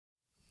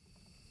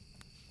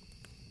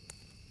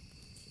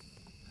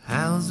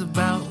How's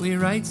about we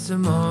write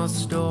some more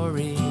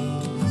stories?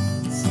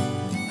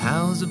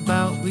 How's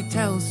about we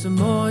tell some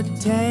more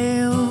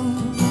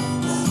tales?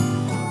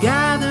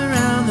 Gather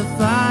round the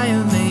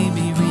fire,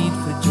 maybe read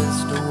for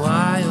just a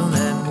while,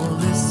 and we'll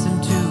listen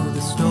to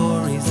the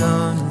stories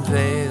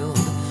unveiled.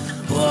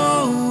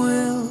 Oh,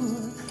 we'll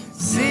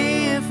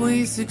see if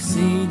we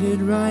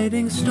succeeded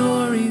writing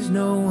stories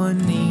no one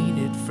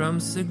needed from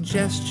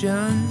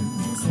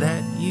suggestions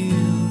that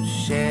you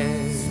shared.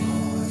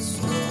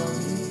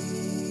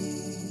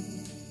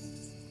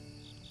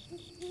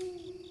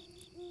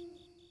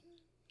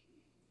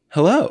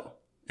 Hello,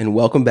 and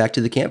welcome back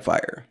to the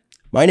Campfire.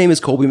 My name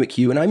is Colby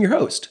McHugh, and I'm your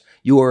host,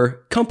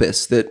 your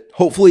compass that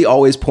hopefully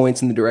always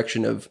points in the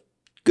direction of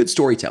good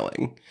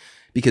storytelling,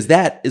 because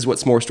that is what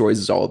S'more Stories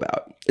is all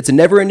about. It's a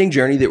never-ending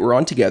journey that we're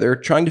on together,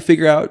 trying to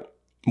figure out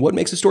what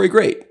makes a story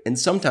great, and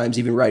sometimes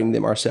even writing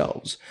them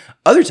ourselves.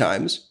 Other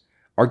times,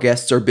 our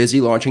guests are busy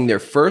launching their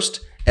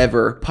first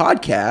ever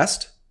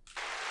podcast.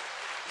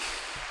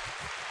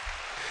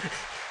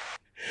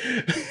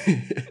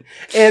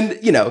 And,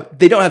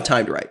 they don't have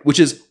time to write, which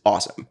is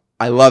awesome.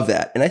 I love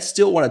that. And I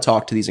still want to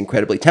talk to these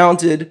incredibly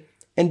talented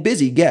and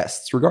busy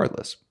guests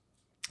regardless.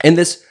 And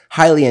this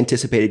highly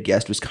anticipated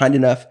guest was kind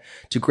enough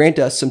to grant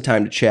us some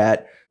time to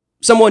chat.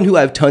 Someone who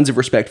I have tons of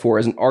respect for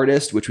as an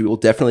artist, which we will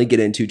definitely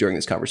get into during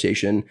this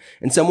conversation,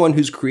 and someone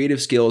whose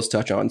creative skills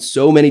touch on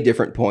so many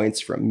different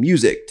points, from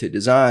music to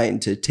design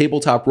to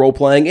tabletop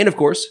role-playing, and of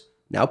course,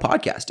 now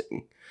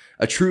podcasting.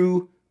 A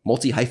true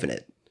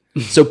multi-hyphenate.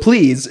 So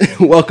please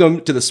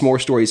welcome to the S'more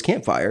Stories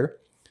Campfire,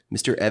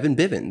 Mr. Evan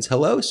Bivins.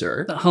 Hello,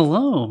 sir.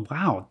 Hello.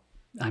 Wow.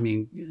 I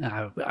mean,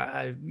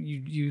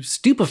 you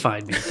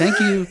stupefied me. Thank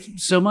you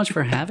so much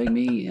for having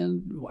me.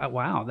 And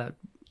wow,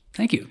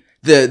 thank you.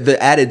 The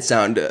added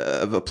sound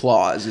of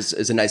applause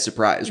is a nice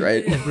surprise,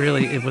 right?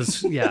 It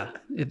was, yeah.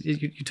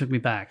 You took me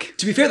back.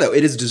 To be fair, though,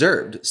 it is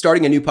deserved.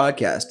 Starting a new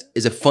podcast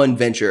is a fun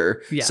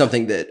venture,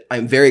 something that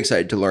I'm very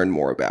excited to learn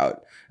more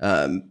about.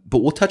 But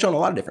we'll touch on a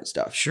lot of different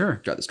stuff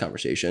throughout this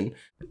conversation,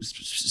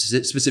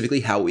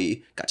 specifically how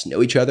we got to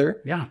know each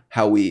other,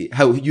 how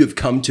you have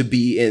come to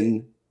be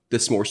in the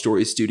S'more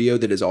Stories studio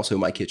that is also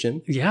my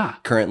kitchen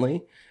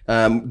currently.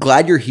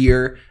 Glad you're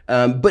here.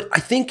 But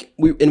I think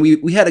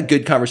we had a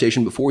good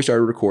conversation before we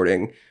started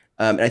recording.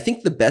 And I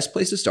think the best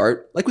place to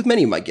start, like with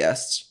many of my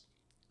guests,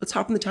 let's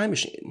hop in the time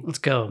machine. Let's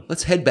go.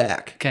 Let's head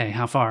back. Okay.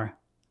 How far?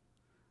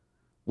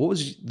 What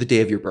was the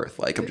day of your birth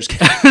like? I'm just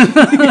kidding.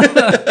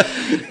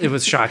 It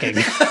was shocking.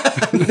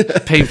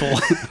 Painful.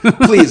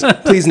 Please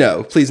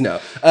no.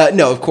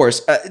 No, of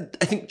course. I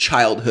think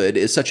childhood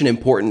is such an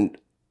important,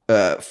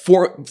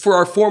 for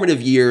our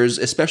formative years,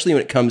 especially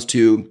when it comes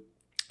to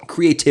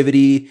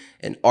creativity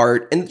and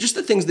art and just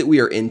the things that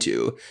we are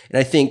into. And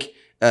I think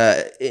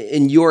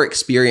in your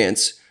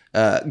experience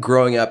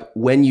growing up,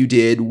 when you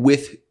did,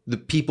 with the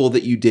people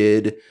that you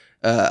did,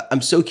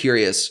 I'm so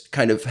curious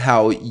kind of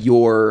how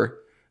your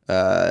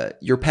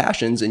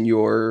passions and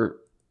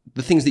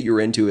the things that you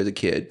were into as a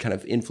kid kind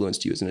of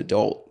influenced you as an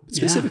adult.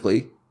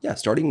 Specifically,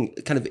 starting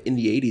kind of in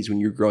the 80s when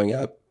you were growing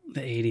up.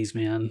 The 80s,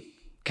 man.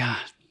 God,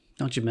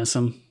 don't you miss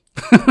them?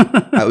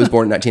 I was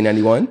born in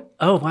 1991.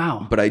 Oh,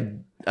 wow. But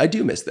I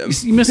do miss them.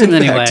 You miss them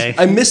anyway.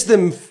 I miss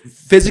them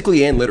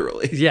physically and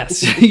literally.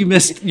 Yes, you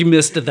missed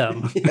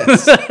them.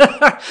 Yes.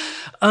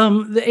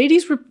 The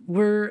 80s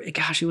were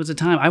gosh, it was a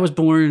time. I was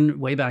born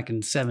way back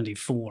in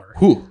 74.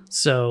 Whew.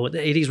 So the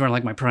 80s were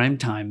like my prime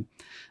time.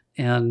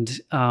 And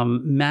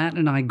Matt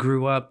and I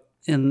grew up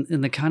in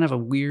the kind of a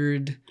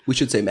weird... We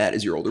should say Matt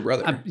is your older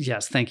brother.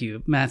 Yes, thank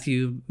you.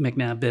 Matthew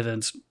McNabb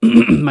Bivins,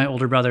 my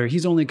older brother.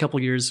 He's only a couple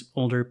years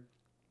older.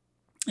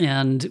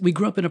 And we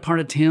grew up in a part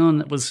of town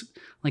that was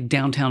like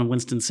downtown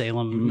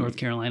Winston-Salem, North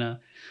Carolina.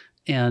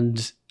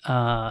 And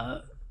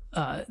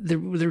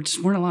there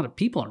just weren't a lot of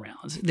people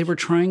around. They were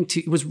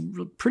it was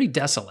pretty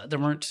desolate. There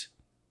weren't,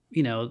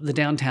 the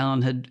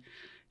downtown had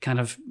kind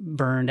of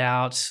burned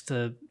out.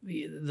 The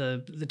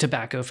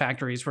tobacco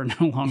factories were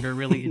no longer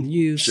really in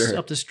use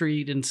up the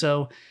street. And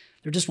so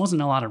there just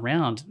wasn't a lot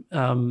around,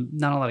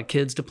 not a lot of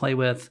kids to play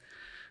with.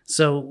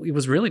 So it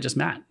was really just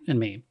Matt and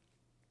me.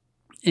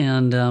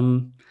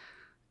 And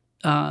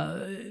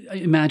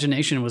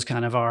imagination was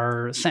kind of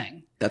our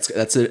thing. That's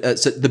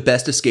the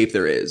best escape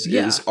there is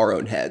our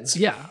own heads.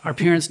 Yeah. Our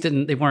parents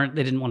didn't want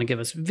to give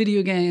us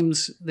video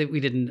games. We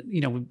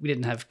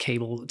didn't have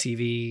cable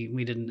TV.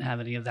 We didn't have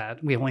any of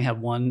that. We only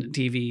had one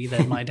TV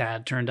that my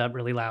dad turned up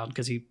really loud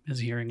because his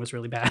hearing was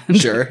really bad.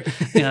 Sure.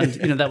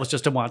 And, that was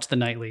just to watch the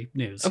nightly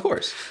news. Of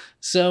course.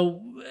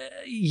 So,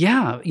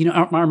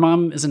 our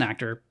mom is an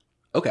actor.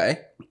 Okay.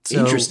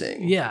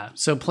 Interesting. Yeah.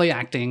 So play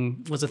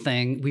acting was a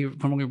thing.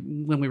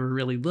 When we were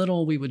really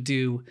little, we would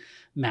do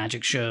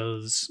magic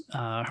shows.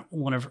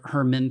 One of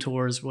her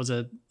mentors was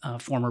a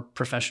former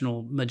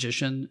professional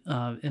magician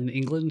in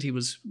England. He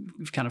was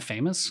kind of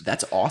famous.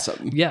 That's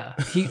awesome. Yeah.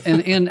 He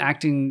and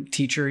acting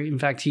teacher. In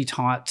fact, he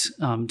taught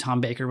Tom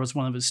Baker was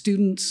one of his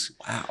students.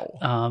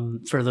 Wow.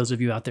 For those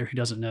of you out there who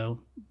doesn't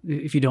know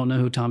If you don't know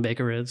who Tom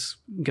Baker is,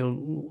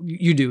 go.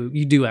 You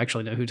do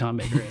actually know who Tom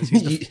Baker is.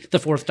 He's the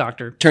fourth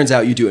Doctor. Turns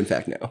out you do in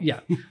fact know. Yeah.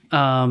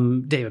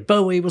 David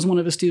Bowie was one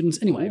of his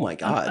students. Anyway. Oh my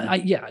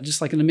God. Yeah,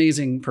 just like an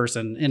amazing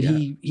person. And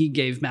Yeah. he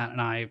gave Matt and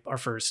I our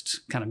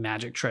first kind of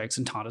magic tricks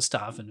and taught us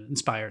stuff and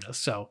inspired us.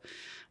 So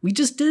we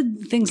just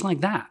did things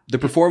like that. The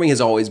performing has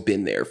always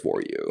been there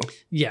for you.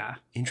 Yeah.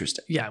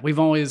 Interesting. Yeah. We've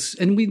always,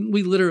 and we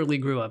literally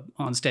grew up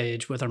on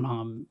stage with our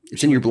mom.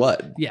 It's in your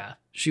blood. Yeah.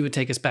 She would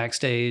take us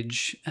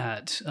backstage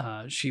at,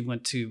 she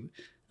went to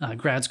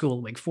grad school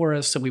at Wake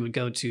Forest. So we would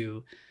go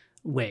to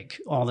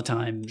Wake all the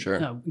time, Sure.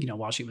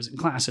 While she was in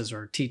classes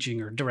or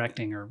teaching or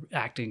directing or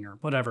acting or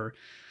whatever.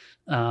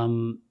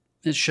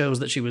 It shows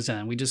that she was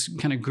in. We just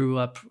kind of grew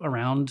up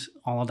around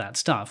all of that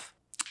stuff.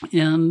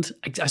 And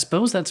I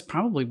suppose that's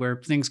probably where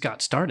things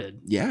got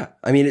started. Yeah.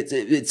 I mean,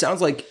 it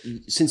sounds like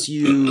since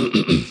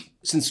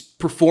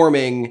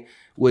performing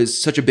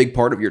was such a big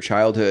part of your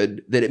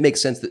childhood that it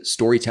makes sense that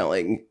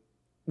storytelling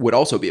would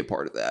also be a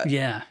part of that.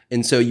 Yeah.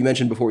 And so you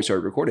mentioned before we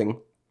started recording,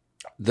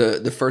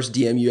 the first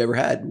DM you ever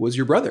had was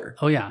your brother,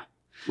 Oh, yeah.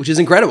 which is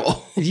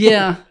incredible.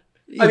 Yeah.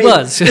 I It mean,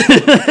 was.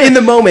 In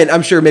the moment,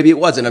 I'm sure maybe it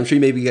wasn't. I'm sure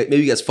maybe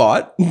you guys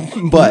fought,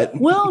 but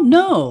Well,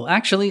 no,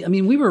 actually, I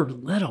mean, we were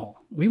little.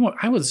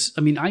 I was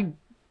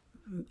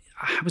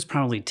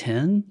probably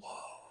 10.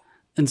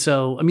 And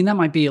so, I mean, that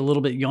might be a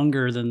little bit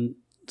younger than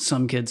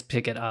some kids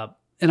pick it up.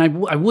 And I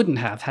wouldn't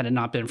have had it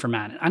not been for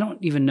Matt. I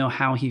don't even know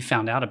how he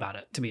found out about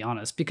it, to be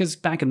honest, because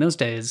back in those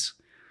days,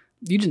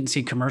 you didn't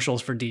see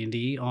commercials for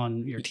D&D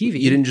on your TV.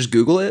 you didn't just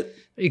Google it.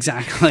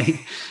 Exactly.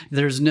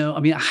 There's no,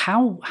 I mean,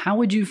 how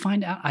would you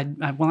find out?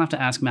 I will have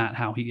to ask Matt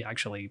how he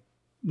actually,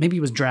 maybe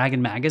it was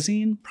Dragon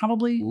Magazine,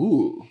 probably.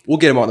 Ooh, we'll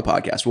get him on the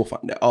podcast. We'll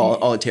find out.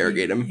 I'll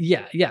interrogate him.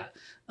 Yeah, yeah.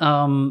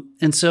 And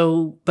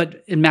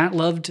Matt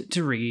loved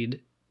to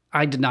read.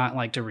 I did not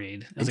like to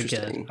read as a kid.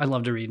 Interesting. I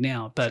love to read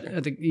now, but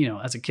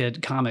as a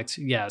kid, comics,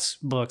 yes,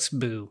 books,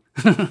 boo.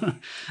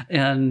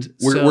 And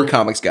We're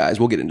comics guys.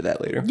 We'll get into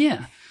that later.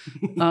 yeah.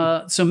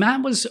 So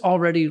Matt was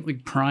already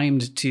like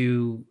primed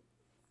to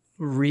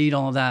read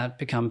all of that,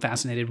 become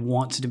fascinated,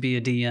 wants to be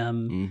a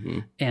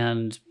DM,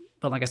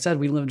 but like I said,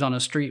 we lived on a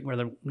street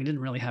where we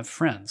didn't really have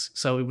friends.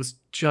 So it was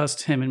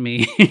just him and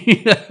me.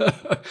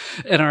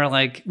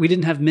 And we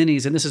didn't have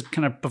minis. And this is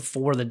kind of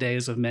before the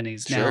days of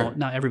minis. Sure.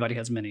 Now everybody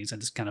has minis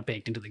and it's kind of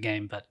baked into the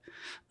game. But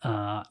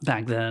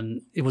back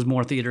then, it was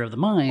more theater of the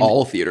mind.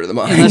 All theater of the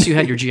mind. Unless you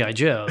had your G.I.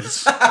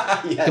 Joes.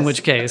 Yes. In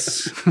which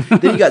case.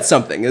 Then you got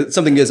something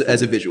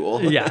as a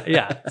visual.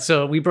 Yeah.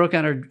 So we broke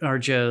out our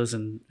Joes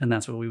and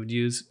that's what we would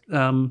use.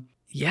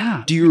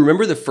 Yeah. Do you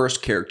remember the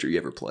first character you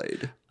ever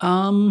played?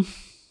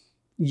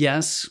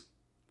 Yes.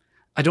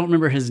 I don't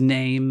remember his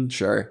name.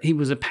 Sure. He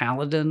was a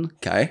paladin.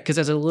 Okay. Because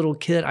as a little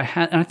kid,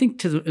 and I think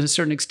to a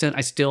certain extent,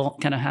 I still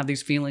kind of have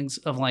these feelings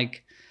of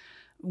like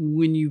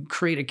when you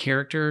create a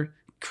character,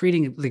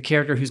 creating the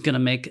character who's going to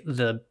make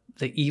the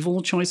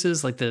evil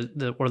choices, like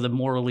the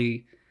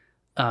morally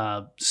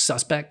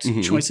suspect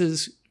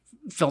choices,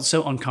 felt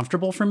so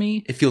uncomfortable for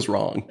me. It feels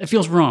wrong. It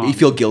feels wrong. You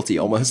feel guilty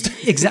almost.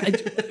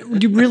 Exactly.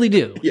 You really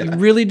do. Yeah. You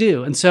really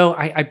do. And so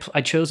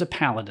I chose a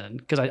paladin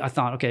because I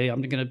thought, okay,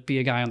 I'm going to be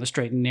a guy on the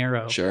straight and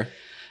narrow. Sure.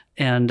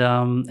 And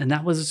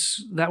that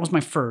was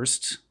my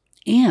first.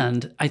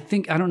 And I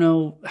don't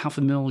know how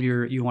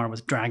familiar you are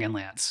with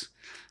Dragonlance,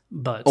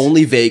 but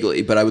Only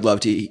vaguely, but I would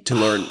love to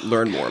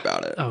learn more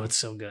about it. oh, it's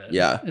so good.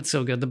 Yeah. It's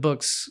so good. The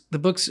books.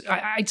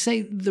 I'd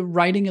say the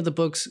writing of the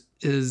books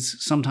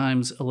is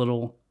sometimes a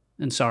little.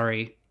 And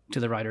sorry to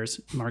the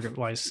writers, Margaret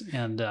Weiss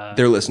and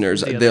Their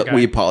listeners, the other guy.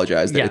 we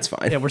apologize that it's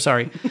fine. Yeah, we're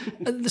sorry.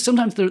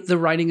 Sometimes the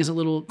writing is a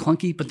little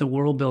clunky, but the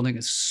world building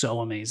is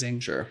so amazing.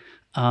 Sure.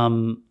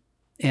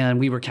 And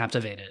we were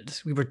captivated.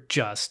 We were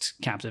just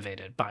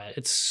captivated by it.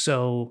 It's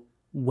so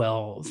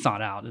well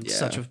thought out. It's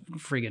such a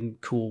friggin'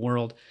 cool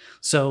world.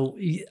 So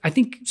I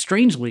think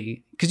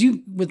strangely, because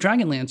with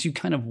Dragonlance, you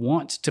kind of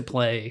want to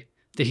play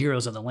the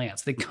heroes of the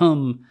Lance. They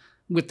come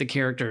with the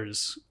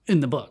characters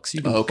in the books.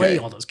 You can play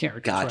all those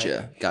characters.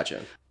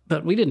 Gotcha.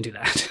 But we didn't do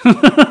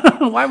that.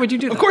 Why would you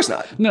do that? Of course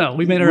not. No,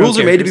 we made our Rules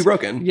own are made to be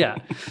characters. broken. Yeah.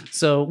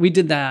 So we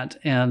did that,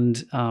 and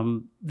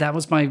that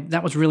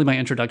was really my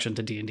introduction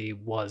to D&D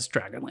was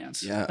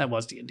Dragonlance. Yeah. That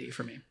was D&D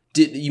for me.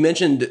 You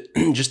mentioned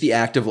just the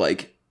act of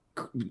like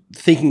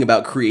thinking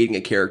about creating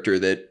a character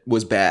that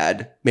was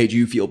bad made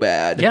you feel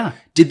bad. Yeah.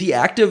 Did the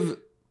act of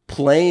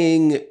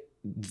playing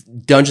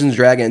Dungeons and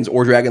Dragons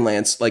or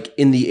Dragonlance like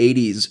in the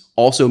 80s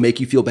also make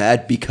you feel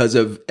bad because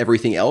of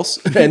everything else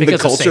and Because the of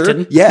culture?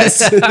 Satan?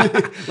 Yes.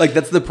 Like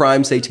that's the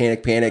prime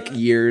satanic panic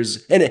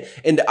years.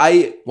 And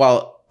I,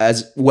 while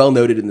as well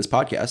noted in this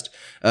podcast,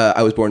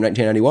 I was born in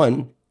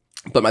 1991,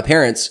 but my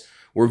parents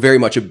were very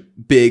much a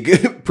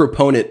big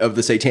proponent of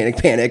the satanic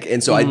panic.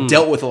 And so I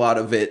dealt with a lot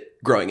of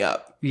it growing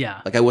up.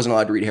 Yeah. Like I wasn't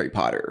allowed to read Harry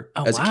Potter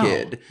as a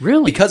kid.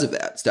 Really? Because of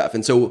that stuff.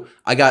 And so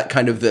I got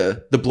kind of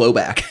the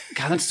blowback.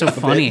 God, that's so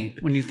funny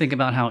when you think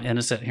about how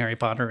innocent Harry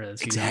Potter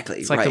is. Exactly,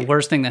 It's like the right.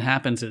 worst thing that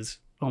happens is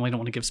well, I don't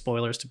want to give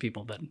spoilers to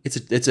people, but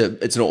It's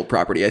an old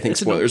property. I think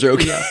it's spoilers are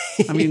okay.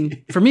 Yeah. I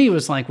mean, for me, it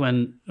was like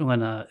when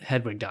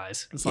Hedwig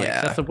dies. It's like,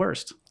 Yeah. that's the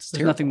worst. There's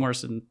terrible. nothing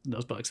worse in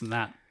those books than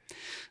that.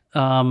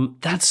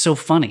 That's so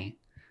funny.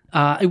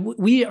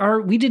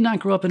 We did not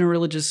grow up in a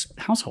religious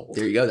household.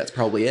 There you go. That's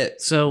probably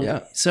it. So,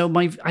 Yeah.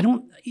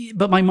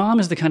 but my mom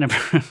is the kind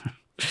of,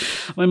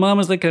 my mom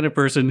is the kind of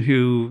person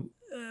who,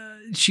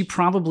 she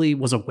probably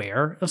was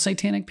aware of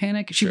satanic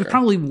panic. She was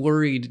probably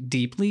worried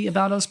deeply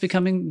about us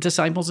becoming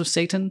disciples of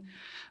Satan,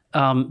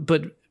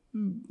 but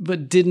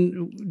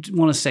didn't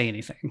want to say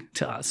anything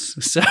to us.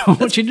 So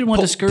she didn't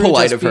want to discourage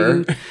polite us. of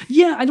her.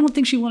 Yeah, I don't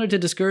think she wanted to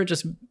discourage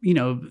us,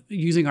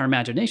 using our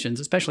imaginations,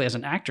 especially as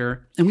an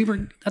actor.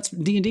 And that's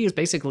D&D is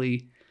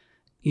basically,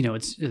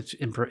 it's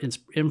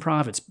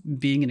improv. It's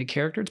being in a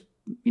character.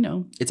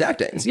 It's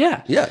acting.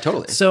 Yeah. Yeah,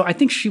 totally. So I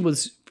think she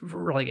was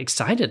like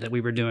excited that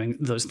we were doing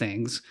those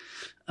things.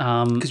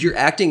 Because you're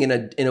acting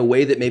in a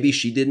way that maybe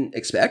she didn't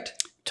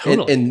expect.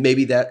 Totally. And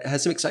maybe that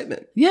has some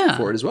excitement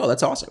for it as well.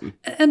 That's awesome.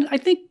 And I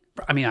think,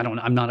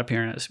 I'm not a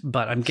parent,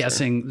 but I'm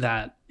guessing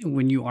that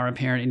when you are a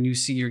parent and you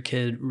see your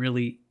kid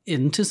really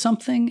into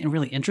something and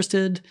really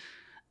interested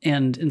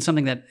and in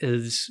something that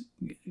is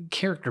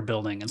character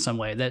building in some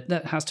way,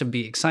 that has to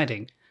be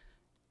exciting.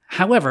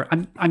 However,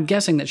 I'm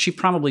guessing that she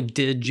probably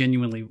did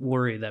genuinely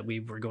worry that we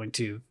were going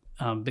to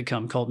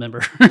become cult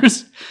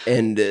members.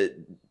 And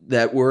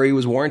that worry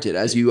was warranted,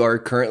 as you are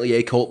currently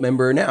a cult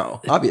member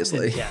now,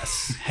 obviously.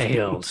 Yes.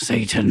 Hail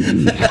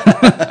Satan.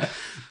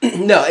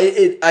 No,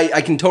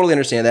 I can totally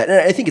understand that. And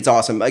I think it's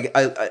awesome. Like,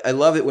 I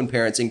love it when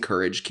parents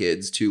encourage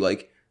kids to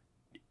like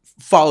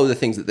follow the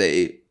things that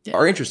they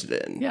are interested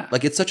in. Yeah.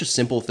 Like, it's such a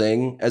simple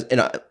thing.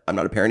 I'm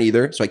not a parent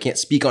either, so I can't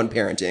speak on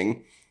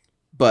parenting.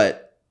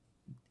 But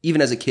even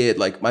as a kid,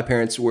 like, my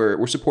parents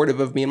were supportive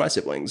of me and my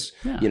siblings,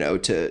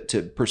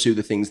 to pursue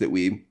the things that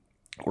we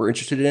were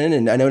interested in.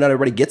 And I know not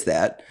everybody gets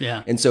that.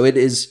 Yeah. And so it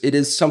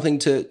is something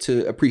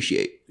to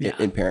appreciate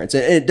in parents.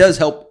 And it does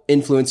help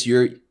influence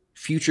your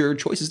future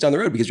choices down the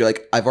road, because you're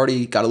like, I've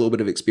already got a little bit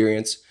of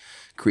experience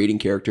creating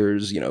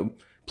characters,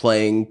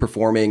 playing,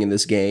 performing in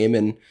this game.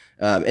 And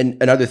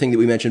another thing that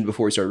we mentioned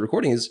before we started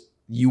recording is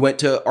you went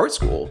to art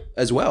school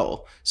as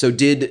well. So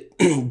did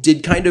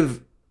kind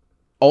of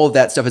all of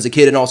that stuff as a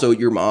kid, and also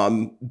your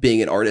mom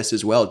being an artist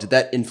as well, did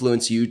that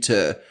influence you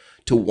to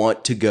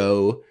want to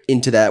go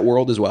into that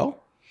world as well?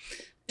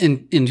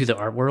 Into the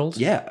art world?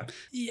 Yeah.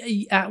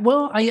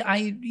 Well,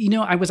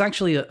 I was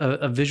actually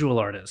a visual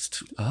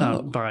artist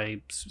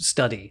by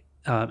study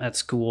at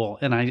school,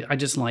 and I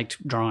just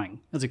liked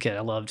drawing as a kid.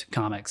 I loved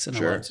comics, and I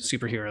loved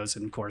superheroes,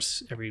 and of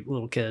course, every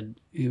little kid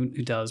who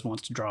does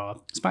wants to draw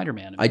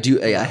Spider-Man. I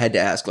do. I had to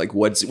ask, like,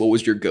 what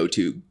was your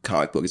go-to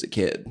comic book as a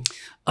kid?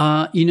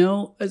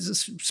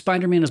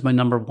 Spider-Man is my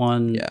number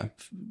one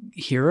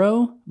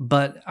hero,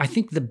 but I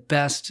think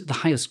the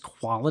highest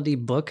quality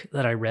book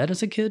that I read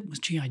as a kid was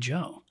G.I.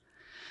 Joe.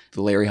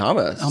 The Larry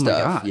Hama stuff. Oh my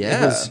God.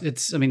 Yeah.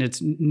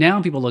 It's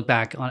now people look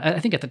back on, I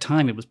think at the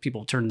time it was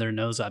people turned their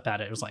nose up at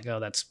it. It was like, oh,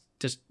 that's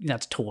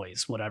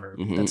toys, whatever.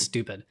 Mm-hmm. That's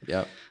stupid.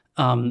 Yeah.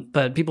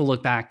 But people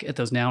look back at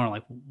those now and are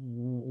like,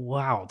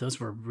 wow, those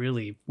were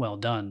really well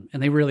done.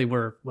 And they really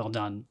were well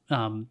done.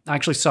 I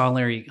actually saw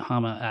Larry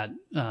Hama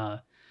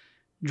at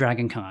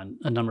Dragon Con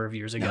a number of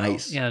years ago.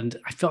 Nice. And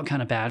I felt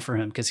kind of bad for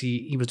him because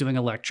he was doing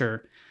a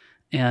lecture,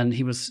 and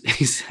he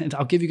said,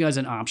 I'll give you guys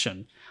an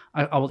option.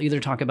 I will either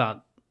talk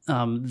about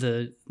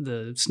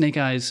the Snake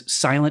Eyes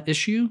silent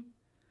issue,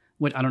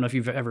 which I don't know if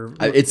you've ever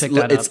picked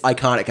that up. It's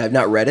iconic. I've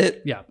not read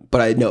it,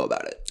 but I know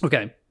about it.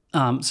 Okay.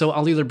 So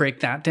I'll either break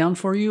that down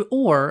for you,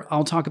 or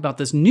I'll talk about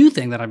this new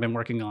thing that I've been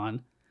working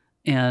on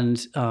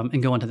and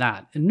go into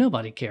that. And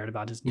nobody cared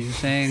about his new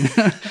thing.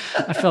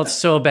 I felt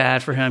so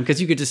bad for him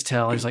because you could just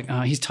tell. He was like,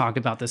 he's talked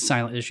about this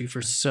silent issue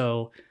for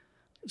so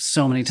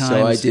many times.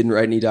 So I didn't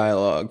write any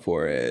dialogue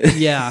for it.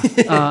 Yeah.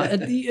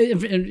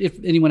 If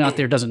anyone out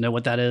there doesn't know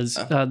what that is,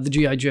 the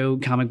G.I. Joe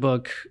comic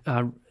book,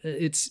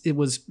 it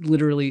was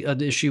literally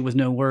an issue with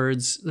no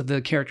words. The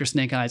character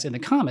Snake Eyes in the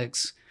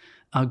comics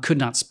could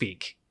not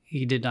speak.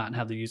 He did not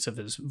have the use of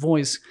his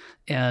voice.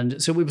 And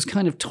so it was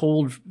kind of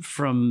told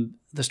from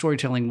the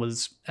storytelling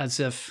was as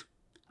if,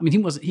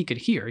 he could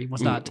hear, he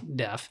was not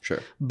deaf. Sure.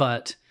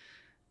 But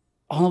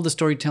all of the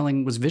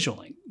storytelling was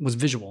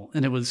visual,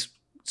 and it was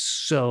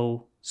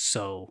so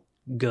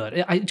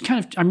good.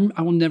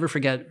 I will never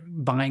forget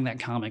buying that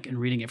comic and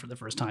reading it for the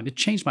first time. It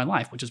changed my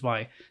life, which is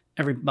why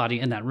everybody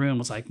in that room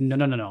was like,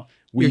 no.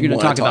 We're going to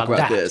talk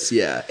about this.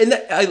 Yeah. And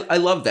I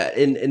love that.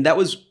 And that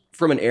was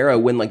from an era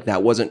when like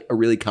that wasn't a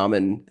really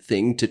common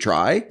thing to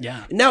try.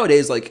 Yeah. And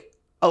nowadays, like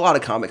a lot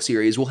of comic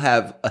series will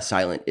have a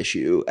silent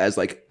issue as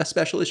like a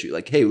special issue.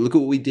 Like, hey, look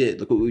at what we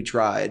did. Look what we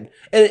tried.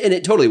 And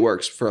it totally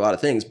works for a lot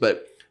of things.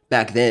 But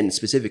back then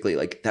specifically,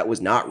 like that was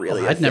not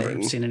really I'd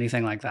never seen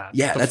anything like that.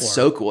 Yeah, before. That's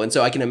so cool. And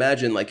so I can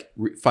imagine like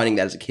finding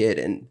that as a kid,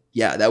 and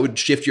that would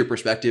shift your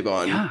perspective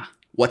on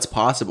what's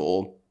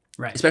possible.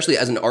 Right. Especially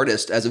as an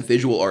artist, as a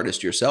visual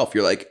artist yourself,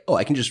 you're like, oh,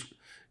 I can just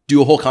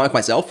do a whole comic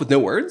myself with no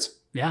words.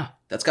 Yeah.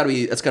 That's gotta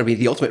be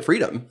the ultimate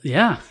freedom.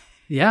 Yeah.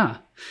 Yeah.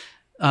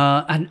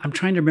 I'm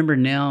trying to remember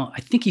now.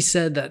 I think he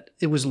said that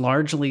it was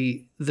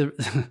largely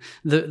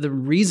the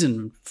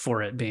reason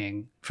for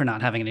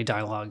not having any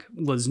dialogue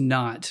was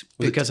not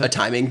because a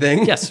timing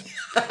thing. Yes,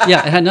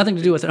 yeah, it had nothing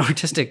to do with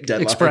artistic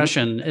Deadline.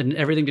 expression and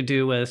everything to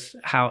do with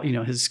how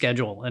his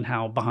schedule and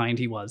how behind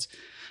he was.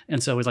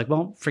 And so he's like,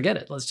 well, forget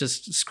it. Let's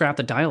just scrap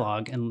the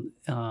dialogue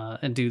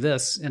and do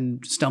this,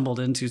 and stumbled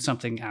into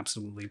something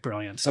absolutely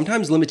brilliant.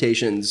 Sometimes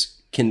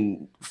limitations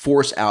can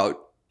force out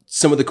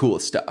some of the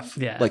coolest stuff.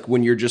 Yeah. Like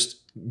when you're just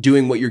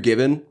doing what you're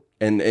given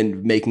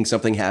and making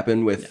something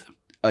happen with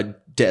a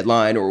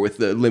deadline or with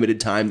the limited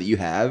time that you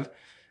have.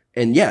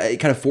 And yeah, it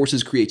kind of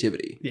forces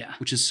creativity. Yeah.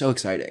 Which is so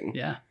exciting.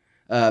 Yeah.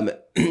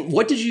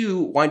 What did you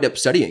wind up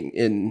studying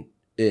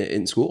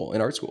in school,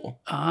 in art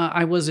school?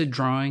 I was a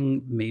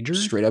drawing major.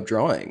 Straight up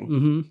drawing.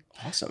 Mm-hmm.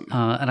 Awesome.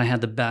 And I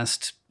had the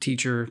best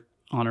teacher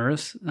on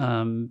earth.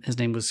 His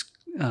name was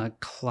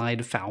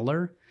Clyde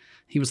Fowler.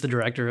 He was the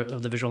director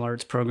of the visual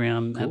arts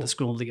program at the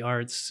School of the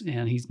Arts,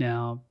 and he's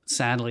now,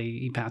 sadly,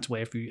 he passed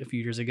away a few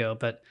years ago.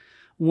 But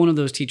one of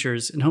those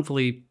teachers, and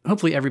hopefully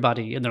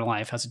everybody in their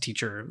life has a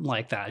teacher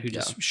like that who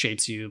just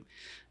shapes you.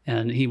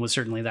 And he was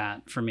certainly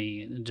that for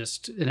me, and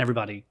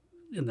everybody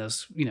in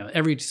this,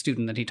 every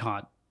student that he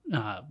taught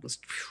was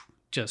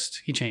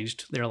just, he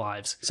changed their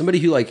lives. Somebody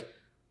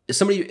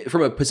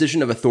from a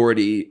position of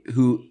authority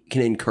who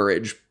can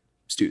encourage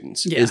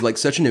students is like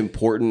such an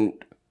important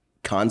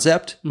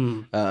concept.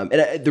 And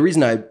the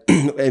reason I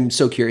am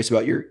so curious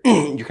about your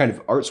kind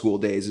of art school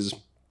days is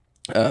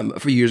a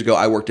few years ago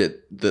I worked at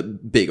the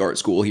big art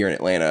school here in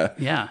Atlanta.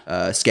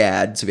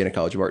 SCAD, Savannah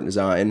College of Art and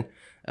Design,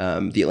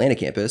 the Atlanta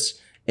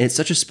campus, and it's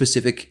such a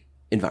specific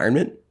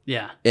environment.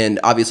 And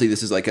obviously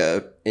this is like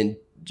in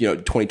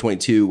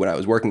 2022 when I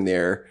was working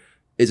there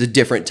is a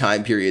different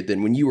time period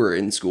than when you were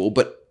in school,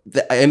 but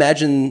I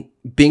imagine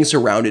being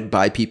surrounded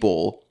by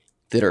people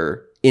that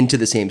are into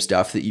the same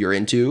stuff that you're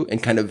into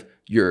and kind of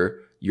your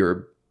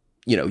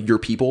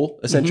people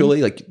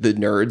essentially, like the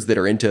nerds that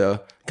are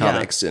into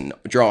comics and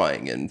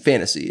drawing and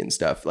fantasy and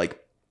stuff, like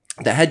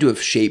that had to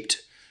have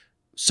shaped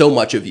so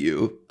much of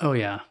you. Oh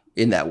yeah.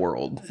 In that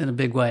world. In a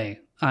big way.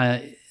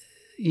 At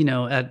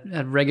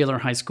regular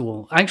high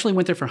school, I actually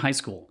went there for high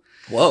school.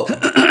 Whoa.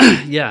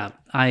 Yeah.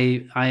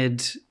 I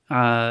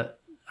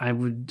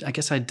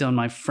guess I'd done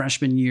my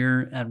freshman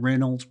year at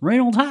Reynolds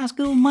High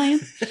School,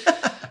 man.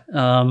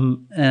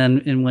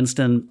 And in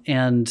Winston,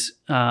 and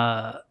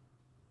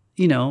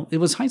it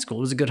was high school.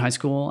 It was a good high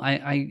school.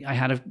 I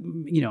had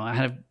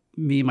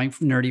me and my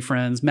nerdy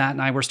friends. Matt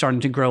and I were starting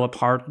to grow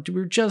apart. We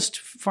were just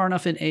far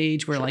enough in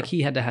age where like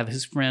he had to have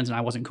his friends and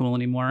I wasn't cool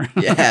anymore.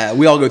 Yeah,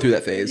 we all go through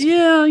that phase.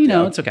 Yeah,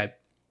 it's okay.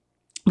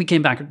 We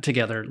came back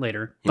together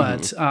later,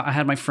 but I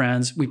had my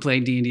friends. We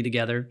played D&D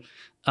together.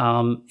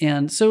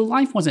 And so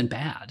life wasn't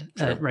bad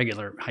at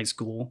regular high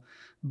school,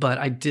 but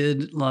I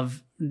did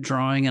love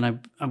drawing, and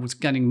I was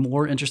getting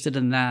more interested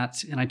in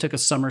that. And I took a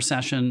summer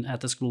session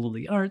at the School of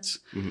the Arts,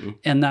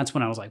 and that's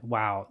when I was like,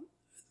 wow,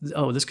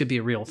 this could be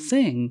a real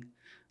thing.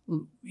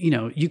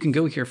 You can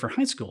go here for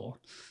high school.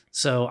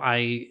 So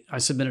I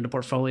submitted a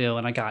portfolio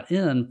and I got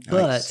in,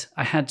 but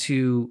I had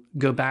to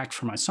go back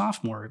for my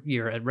sophomore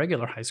year at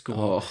regular high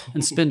school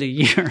and spend a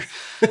year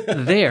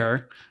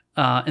there.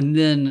 And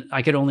then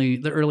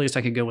the earliest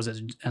I could go was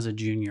as a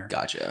junior.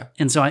 Gotcha.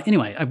 And so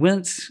I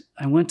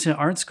went to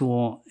art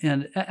school,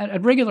 and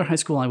at regular high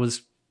school, I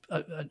was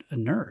a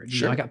nerd.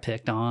 Sure. I got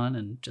picked on,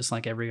 and just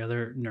like every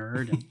other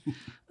nerd.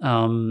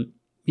 And,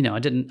 I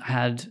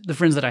had the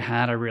friends that I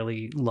had, I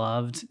really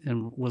loved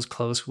and was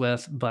close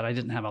with, but I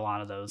didn't have a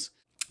lot of those.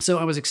 So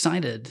I was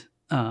excited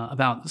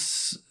about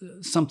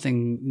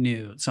something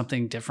new,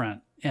 something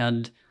different.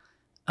 And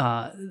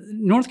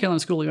North Carolina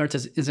School of the Arts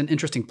is an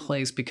interesting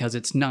place because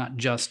it's not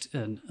just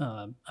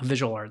a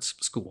visual arts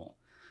school,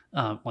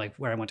 like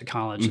where I went to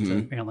college at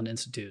the Maryland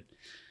Institute.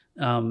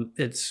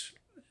 It's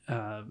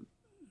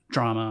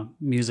drama,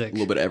 music, a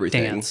little bit of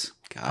everything, dance,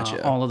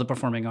 all of the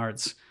performing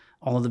arts,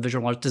 all of the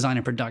visual arts, design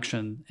and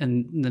production.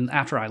 And then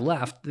after I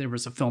left, there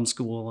was a film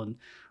school and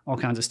all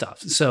kinds of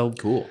stuff. So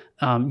cool.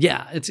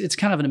 It's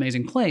kind of an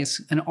amazing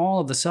place. And all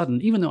of a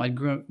sudden, even though I'd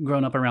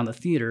grown up around the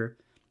theater,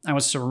 I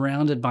was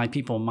surrounded by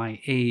people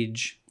my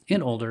age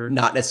and older.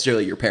 Not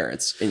necessarily your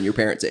parents and your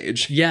parents'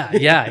 age. Yeah,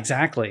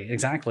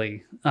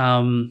 exactly.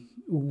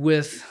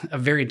 With a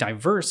very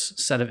diverse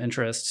set of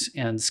interests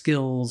and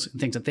skills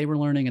and things that they were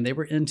learning and they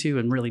were into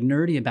and really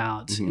nerdy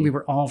about. And we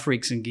were all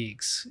freaks and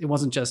geeks. I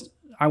wasn't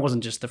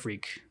just the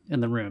freak in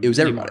the room. It was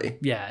everybody. Anymore.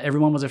 Yeah,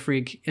 everyone was a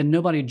freak, and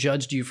nobody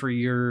judged you for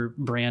your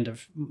brand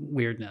of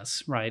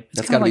weirdness, right?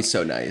 That's got to be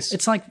so nice.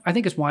 It's like, I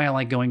think it's why I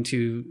like going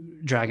to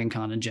Dragon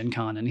Con and Gen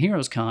Con and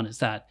Heroes Con, is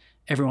that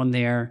everyone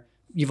there,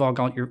 you've all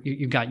got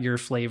you've got your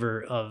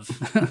flavor of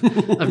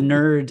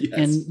nerd,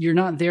 and you're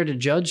not there to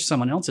judge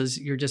someone else's.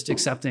 You're just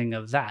accepting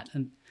of that.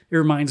 And it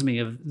reminds me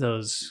of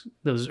those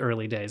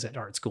early days at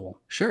art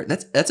school. Sure,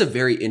 that's a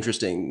very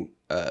interesting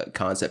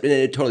concept, and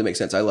it totally makes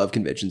sense. I love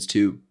conventions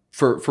too.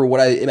 For what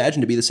I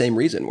imagine to be the same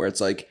reason, where it's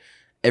like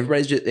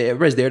everybody's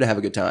there to have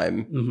a good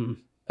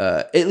time.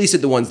 at least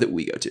at the ones that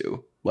we go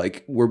to.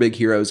 Like, we're big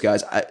Heroes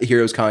guys,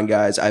 Heroes Con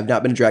guys. I've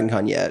not been to Dragon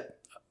Con yet.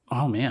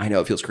 Oh man, I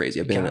know it feels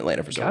crazy. I've been in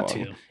Atlanta for so long.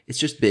 to. It's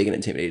just big and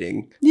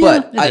intimidating.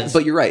 Yeah,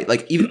 But you're right.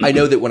 Like, even I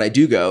know that when I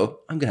do go,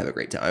 I'm gonna have a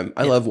great time.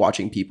 I love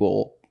watching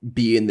people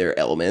be in their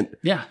element.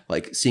 Yeah.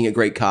 Like seeing a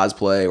great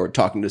cosplay or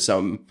talking to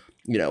some,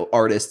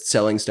 artist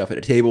selling stuff at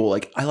a table.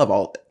 Like, I love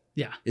all of it.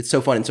 Yeah. It's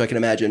so fun. And so I can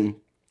imagine,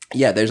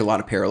 there's a lot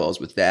of parallels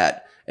with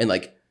that and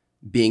like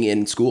being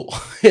in school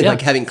and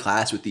like having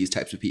class with these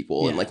types of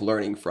people and like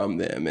learning from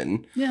them.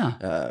 And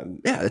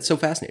that's so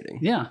fascinating.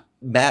 Yeah.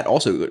 Matt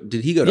also,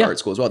 did he go to art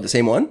school as well? The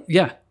same one?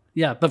 Yeah.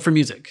 Yeah. But for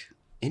music.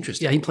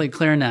 Interesting. Yeah. He played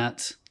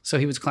clarinet. So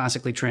he was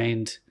classically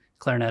trained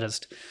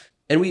clarinetist.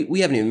 And we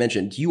haven't even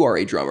mentioned, you are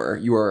a drummer.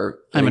 You are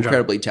an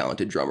incredibly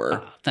talented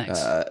drummer. Thanks.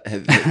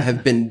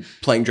 Have been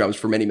playing drums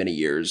for many, many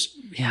years.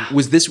 Yeah.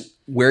 Was this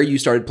where you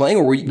started playing,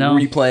 or were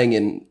you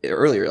playing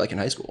earlier, like in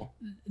high school?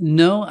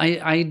 No,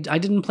 I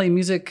didn't play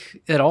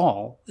music at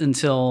all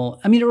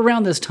until,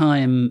 around this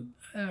time,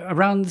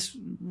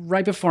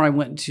 right before I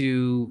went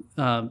to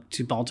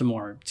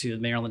Baltimore, to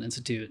the Maryland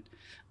Institute.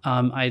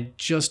 I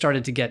just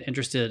started to get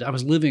interested. I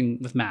was living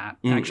with Matt,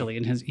 actually,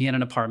 and he had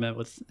an apartment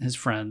with his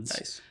friends.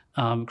 Nice.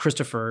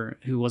 Christopher,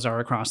 who was our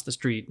across the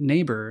street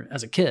neighbor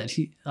as a kid.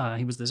 He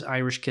was this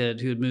Irish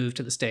kid who had moved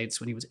to the States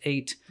when he was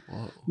 8.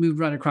 Whoa. Moved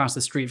right across the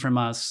street from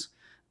us.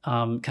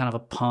 Kind of a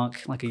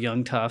punk, like a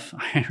young, tough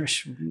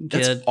Irish kid.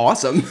 That's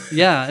awesome.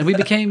 Yeah, and we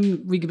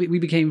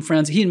became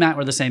friends. He and Matt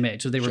were the same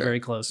age, so they were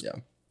very close. Yeah.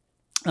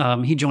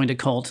 He joined a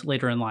cult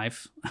later in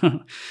life.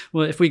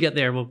 Well, if we get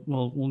there,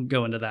 we'll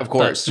go into that. Of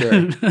course,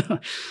 sure.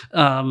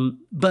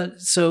 But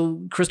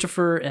so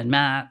Christopher and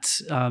Matt,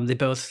 they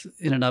both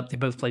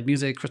played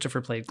music.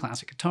 Christopher played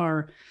classic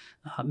guitar,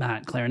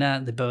 Matt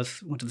clarinet. They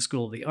both went to the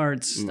School of the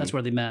Arts. That's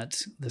where they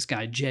met this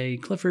guy Jay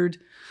Clifford,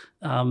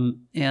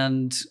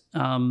 and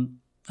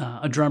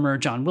a drummer,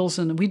 John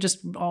Wilson. We just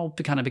all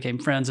kind of became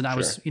friends, and I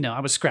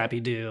was Scrappy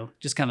Doo,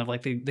 just kind of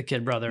like the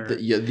kid brother,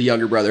 the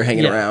younger brother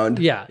hanging around.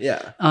 Yeah.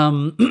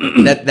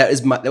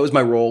 That was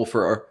my role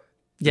for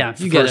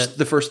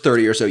the first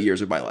 30 or so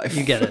years of my life.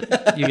 You get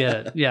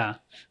it. Yeah.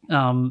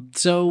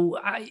 So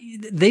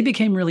they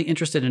became really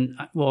interested in,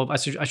 I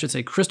should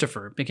say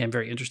Christopher became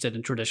very interested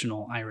in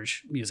traditional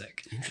Irish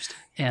music. Interesting.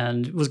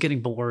 And was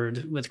getting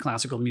bored with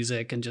classical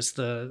music and just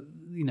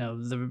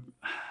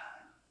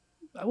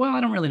I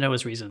don't really know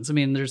his reasons.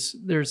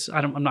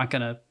 I'm not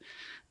going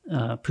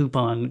to poop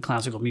on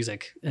classical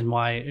music and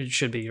why it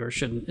should be or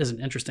isn't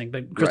interesting.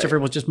 But Christopher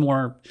was just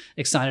more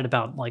excited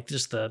about like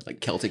just the like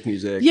Celtic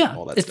music. Yeah,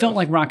 all that it stuff. felt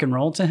like rock and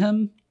roll to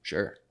him.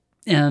 Sure.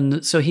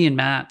 And so he and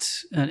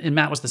Matt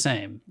was the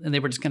same, and they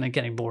were just kind of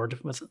getting bored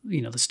with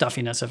the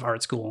stuffiness of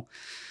art school.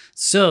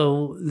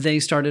 So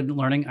they started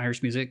learning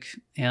Irish music,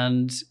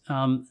 and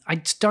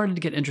I started to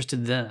get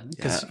interested then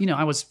because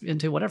I was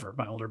into whatever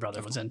my older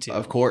brother was into.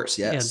 Of course,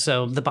 yes. And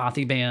so the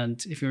Bothy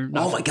Band, if you're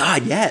not, oh my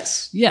God,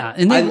 yes, yeah.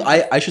 And then,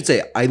 I should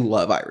say I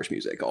love Irish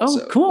music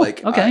also. Oh, cool.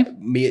 Like, okay,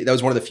 that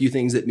was one of the few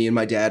things that me and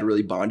my dad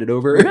really bonded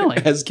over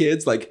as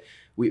kids. Like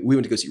we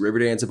went to go see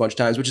Riverdance a bunch of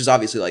times, which is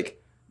obviously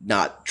like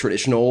not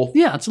traditional.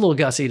 Yeah, it's a little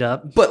gussied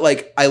up, but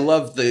like I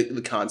love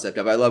the concept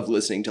of. I love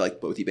listening to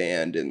like Bothy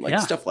Band and like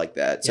stuff like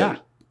that. So. Yeah.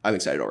 I'm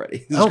excited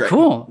already. This is great.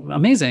 Cool.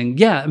 Amazing.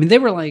 Yeah. They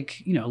were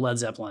like, Led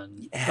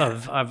Zeppelin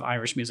of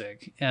Irish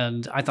music.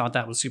 And I thought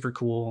that was super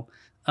cool.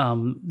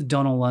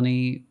 Donal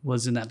Lunny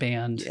was in that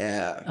band.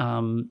 Yeah.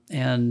 I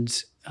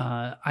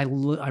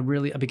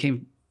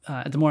became,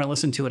 the more I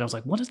listened to it, I was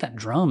like, what is that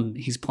drum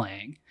he's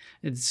playing?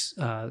 It's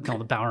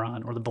called the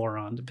Bowron or the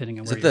Boron, depending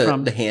on where you're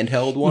from. The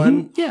handheld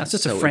one? Mm-hmm. Yeah. It's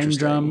just a frame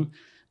drum.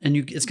 And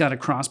it's got a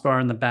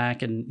crossbar in the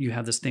back, and you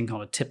have this thing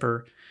called a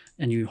tipper.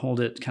 And you hold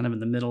it kind of in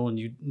the middle, and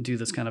you do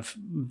this kind of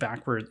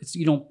backward.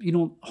 You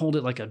don't hold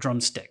it like a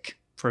drumstick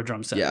for a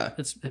drum set. Yeah,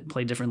 it's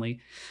played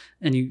differently,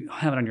 and you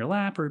have it on your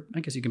lap, or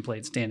I guess you can play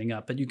it standing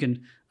up. But you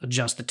can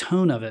adjust the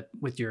tone of it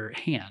with your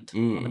hand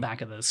on the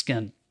back of the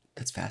skin.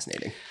 That's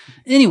fascinating.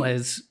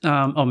 Anyways,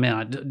 oh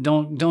man,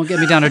 don't get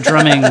me down a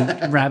drumming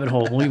rabbit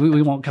hole.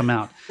 We won't come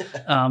out.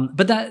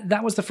 But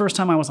that was the first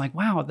time I was like,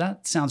 wow,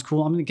 that sounds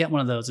cool. I'm going to get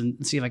one of those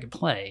and see if I could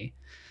play.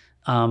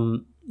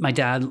 My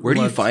dad. Where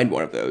do you find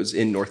one of those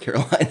in North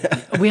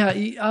Carolina?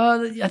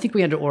 I think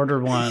we had to order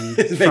one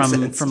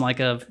from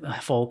like a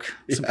folk,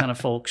 some kind of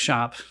folk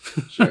shop.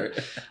 Sure.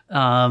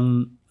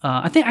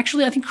 I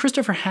think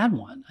Christopher had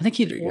one. I think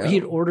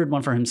he'd ordered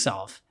one for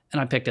himself,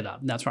 and I picked it up.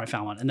 And that's where I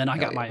found one, and then I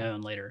got my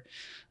own later.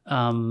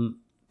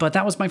 But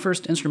that was my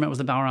first instrument, was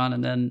the Bowron,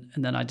 and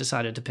then I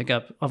decided to pick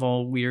up, of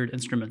all weird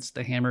instruments,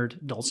 the hammered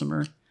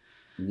dulcimer.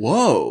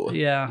 Whoa.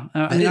 Yeah,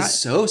 that is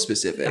so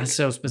specific. That's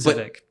so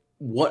specific. But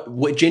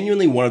what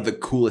genuinely one of the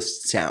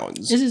coolest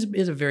sounds. It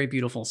is a very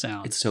beautiful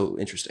sound. It's so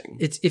interesting.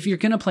 It's if you're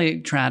gonna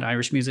play trad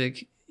Irish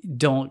music,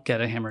 don't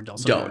get a hammered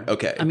dulcimer. Don't.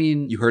 Okay.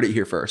 You heard it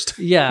here first.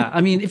 Yeah.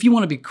 If you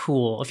want to be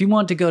cool, if you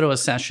want to go to a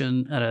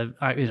session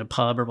in a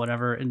pub or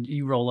whatever, and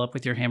you roll up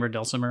with your hammered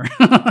dulcimer,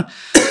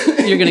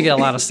 you're gonna get a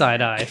lot of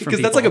side eye from people.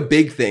 Because that's like a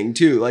big thing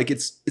too. Like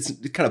it's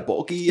kind of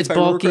bulky. It's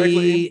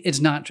bulky.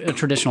 It's not a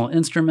traditional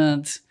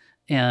instrument.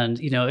 And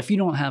if you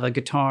don't have a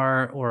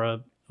guitar or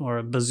a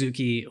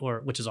bouzouki,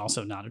 which is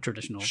also not a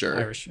traditional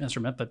Irish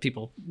instrument, but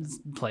people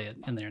play it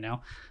in there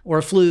now, or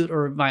a flute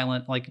or a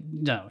violin,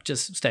 no,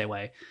 just stay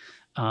away.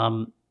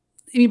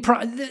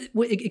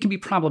 It can be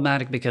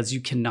problematic because you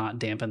cannot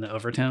dampen the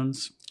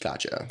overtones.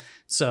 Gotcha.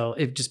 So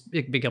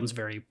it becomes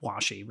very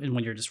washy, and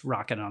when you're just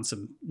rocking on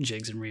some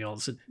jigs and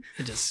reels, it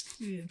just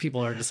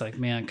people are just like,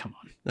 man, come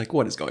on, like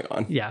what is going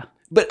on? Yeah.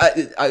 But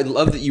I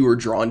love that you were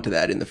drawn to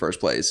that in the first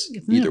place.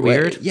 Isn't it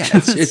weird? Yeah,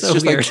 it's so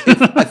just weird.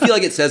 I feel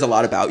like it says a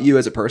lot about you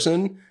as a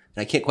person, and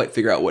I can't quite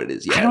figure out what it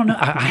is yet. I don't know.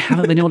 I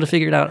haven't been able to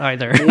figure it out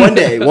either.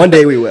 One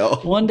day we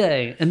will. One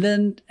day, and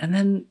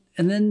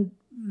then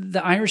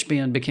the Irish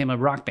band became a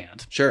rock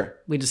band. Sure.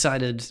 We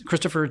decided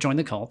Christopher joined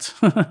the cult.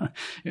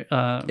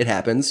 It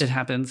happens. It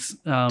happens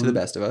to the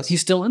best of us.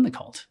 He's still in the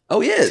cult.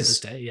 Oh, he is. To this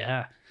day,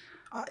 yeah.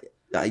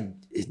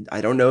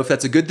 I don't know if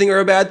that's a good thing or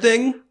a bad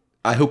thing.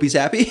 I hope he's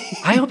happy.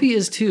 I hope he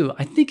is too.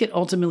 I think it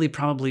ultimately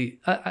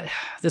probably.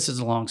 This is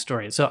a long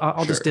story, so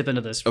I'll just dip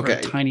into this for a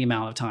tiny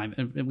amount of time,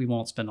 and we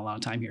won't spend a lot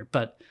of time here.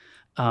 But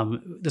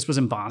this was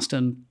in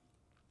Boston.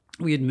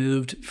 We had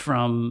moved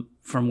from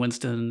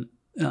Winston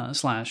 /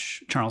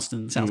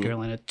 Charleston, South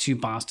Carolina, to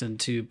Boston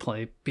to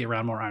be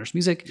around more Irish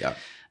music.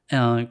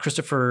 Yeah.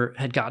 Christopher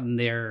had gotten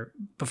there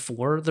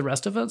before the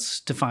rest of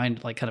us to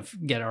find kind of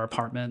get our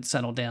apartment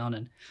settled down,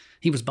 and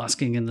he was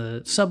busking in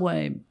the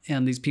subway,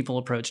 and these people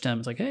approached him.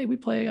 It's like, hey, we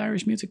play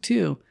Irish music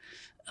too.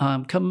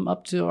 Come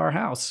up to our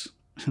house.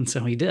 And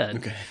so he did.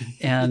 Okay.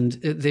 And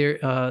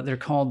they're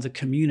called the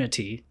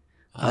Community.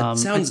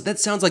 That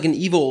sounds like an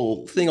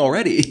evil thing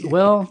already.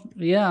 Well,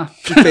 yeah.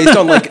 Based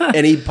on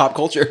any pop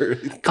culture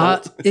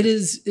cult. It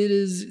is.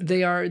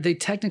 They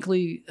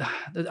technically,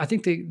 I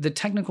think the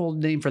technical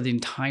name for the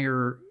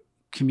entire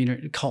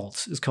community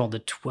cult is called the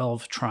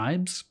 12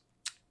 Tribes.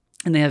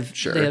 And they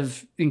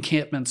have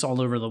encampments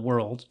all over the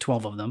world,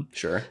 12 of them.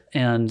 Sure.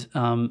 And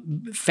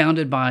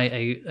founded by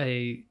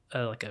a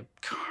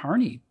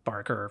Carney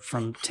Barker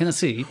from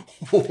Tennessee.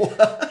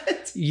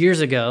 What?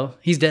 Years ago.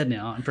 He's dead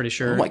now, I'm pretty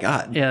sure. Oh my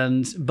God.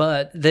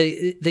 But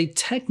they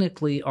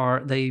technically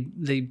are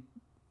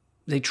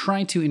they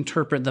try to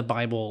interpret the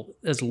Bible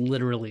as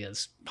literally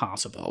as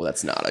possible. Oh,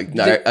 that's not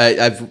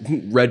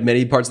I've read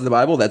many parts of the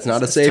Bible. That's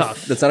not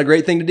tough. That's not a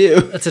great thing to do.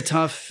 That's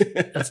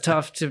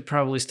tough to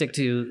probably stick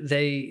to.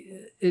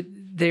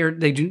 They're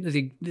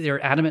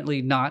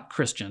adamantly not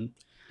Christian.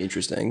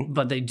 Interesting.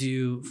 But they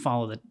do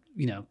follow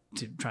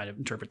to try to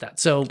interpret that.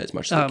 So as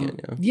much as they can,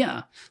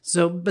 yeah.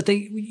 So, but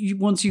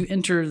once you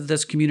enter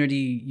this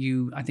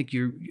community, I think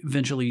you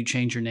eventually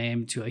change your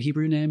name to a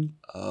Hebrew name.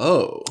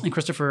 Oh. And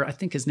Christopher, I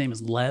think his name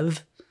is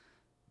Lev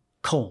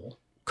Cole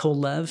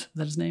Lev. Is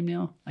that his name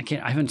now? I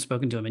haven't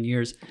spoken to him in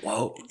years.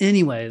 Whoa.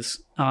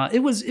 Anyways, it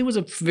was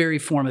a very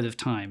formative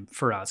time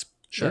for us.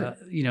 Sure.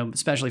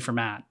 Especially for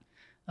Matt.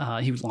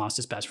 He lost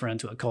his best friend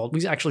to a cult.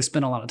 We actually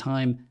spent a lot of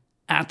time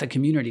at the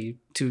community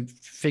to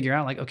figure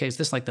out okay, is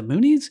this like the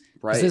Moonies?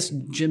 Right. Is this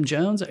Jim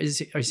Jones? Is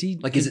he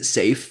is it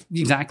safe?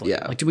 Exactly.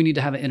 Yeah. Do we need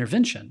to have an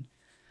intervention?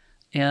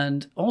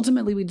 And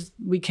ultimately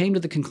we came to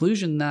the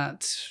conclusion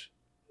that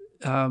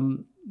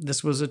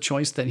this was a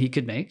choice that he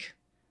could make,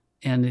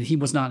 and he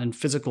was not in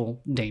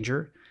physical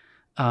danger.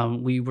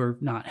 We were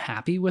not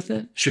happy with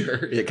it.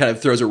 Sure. It kind of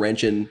throws a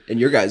wrench in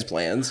your guys'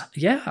 plans.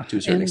 Yeah. To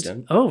a certain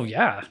extent. Oh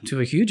yeah,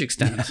 to a huge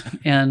extent.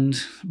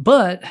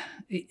 But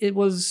it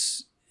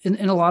was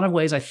in a lot of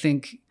ways, I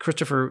think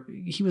Christopher,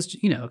 he was,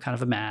 kind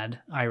of a mad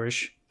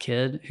Irish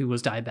kid who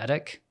was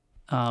diabetic.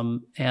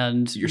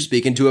 And so you're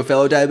speaking to a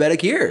fellow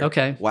diabetic here.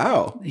 Okay.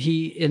 Wow.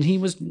 He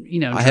was,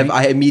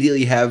 I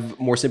immediately have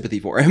more sympathy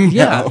for him.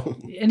 Yeah. Now.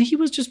 And he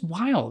was just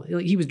wild.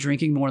 He was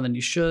drinking more than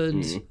he should.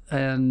 Mm-hmm.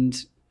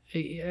 And,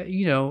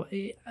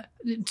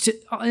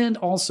 and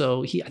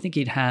also I think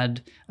he'd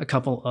had a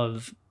couple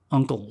of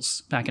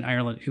uncles back in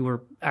Ireland who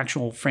were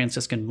actual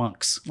Franciscan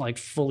monks,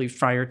 fully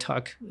Friar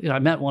Tuck. I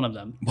met one of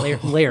them,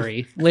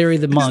 Larry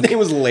the monk. His name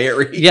was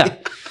Larry. Yeah.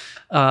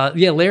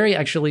 Larry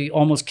actually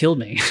almost killed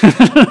me.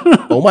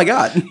 Oh my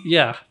God.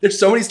 Yeah. There's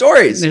so many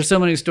stories.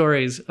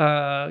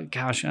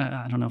 Gosh,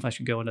 I don't know if I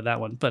should go into that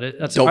one,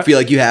 but don't feel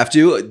like you have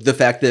to. The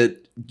fact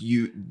that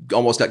you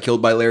almost got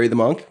killed by Larry the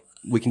monk,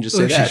 we can just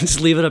say that.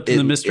 Just leave it up to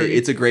the mystery.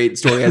 It's a great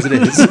story as it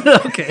is.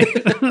 Okay.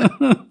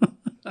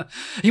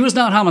 He was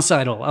not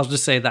homicidal. I'll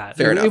just say that.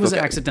 Fair enough. It was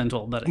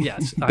accidental, but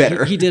yes,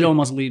 Better. He did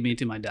almost lead me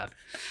to my death.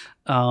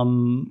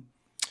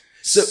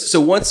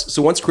 So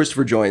once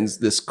Christopher joins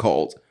this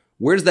cult,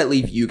 where does that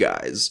leave you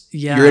guys?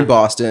 Yeah. You're in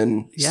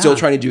Boston, Yeah. still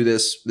trying to do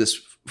this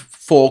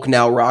folk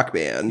now rock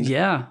band.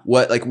 Yeah.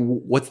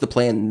 What's the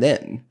plan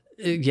then?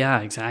 Yeah,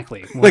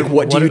 exactly.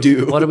 What do you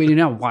do? What do we do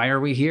now? Why are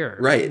we here?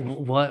 Right.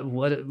 What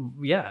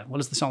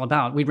is this all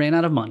about? We ran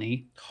out of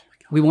money. Oh my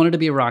God. We wanted to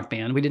be a rock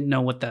band. We didn't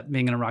know what that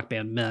being in a rock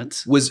band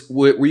meant.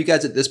 Were you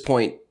guys at this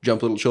point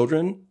Jump Little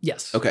Children?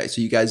 Yes. Okay,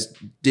 so you guys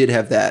did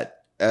have that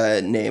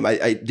name.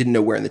 I didn't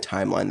know where in the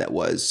timeline that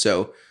was.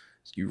 So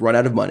you run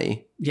out of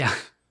money. Yeah.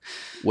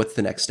 What's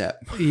the next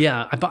step?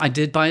 Yeah, I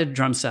did buy a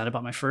drum set. I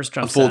bought my first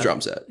drum set. A full drum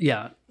set.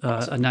 Yeah,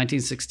 a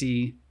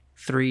 1964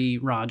 3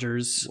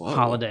 Rogers Whoa.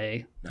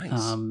 Holiday.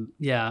 Nice.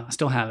 Yeah, I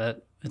still have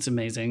it. It's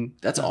amazing.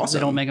 That's awesome.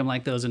 They don't make them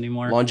like those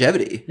anymore.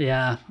 Longevity.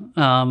 Yeah.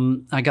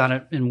 I got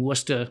it in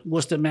Worcester,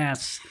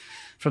 Mass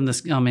from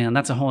this. Oh man,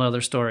 that's a whole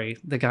other story.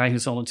 The guy who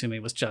sold it to me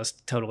was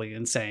just totally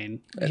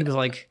insane. He was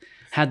like,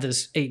 had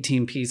this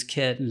 18-piece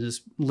kit in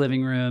his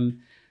living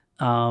room.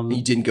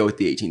 You didn't go with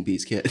the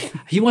 18-piece kit.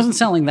 He wasn't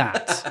selling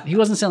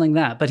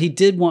that. But he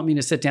did want me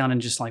to sit down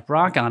and just like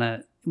rock on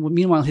it.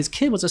 Meanwhile, his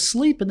kid was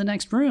asleep in the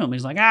next room.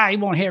 He's like, he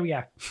won't hear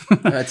you.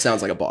 That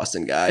sounds like a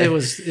Boston guy. It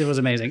was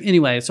amazing.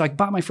 Anyway, so I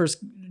bought my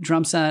first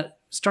drum set,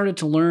 started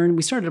to learn.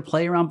 We started to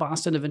play around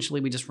Boston.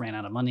 Eventually, we just ran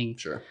out of money.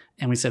 Sure.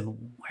 And we said,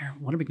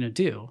 what are we going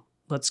to do?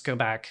 Let's go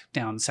back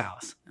down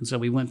south. And so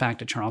we went back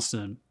to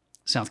Charleston,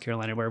 South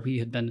Carolina, where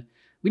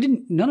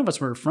none of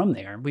us were from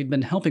there. We'd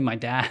been helping my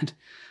dad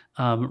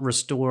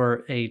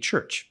restore a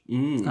church,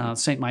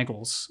 St.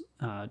 Michael's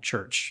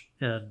Church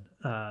in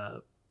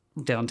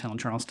downtown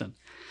Charleston.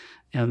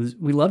 And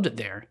we loved it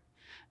there.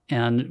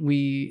 And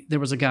there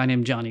was a guy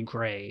named Johnny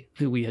Gray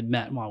who we had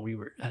met while we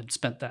had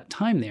spent that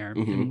time there.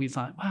 Mm-hmm. And we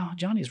thought, wow,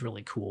 Johnny's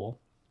really cool.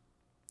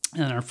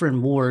 And our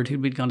friend Ward, who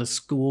we'd gone to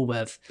school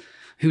with,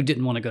 who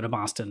didn't want to go to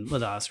Boston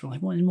with us, we're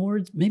like, well,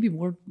 maybe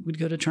Ward would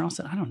go to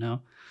Charleston. I don't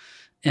know.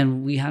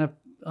 And we had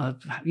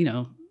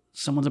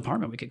someone's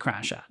apartment we could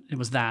crash at. It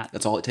was that.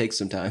 That's all it takes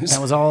sometimes.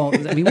 That was all.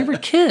 I mean, we were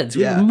kids.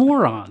 We were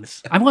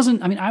morons. I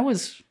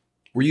was.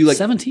 Were you like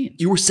 17?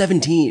 You were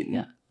 17.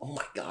 Yeah. Oh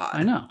my God.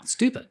 I know. It's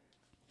stupid.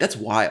 That's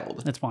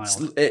wild. That's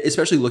wild.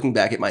 Especially looking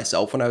back at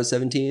myself when I was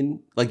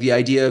 17. Like the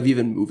idea of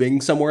even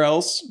moving somewhere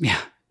else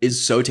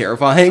is so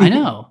terrifying. I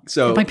know.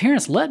 So but my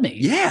parents let me.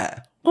 Yeah.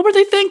 What were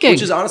they thinking?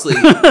 Which is honestly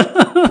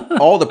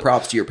all the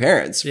props to your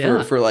parents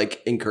for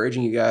like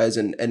encouraging you guys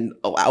and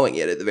allowing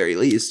it at the very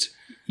least.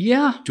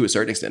 Yeah. To a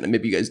certain extent. And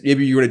maybe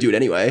you were going to do it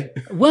anyway.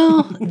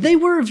 Well, they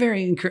were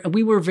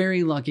we were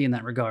very lucky in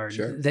that regard.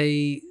 Sure.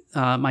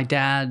 My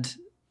dad,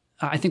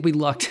 I think we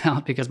lucked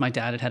out because my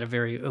dad had a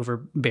very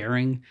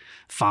overbearing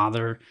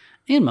father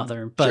and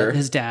mother, but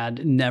his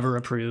dad never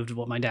approved of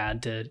what my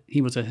dad did.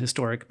 He was a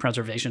historic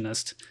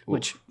preservationist,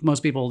 which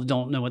most people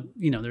don't know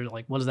they're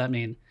like, what does that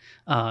mean?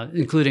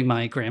 Including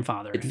my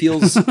grandfather. It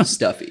feels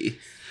stuffy.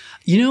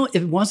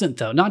 It wasn't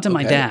though. Not to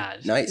my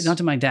dad. Nice. Not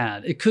to my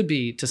dad. It could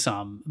be to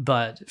some,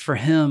 but for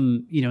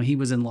him, he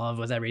was in love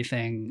with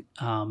everything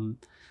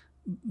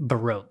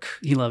Baroque.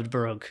 He loved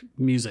Baroque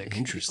music,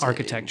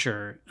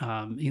 architecture.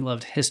 He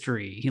loved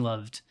history. He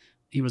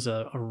was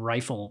a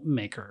rifle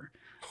maker.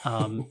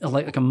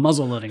 Like a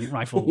muzzle loading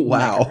rifle.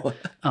 Wow.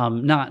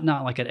 Not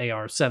like an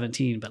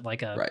AR-17, but like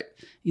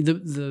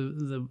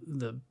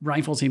the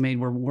rifles he made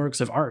were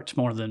works of art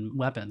more than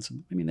weapons.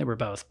 I mean, they were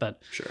both,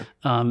 but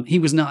he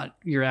was not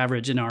your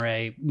average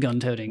NRA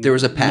gun-toting. There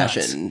was a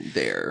passion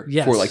there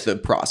for like the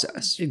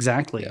process.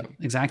 Exactly.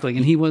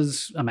 And he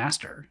was a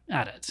master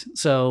at it.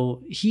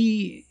 So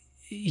he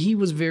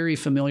was very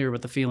familiar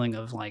with the feeling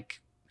of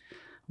like,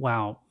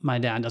 wow, my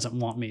dad doesn't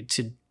want me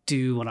to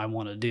do what I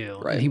want to do.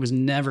 Right. And he was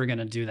never going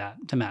to do that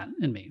to Matt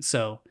and me.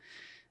 So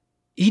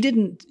he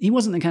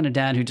wasn't the kind of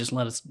dad who just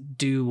let us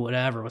do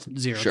whatever with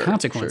zero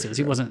consequences.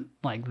 He wasn't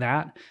like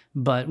that.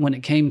 But when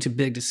it came to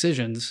big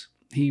decisions,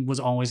 he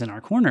was always in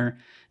our corner,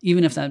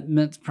 even if that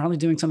meant probably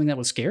doing something that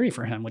was scary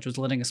for him, which was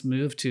letting us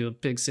move to a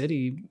big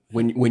city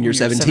when you're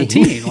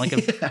 17 like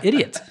an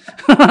idiot.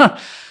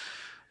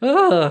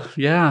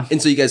 Yeah.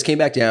 And so you guys came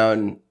back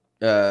down,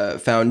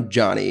 found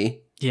Johnny.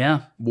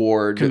 Yeah.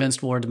 Ward.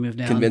 Convinced Ward to move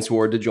down. Convinced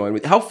Ward to join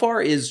with. How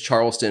far is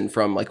Charleston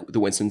from like the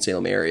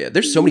Winston-Salem area?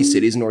 There's so many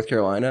cities in North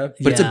Carolina,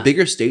 but it's a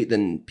bigger state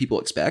than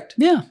people expect.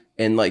 Yeah.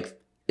 And like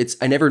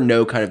I never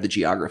know kind of the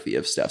geography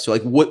of stuff. So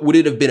like what would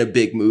it have been a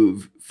big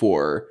move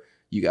for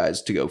you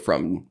guys to go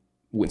from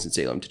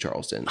Winston-Salem to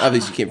Charleston?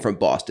 Obviously you came from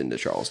Boston to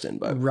Charleston,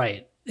 but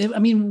right. I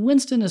mean,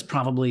 Winston is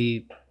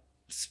probably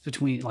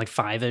between like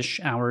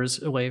 5-ish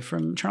hours away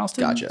from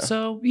Charleston. Gotcha.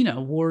 So,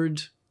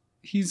 Ward,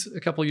 he's a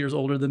couple years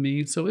older than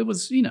me, so it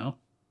was,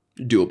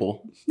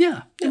 doable.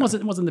 Yeah, it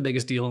wasn't the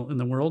biggest deal in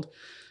the world.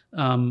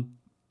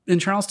 In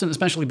Charleston,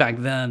 especially back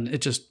then,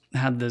 it just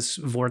had this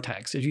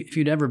vortex. If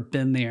you'd ever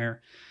been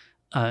there,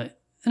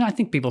 and I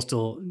think people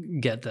still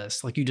get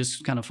this, like you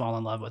just kind of fall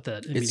in love with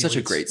it. It's such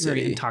a great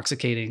city. Very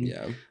intoxicating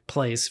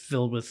place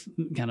filled with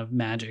kind of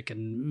magic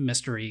and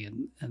mystery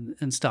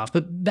and stuff.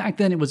 But back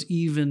then it was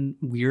even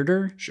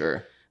weirder.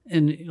 Sure.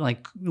 And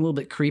like a little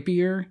bit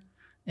creepier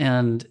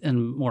and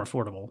more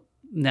affordable.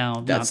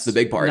 Now that's the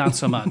big part. Not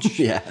so much.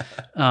 Yeah.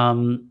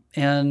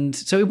 And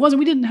so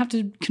we didn't have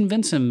to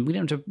convince him. We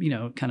didn't have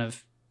to, kind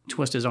of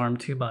twist his arm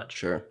too much.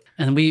 Sure.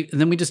 And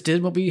then we just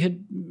did what we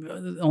had,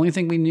 the only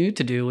thing we knew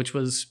to do, which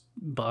was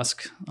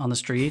busk on the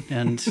street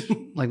and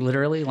like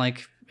literally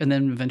and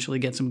then eventually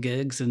get some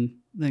gigs and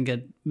then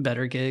get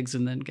better gigs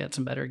and then get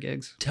some better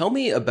gigs. Tell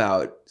me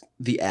about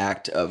the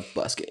act of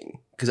busking,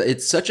 because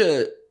it's such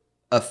a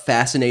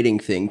fascinating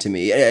thing to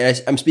me.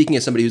 I'm speaking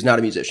as somebody who's not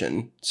a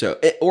musician,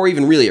 or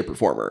even really a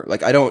performer.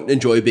 Like I don't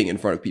enjoy being in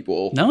front of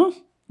people. No?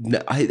 No,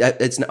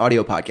 it's an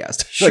audio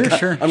podcast. Sure, Like,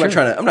 sure. I'm not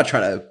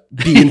trying to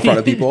be in front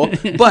of people,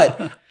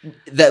 but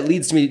that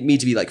leads me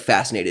to be like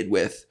fascinated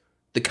with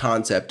the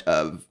concept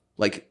of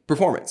like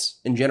performance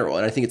in general.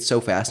 And I think it's so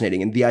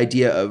fascinating. And the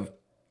idea of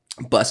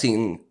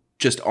busing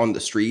just on the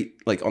street,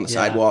 like on the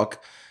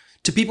sidewalk,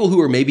 to people who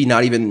are maybe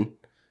not even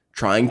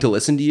trying to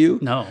listen to you.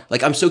 No.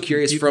 Like, I'm so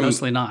curious from...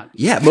 Mostly not.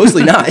 Yeah,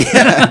 mostly not.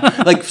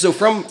 Yeah. Like, so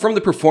from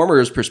the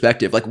performer's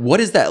perspective, like, what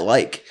is that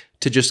like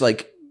to just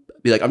like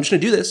be like, I'm just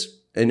going to do this.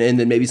 And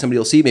then maybe somebody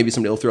will see, maybe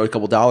somebody will throw a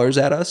couple dollars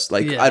at us.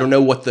 Like, I don't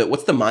know what's the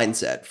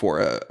mindset for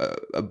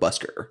a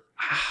busker.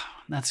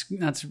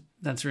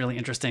 That's really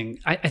interesting.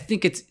 I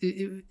think it's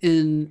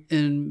in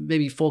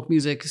maybe folk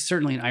music,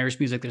 certainly in Irish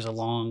music, there's a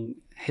long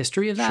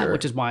history of that,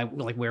 which is why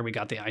like where we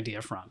got the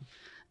idea from.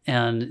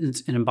 And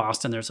in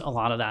Boston, there's a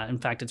lot of that. In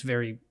fact,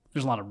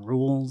 there's a lot of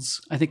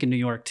rules. I think in New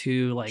York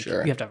too, like you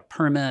have to have a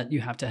permit,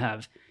 you have to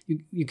have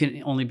you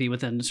can only be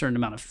within a certain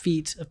amount of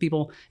feet of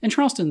people. In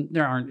Charleston,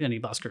 there aren't any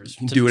buskers.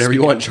 You can do whatever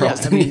you want in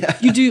Charleston. Yeah,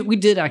 I mean, we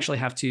did actually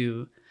have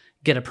to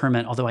get a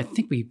permit, although I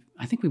think we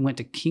went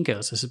to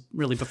Kinko's. This is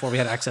really before we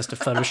had access to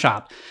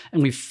Photoshop,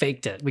 and we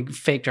faked it. We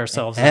faked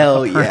ourselves.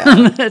 Hell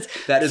yeah.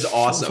 That is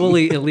awesome.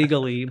 Fully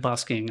illegally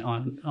busking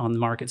on the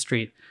Market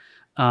Street.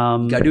 You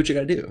gotta do what you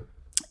gotta do.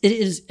 It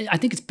is. I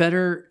think it's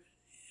better.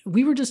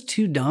 We were just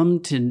too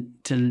dumb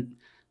too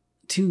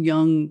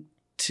young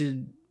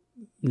to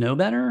know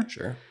better.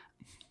 Sure.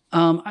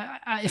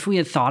 If we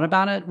had thought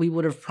about it, we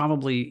would have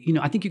probably,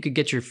 I think you could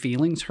get your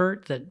feelings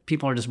hurt that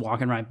people are just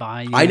walking right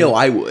by you. I know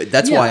I would.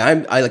 That's why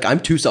I'm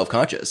too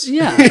self-conscious.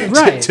 Yeah,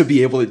 right. to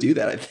be able to do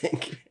that, I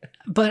think.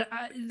 But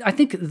I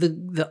think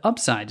the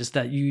upside is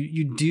that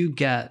you do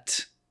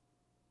get,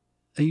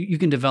 you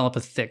can develop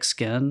a thick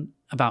skin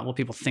about what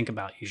people think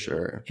about you.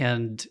 Sure.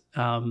 And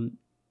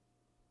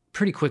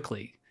pretty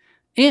quickly.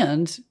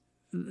 And,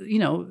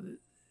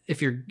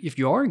 if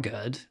you are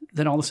good,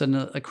 then all of a sudden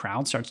a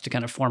crowd starts to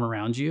kind of form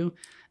around you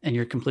and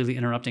you're completely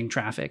interrupting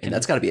traffic. And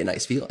that's got to be a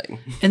nice feeling.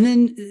 And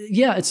then,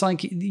 it's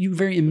like you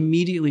very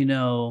immediately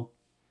know,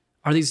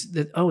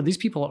 these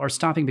people are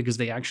stopping because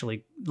they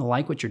actually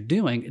like what you're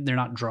doing. They're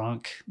not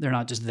drunk. They're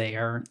not just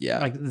there. Yeah.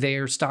 Like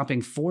they're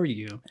stopping for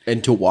you.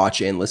 And to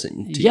watch and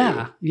listen to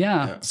you.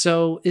 Yeah.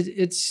 So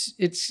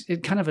it's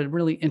kind of a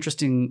really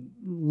interesting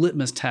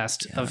litmus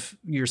test of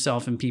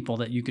yourself and people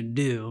that you can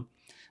do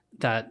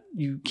that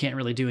you can't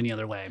really do any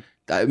other way.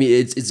 I mean,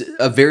 it's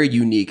a very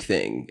unique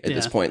thing at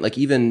this point. Like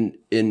even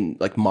in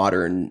like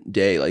modern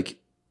day, like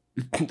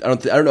I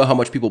don't know how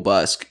much people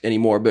busk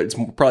anymore, but it's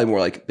probably more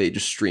like they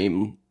just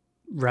stream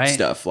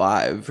stuff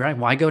live. Right.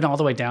 Why go all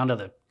the way down to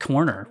the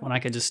corner when I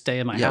could just stay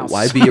in my house?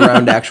 Why be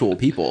around actual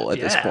people at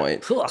this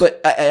point?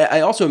 But I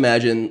also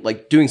imagine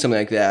like doing something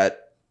like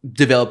that,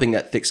 developing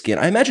that thick skin.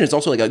 I imagine it's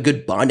also like a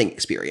good bonding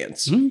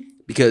experience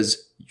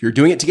because you're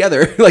doing it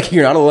together. Like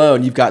you're not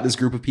alone. You've got this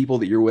group of people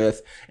that you're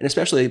with. And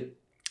especially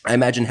I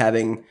imagine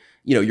having,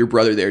 your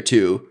brother there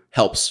too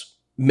helps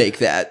make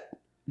that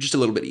just a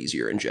little bit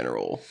easier in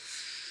general.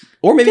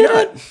 Or maybe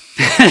not.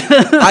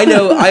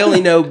 I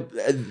only know,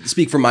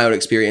 speak from my own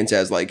experience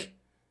as like,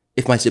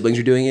 if my siblings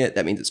are doing it,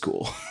 that means it's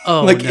cool.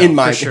 Oh, like no, in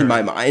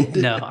my mind.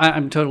 No,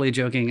 I'm totally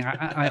joking.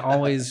 I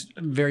always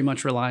very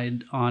much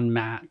relied on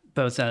Matt,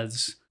 both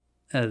as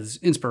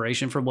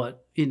inspiration for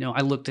what,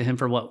 I looked to him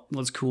for what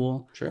was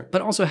cool. Sure.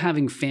 But also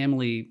having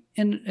family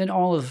in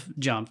all of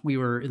Jump. We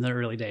were in the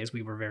early days,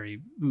 we were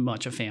very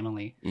much a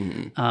family.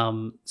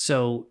 Mm-hmm.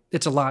 So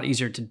it's a lot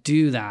easier to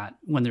do that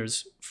when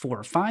there's 4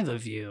 or 5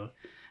 of you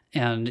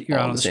and you're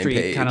out on the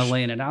street kind of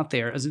laying it out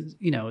there. As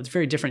it's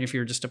very different if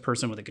you're just a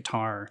person with a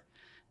guitar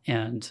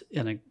and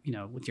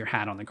with your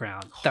hat on the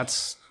ground.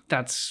 That's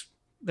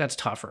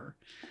tougher.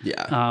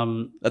 Yeah.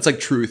 That's like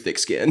true thick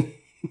skin.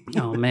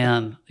 Oh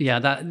man. Yeah.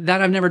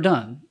 That I've never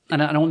done.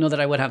 And I don't know that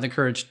I would have the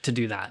courage to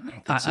do that.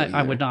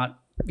 I would not,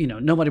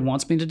 nobody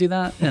wants me to do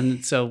that.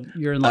 And so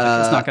you're in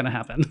luck. It's not going to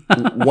happen.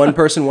 One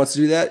person wants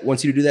you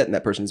to do that, and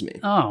that person's me.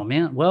 Oh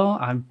man. Well,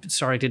 I'm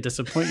sorry to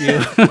disappoint you.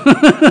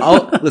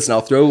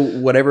 I'll throw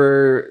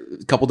whatever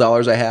couple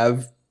dollars I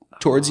have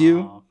towards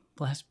you.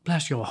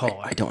 Bless your heart.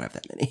 I don't have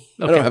that many.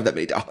 Okay. I don't have that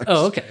many dollars.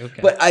 Oh, okay.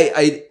 But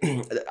I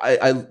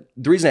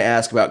the reason I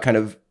ask about kind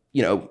of,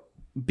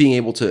 being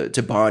able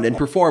to bond and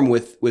perform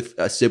with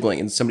a sibling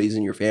and somebody's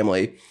in your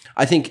family,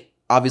 I think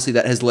obviously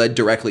that has led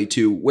directly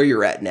to where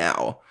you're at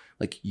now.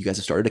 Like you guys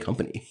have started a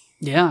company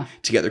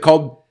together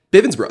called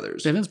Bivins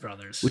Brothers. Bivins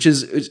Brothers. Which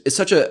is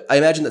such I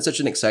imagine that's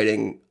such an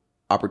exciting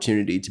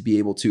opportunity to be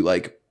able to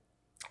like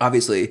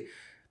obviously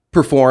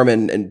perform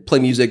and play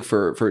music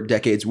for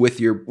decades with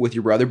your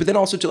brother, but then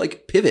also to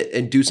like pivot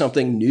and do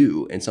something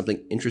new and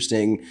something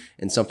interesting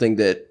and something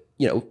that,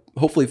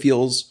 hopefully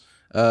feels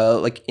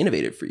like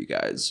innovative for you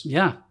guys.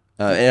 Yeah.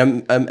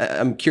 And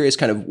I'm curious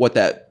kind of what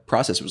that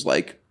process was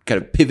like,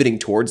 kind of pivoting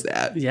towards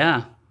that.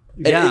 Yeah.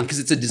 Yeah. Because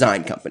it's a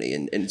design company.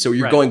 And so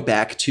you're going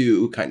back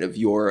to kind of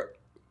your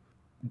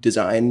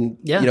design,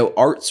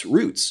 arts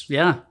roots.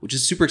 Yeah. Which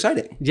is super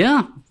exciting.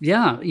 Yeah.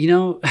 Yeah.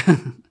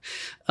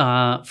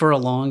 For a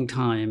long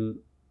time,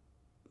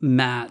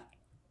 Matt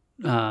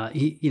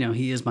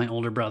he is my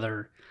older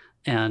brother.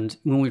 And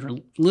when we were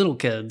little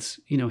kids,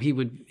 he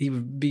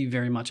would be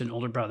very much an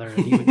older brother,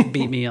 and he would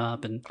beat me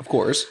up and Of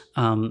course.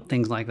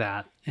 things like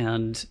that.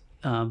 And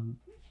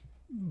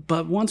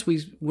but once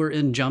we were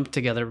in jump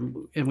together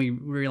and we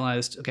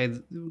realized, okay,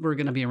 we're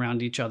going to be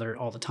around each other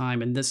all the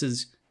time, and this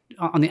is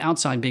on the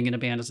outside, being in a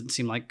band doesn't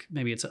seem like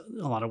maybe it's a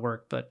lot of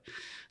work, but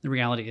the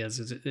reality is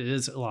it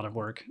is a lot of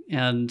work.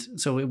 And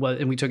so it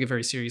was, and we took it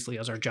very seriously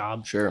as our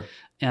job. Sure.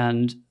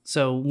 And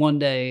so one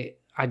day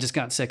I just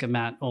got sick of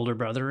Matt older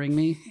brothering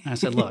me. And I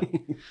said, look,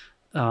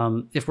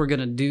 if we're going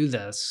to do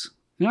this,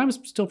 I was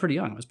still pretty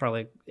young. I was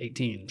probably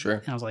 18. Sure.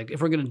 And I was like,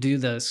 if we're going to do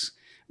this,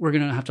 we're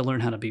going to have to learn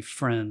how to be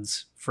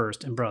friends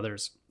first and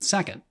brothers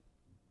second.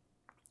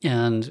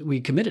 And we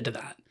committed to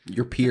that.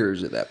 Your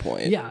peers at that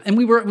point. Yeah. And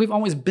we've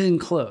always been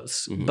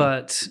close,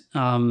 but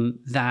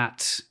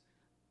that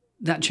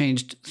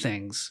changed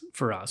things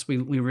for us. We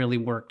really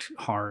worked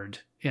hard,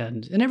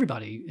 and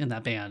everybody in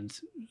that band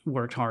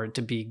worked hard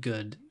to be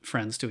good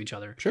friends to each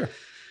other. Sure.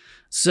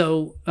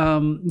 So,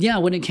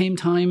 when it came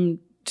time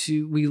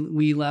to,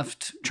 we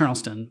left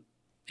Charleston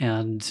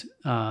and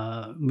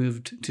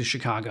moved to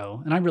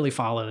Chicago, and I really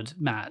followed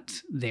Matt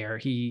there.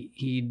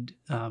 He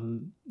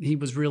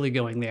was really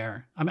going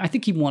there. I mean, I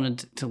think he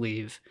wanted to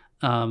leave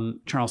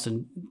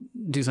Charleston,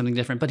 do something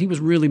different, but he was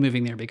really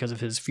moving there because of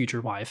his future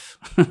wife.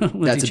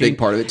 That's a big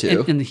part of it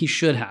too. And he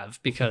should have,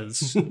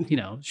 because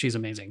she's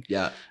amazing.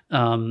 Yeah.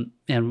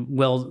 And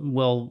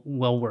well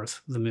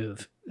worth the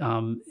move.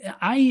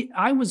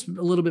 I was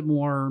a little bit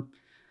more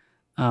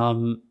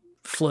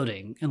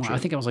floating in life. Sure. I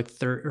think I was like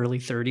early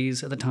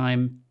 30s at the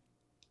time,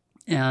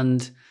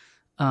 and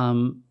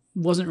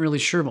wasn't really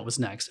sure what was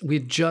next. We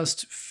had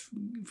just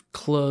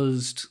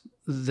closed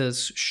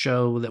this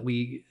show that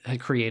we had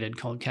created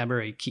called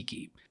Cabaret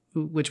Kiki,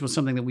 which was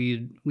something that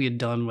we had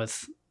done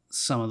with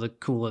some of the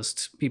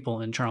coolest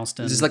people in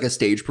Charleston. Is this like a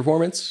stage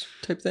performance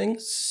type thing,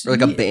 or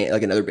like a band,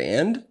 like another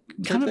band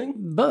kind type of thing?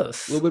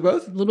 Both. A little bit of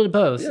both. A little bit of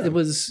both. Yeah. It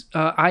was.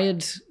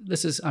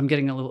 I'm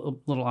getting a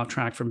little off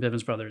track from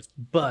Bivins Brothers,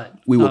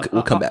 but We'll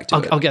come back to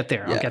it. I'll get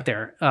there. Yeah. I'll get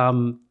there.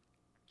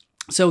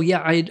 So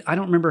yeah, I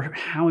don't remember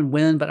how and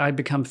when, but I'd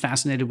become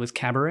fascinated with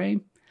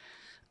cabaret,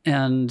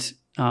 and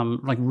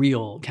like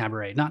real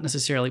cabaret, not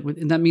necessarily.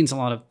 And that means a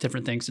lot of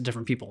different things to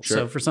different people. Sure.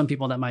 So for some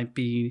people, that might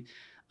be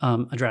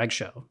a drag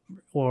show,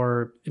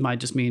 or it might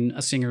just mean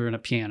a singer and a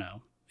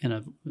piano in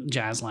a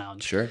jazz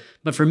lounge. Sure.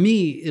 But for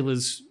me, it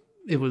was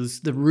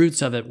the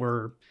roots of it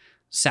were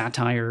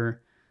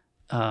satire,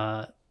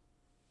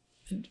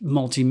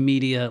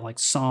 multimedia, like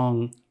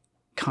song,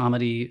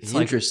 comedy. It's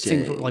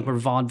Interesting. like where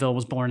vaudeville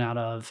was born out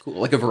of. Cool.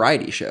 Like a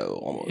variety show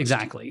almost.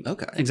 Exactly.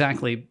 Okay.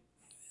 Exactly.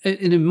 And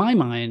in my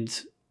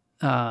mind,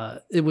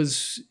 it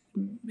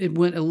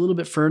went a little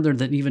bit further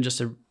than even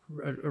just a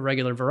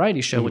regular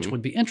variety show, which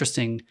would be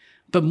interesting,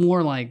 but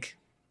more like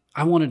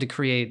I wanted to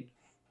create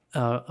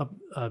a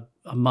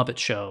Muppet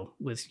show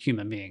with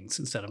human beings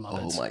instead of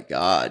Muppets. Oh my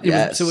God!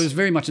 So it was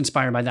very much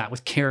inspired by that,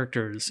 with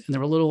characters, and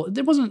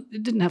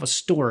it didn't have a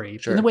story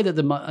in the way that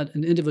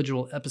an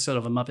individual episode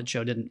of a Muppet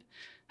show didn't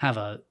have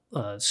a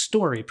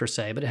story per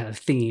se, but it had a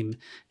theme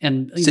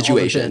and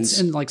situations,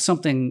 and like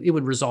something it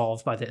would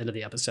resolve by the end of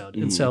the episode.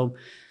 And so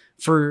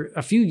for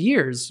a few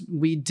years,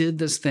 we did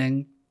this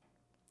thing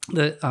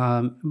that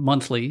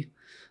monthly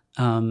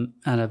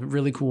at a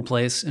really cool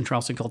place in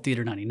Charleston called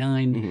Theater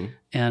 99.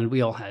 And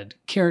we all had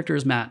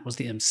characters. Matt was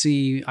the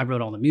MC. I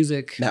wrote all the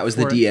music. Matt was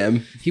the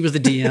DM. He was the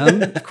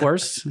DM, of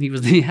course. He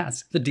was the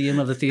DM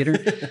of the theater.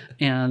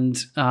 And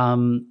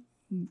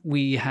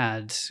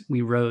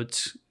we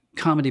wrote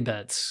comedy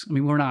bits. I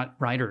mean, we're not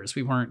writers.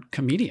 We weren't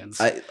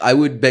comedians. I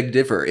would beg to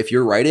differ. If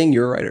you're writing,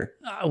 you're a writer.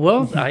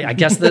 I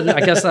guess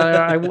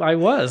I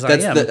was. I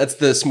am. That's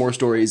the S'more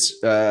Stories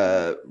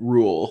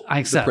rule. I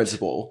accept. The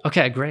principle.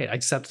 Okay, great. I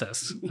accept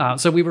this.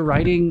 So we were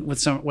writing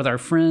with our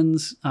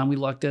friends. We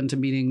lucked into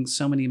meeting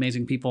so many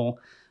amazing people.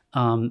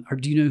 Do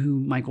you know who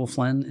Michael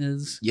Flynn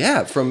is?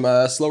 Yeah, from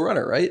Slow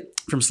Runner, right?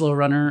 From Slow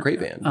Runner. Great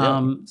band.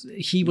 Yeah.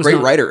 He was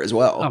great writer as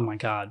well. Oh my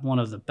God, one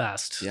of the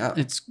best. Yeah.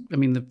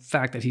 The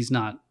fact that he's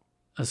not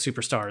a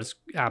superstar is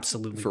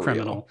absolutely For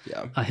criminal.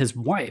 real. Yeah. His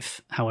wife,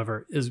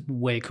 however, is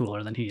way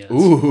cooler than he is.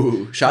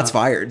 Ooh, shots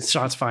fired.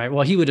 Shots fired.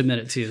 Well, he would admit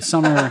it too.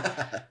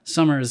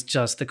 Summer is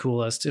just the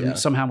coolest. And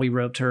somehow we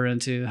roped her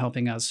into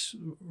helping us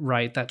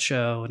write that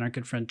show. And our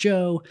good friend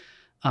Joe,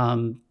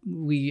 I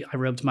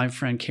roped my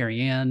friend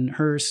Carrie Ann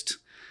Hurst.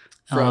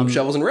 From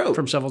Shovels and Rope.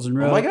 From Shovels and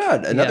Rope. Oh my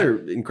God. Another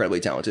incredibly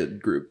talented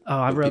group. Oh,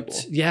 I roped.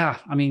 People. Yeah.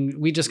 I mean,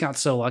 we just got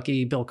so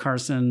lucky. Bill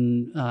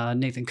Carson,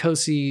 Nathan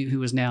Kosey,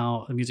 who is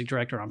now a music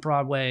director on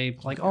Broadway,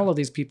 like all of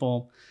these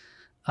people.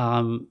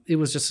 It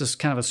was just this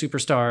kind of a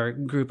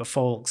superstar group of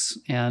folks.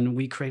 And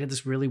we created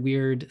this really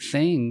weird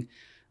thing.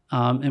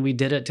 And we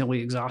did it till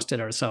we exhausted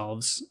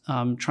ourselves,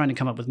 trying to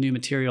come up with new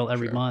material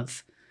every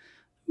month.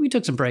 We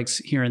took some breaks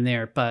here and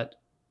there, but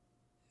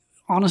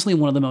honestly,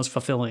 one of the most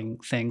fulfilling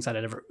things that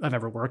I've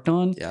ever worked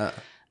on. Yeah.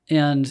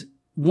 And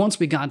once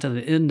we got to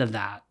the end of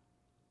that,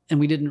 and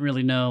we didn't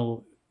really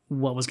know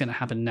what was going to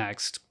happen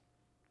next,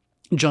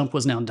 Jump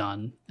was now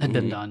done, had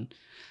been done.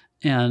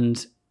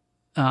 And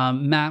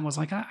Matt was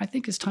like, I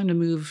think it's time to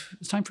move.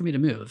 It's time for me to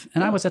move.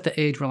 And I was at the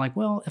age where like,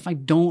 well, if I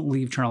don't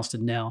leave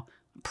Charleston now,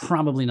 I'm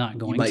probably not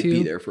going to. You might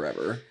be there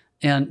forever.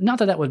 And not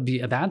that that would be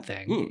a bad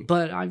thing,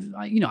 but I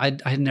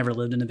had never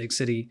lived in a big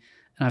city,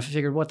 and I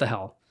figured, what the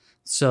hell?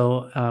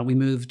 So we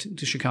moved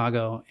to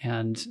Chicago,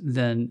 and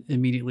then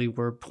immediately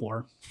we're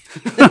poor.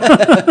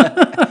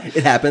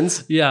 It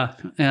happens. Yeah,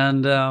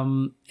 and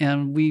I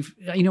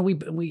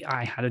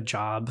had a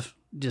job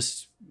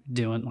just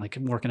doing like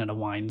working at a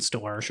wine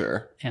store,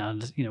 Sure.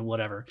 and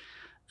whatever.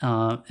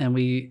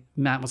 And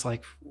Matt was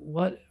like,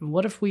 what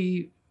if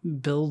we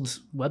build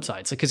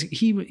websites? Because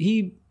he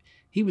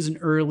was an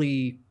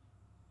early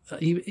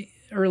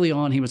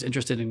on, he was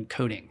interested in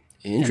coding.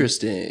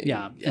 Interesting.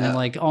 And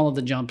like all of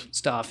the Jump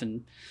stuff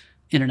and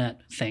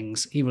internet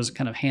things, he was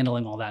kind of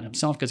handling all that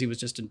himself because he was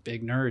just a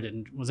big nerd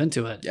and was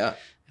into it. Yeah.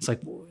 It's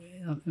like,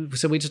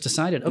 so we just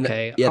decided,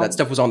 okay. That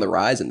stuff was on the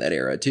rise in that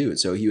era too.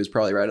 So he was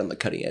probably right on the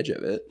cutting edge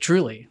of it.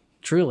 Truly.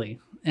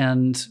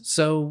 And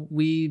so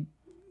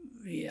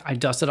I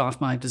dusted off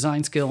my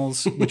design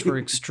skills, which were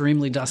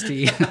extremely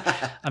dusty.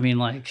 I mean,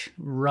 like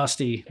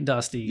rusty,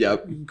 dusty,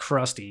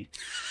 crusty.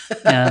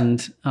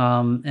 And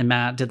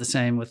Matt did the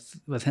same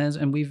with his.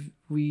 And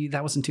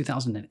that was in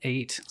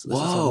 2008. So this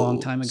was a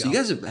long time ago. So you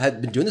guys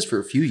had been doing this for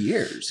a few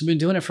years. We've been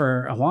doing it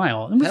for a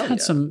while, and we've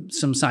had some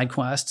side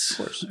quests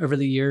over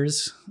the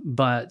years.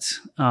 But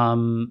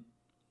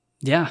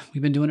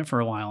we've been doing it for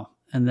a while.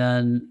 And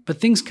then, but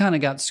things kind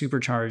of got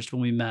supercharged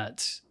when we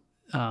met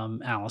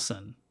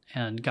Allison.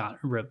 And got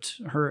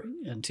ripped her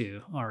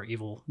into our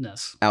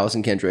evilness.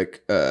 Allison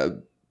Kendrick,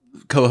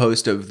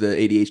 co-host of the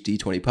ADHD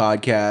 20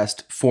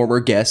 podcast, former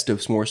guest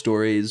of S'more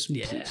Stories.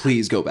 Yeah.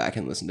 Please go back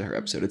and listen to her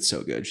episode. It's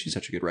so good. She's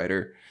such a good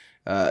writer.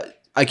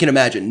 I can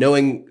imagine,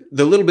 knowing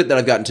the little bit that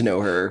I've gotten to know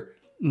her,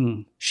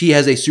 she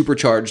has a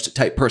supercharged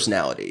type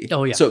personality.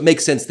 Oh, yeah. So it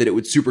makes sense that it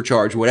would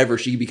supercharge whatever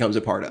she becomes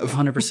a part of.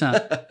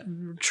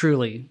 100%.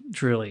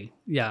 Truly.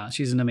 Yeah,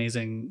 she's an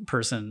amazing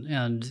person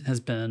and has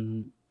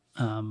been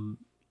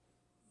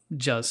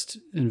just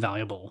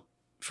invaluable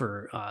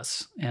for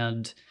us,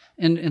 and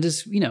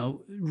has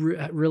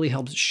really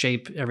helped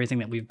shape everything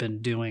that we've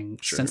been doing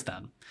since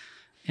then.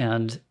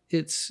 And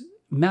it's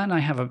Matt and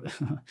I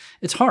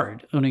it's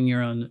hard owning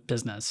your own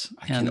business.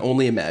 I can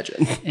only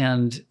imagine.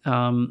 And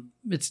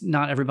it's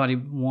not everybody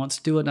wants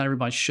to do it. Not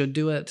everybody should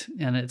do it.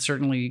 And it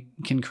certainly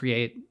can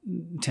create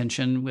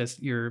tension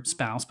with your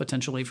spouse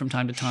potentially from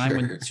time to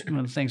time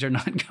when things are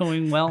not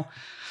going well.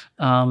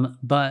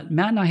 But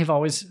Matt and I have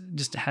always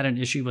just had an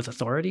issue with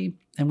authority,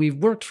 and we've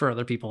worked for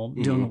other people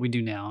doing what we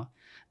do now.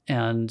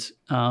 And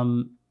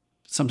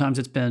sometimes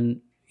it's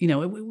been,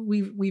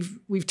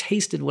 we've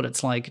tasted what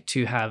it's like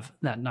to have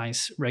that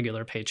nice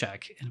regular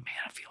paycheck, and man,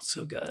 it feels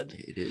so good.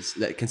 It is.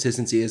 That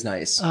consistency is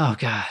nice. Oh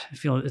God, I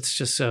feel it's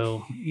just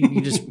so you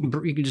can just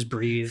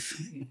breathe.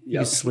 You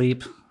can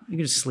sleep. You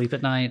can just sleep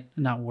at night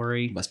and not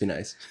worry. Must be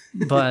nice.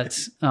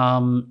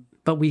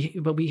 But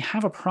we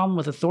have a problem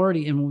with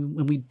authority, and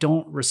when we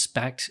don't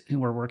respect who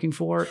we're working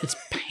for, it's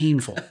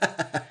painful.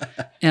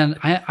 And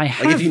I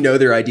have, like, if you know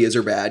their ideas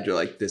are bad, you're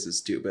like, this is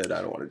stupid.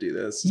 I don't want to do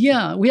this.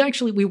 Yeah, we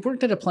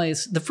worked at a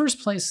place. The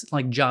first place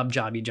like job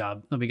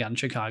that we got in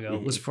Chicago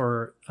was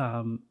for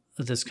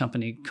this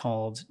company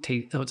called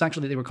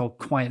they were called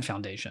Quiet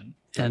Foundation,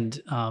 and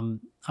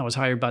I was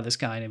hired by this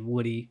guy named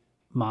Woody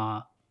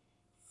Ma,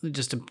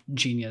 just a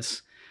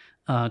genius.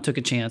 Took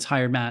a chance,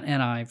 hired Matt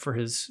and I for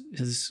his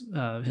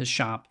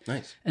shop.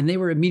 Nice. And they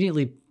were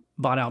immediately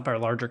bought out by a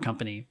larger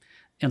company.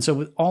 And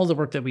so all the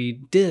work that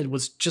we did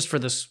was just for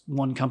this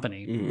one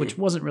company, which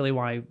wasn't really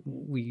why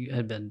we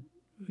had been,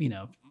 we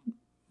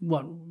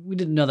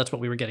didn't know that's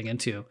what we were getting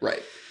into.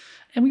 Right.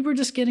 And we were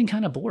just getting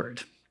kind of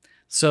bored.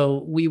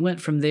 So we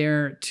went from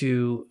there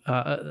to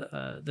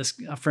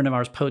a friend of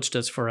ours poached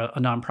us for a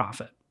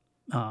nonprofit.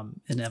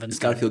 In Evanston. It's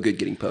got to feel good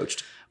getting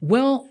poached.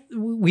 Well,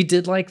 we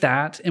did like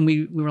that. And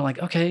we were like,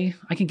 okay,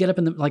 I can get up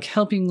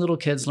helping little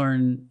kids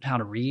learn how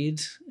to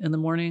read in the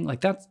morning.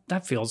 Like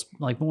that feels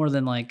like more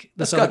than like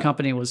this other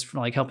company was for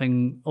like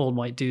helping old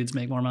white dudes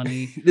make more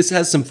money. This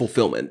has some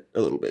fulfillment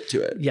a little bit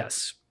to it.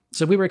 Yes.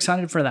 So we were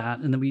excited for that.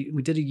 And then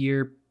we did a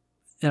year,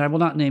 and I will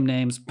not name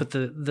names, but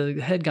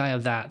the head guy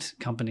of that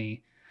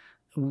company,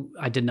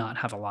 I did not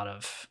have a lot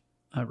of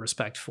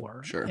respect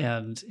for. Sure.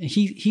 And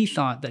he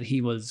thought that he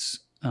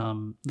was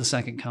the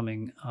second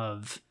coming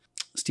of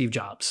Steve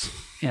Jobs,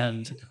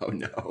 and oh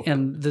no,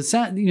 and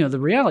the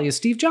reality is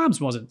Steve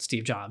Jobs wasn't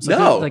Steve Jobs.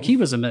 He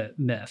was a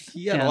myth.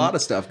 He had a lot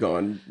of stuff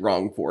going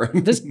wrong for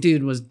him. This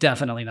dude was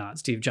definitely not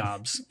Steve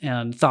Jobs,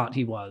 and thought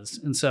he was.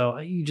 And so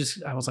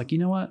I was like, you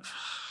know what?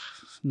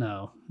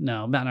 No.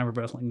 Matt and I were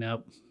both like,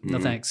 nope, no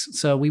thanks.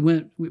 So we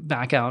went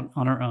back out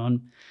on our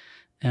own,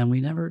 and we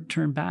never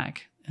turned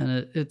back.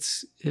 And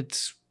it's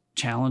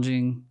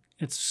challenging.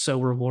 It's so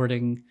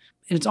rewarding.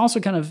 And it's also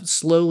kind of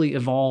slowly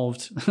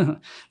evolved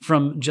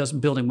from just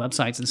building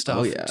websites and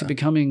stuff to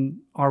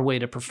becoming our way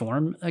to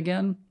perform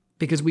again.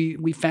 Because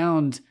we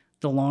found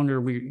the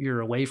longer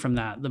you're away from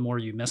that, the more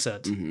you miss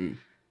it.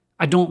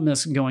 I don't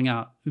miss going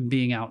out,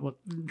 being out,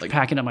 Like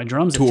packing up my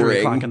drums touring. at 3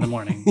 o'clock in the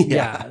morning.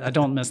 Yeah. I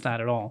don't miss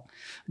that at all.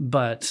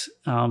 But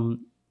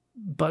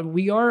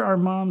we are our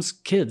mom's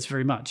kids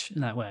very much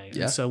in that way.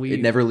 Yeah. And so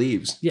it never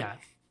leaves. Yeah.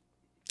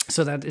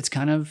 So that it's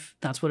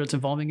that's what it's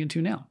evolving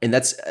into now. And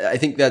I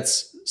think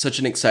that's such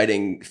an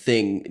exciting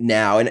thing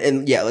now.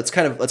 And yeah, let's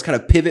kind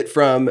of pivot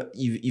from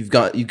you've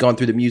gone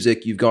through the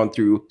music, you've gone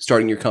through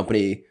starting your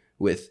company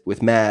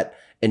with Matt,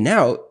 and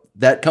now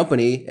that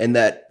company and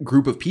that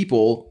group of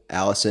people,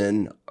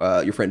 Allison,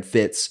 your friend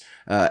Fitz,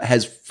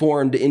 has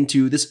formed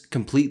into this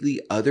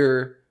completely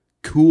other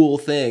cool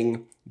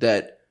thing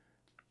that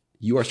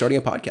you are starting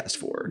a podcast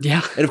for.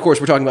 Yeah. And of course,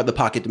 we're talking about the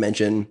Pocket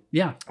Dimension.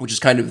 Yeah. Which is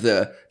kind of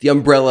the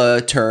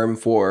umbrella term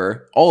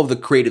for all of the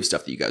creative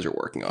stuff that you guys are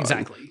working on.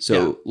 Exactly.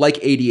 So like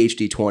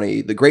ADHD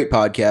 20, the great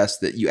podcast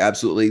that you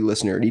absolutely,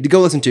 listener, need to go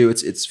listen to.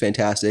 It's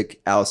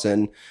fantastic.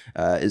 Allison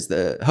is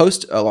the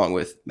host along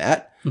with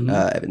Matt,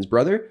 Evan's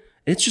brother.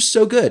 And it's just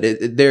so good.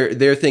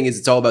 Their thing is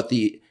it's all about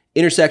the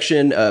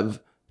intersection of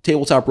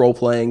tabletop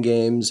role-playing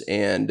games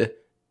and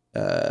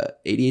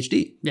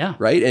ADHD. Yeah.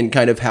 Right. And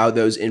kind of how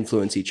those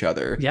influence each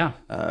other. Yeah.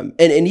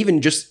 And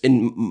even just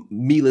in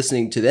me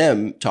listening to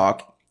them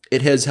talk,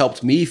 it has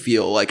helped me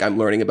feel like I'm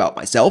learning about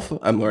myself.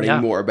 I'm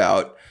learning more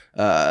about,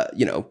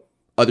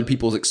 other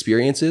people's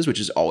experiences, which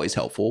is always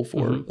helpful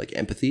for like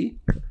empathy.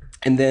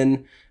 And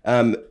then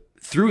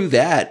through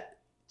that,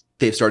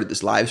 they've started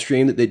this live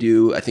stream that they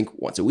do, I think,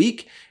 once a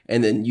week.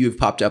 And then you've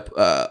popped up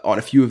on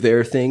a few of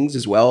their things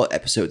as well,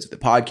 episodes of the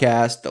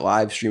podcast, the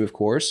live stream, of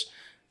course.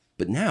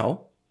 But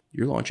now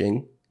you're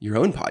launching your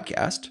own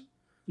podcast.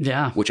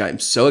 Yeah. Which I'm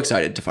so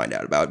excited to find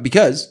out about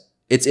because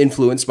it's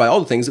influenced by all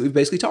the things that we've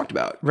basically talked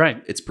about.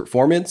 Right. It's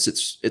performance.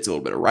 It's a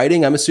little bit of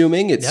writing, I'm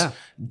assuming. It's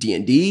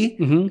D&D.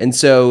 And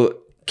so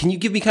can you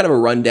give me kind of a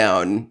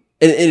rundown?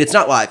 And it's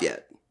not live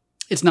yet.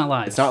 It's not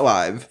live. It's not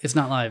live. It's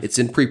not live. It's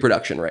in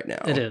pre-production right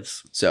now. It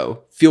is.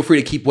 So feel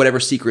free to keep whatever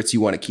secrets you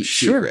want to keep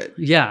secret.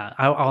 Yeah.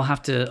 I'll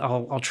have to,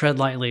 I'll tread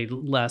lightly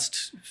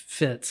lest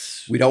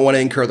Fitz. We don't want to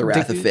incur the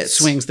wrath of Fitz.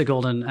 Swings the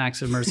golden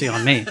axe of mercy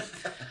on me.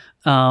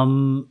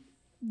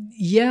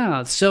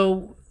 Yeah.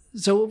 So,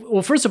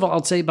 well, first of all,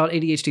 I'll say about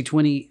ADHD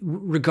 20,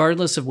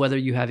 regardless of whether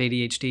you have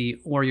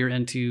ADHD or you're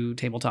into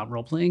tabletop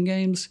role-playing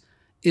games,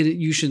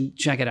 you should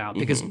check it out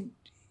because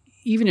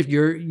even if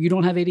you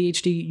don't have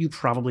ADHD, you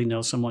probably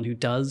know someone who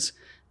does,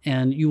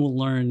 and you will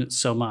learn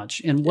so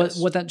much. And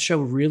what that show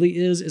really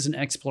is an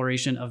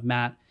exploration of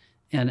Matt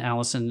and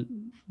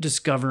Allison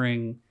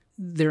discovering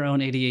their own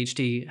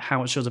ADHD,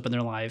 how it shows up in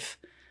their life,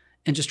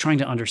 and just trying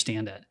to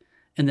understand it.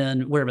 And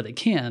then wherever they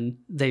can,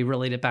 they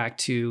relate it back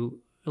to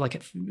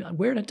like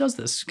where it does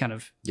this kind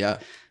of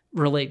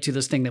relate to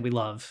this thing that we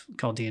love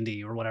called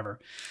D&D or whatever.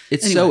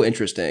 It's so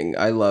interesting.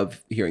 I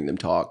love hearing them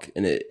talk,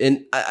 and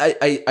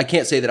I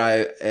can't say that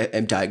I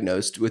am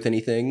diagnosed with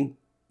anything,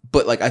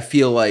 but like I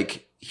feel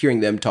like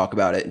hearing them talk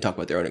about it and talk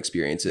about their own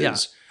experiences. Yeah,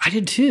 I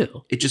did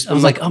too. It just I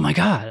was like, oh my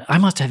God, I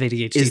must have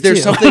ADHD. Is there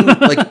too. something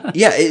like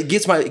it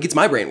gets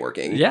my brain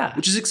working. Yeah,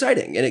 which is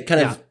exciting, and it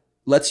kind of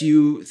lets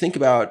you think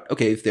about,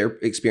 okay, if their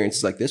experience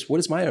is like this, what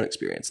is my own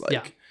experience like?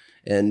 Yeah.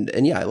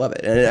 And yeah, I love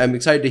it, and I'm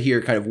excited to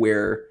hear kind of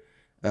where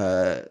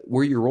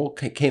your role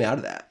came out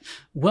of that.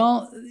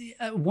 Well,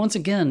 once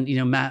again,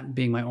 Matt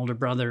being my older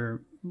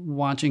brother,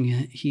 watching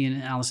he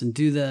and Allison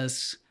do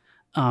this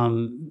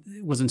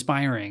was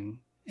inspiring,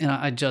 and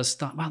I just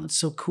thought, wow, that's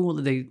so cool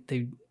that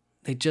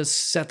they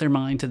just set their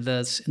mind to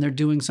this, and they're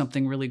doing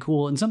something really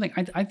cool and something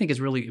I think is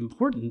really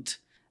important.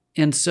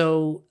 And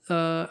so,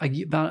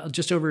 about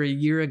just over a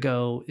year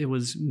ago, it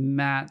was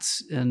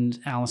Matt's and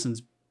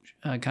Allison's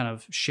kind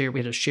of we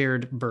had a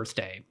shared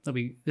birthday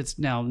it's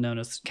now known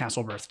as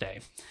Castle Birthday.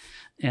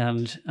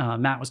 And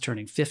Matt was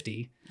turning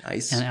 50.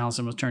 Nice. And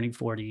Allison was turning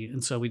 40.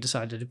 And so we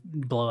decided to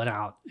blow it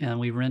out. And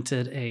we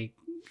rented a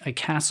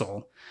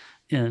castle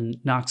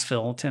in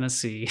Knoxville,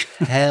 Tennessee.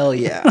 Hell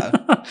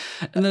yeah.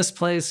 And this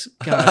place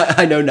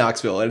I know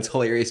Knoxville, and it's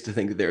hilarious to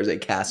think that there's a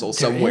castle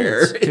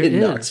somewhere in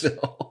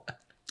Knoxville.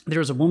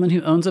 There's a woman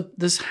who owns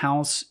this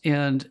house,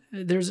 and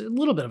there's a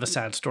little bit of a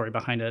sad story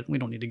behind it. We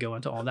don't need to go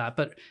into all that,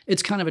 but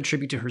it's kind of a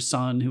tribute to her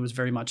son, who was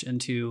very much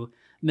into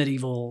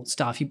medieval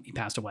stuff. He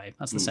passed away.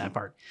 That's the sad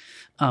part.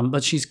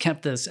 But she's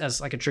kept this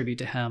as like a tribute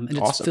to him, and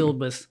it's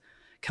filled with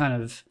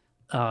kind of,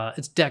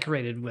 it's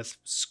decorated with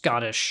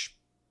Scottish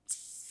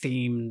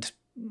themed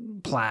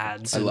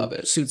plaids. I and love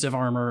it. Suits of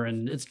armor,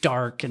 and it's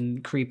dark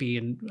and creepy,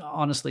 and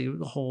honestly,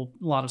 a whole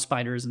lot of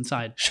spiders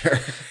inside. Sure.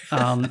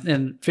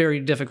 And very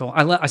difficult.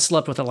 I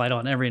slept with the light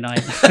on every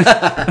night.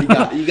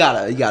 you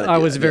gotta. I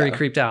was very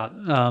creeped out.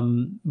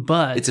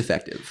 But it's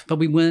effective. But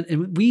we went,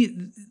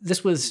 and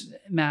this was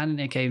Matt and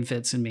AK and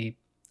Fitz and me.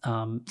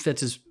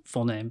 Fitz's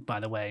full name, by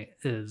the way,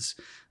 is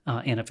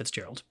Anna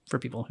Fitzgerald, for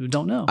people who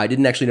don't know. I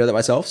didn't actually know that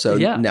myself, so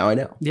now I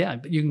know. Yeah,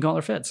 but you can call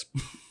her Fitz.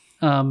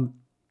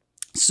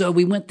 So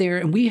we went there,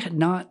 and we had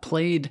not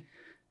played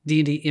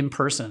D&D in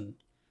person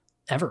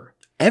ever.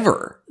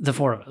 The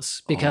four of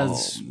us,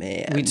 because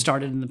we'd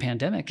started in the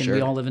pandemic, and we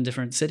all live in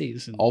different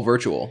cities. And all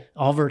virtual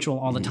all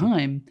the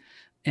time.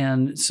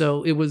 And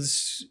so it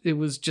was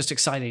just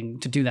exciting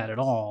to do that at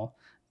all.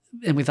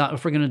 And we thought,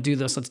 if we're going to do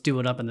this, let's do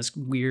it up in this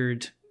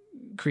weird,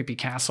 creepy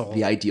castle.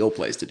 The ideal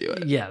place to do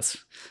it. Yes.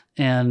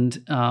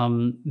 And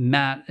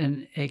Matt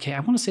and AK, I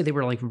want to say they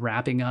were like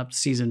wrapping up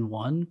season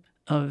 1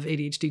 of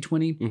ADHD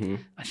 20,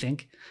 I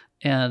think.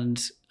 And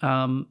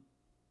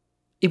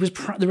it was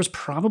there was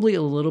probably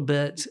a little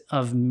bit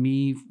of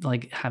me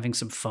like having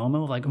some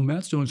FOMO, like, oh,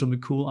 Matt's doing something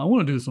cool. I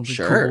want to do something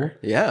cool.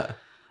 Yeah.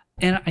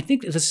 And I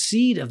think the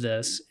seed of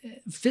this,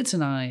 Fitz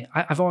and I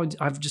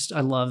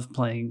love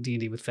playing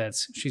D&D with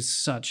Fitz. She's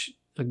such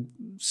a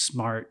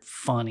smart,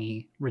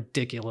 funny,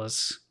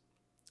 ridiculous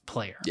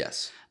player.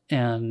 Yes.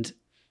 And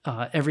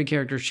every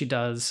character she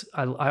does,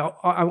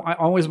 I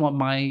always want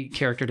my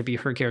character to be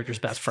her character's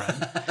best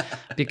friend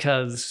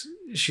because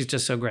she's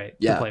just so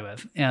great to play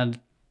with. And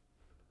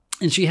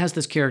she has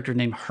this character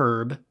named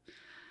Herb,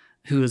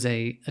 who is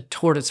a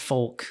tortoise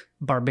folk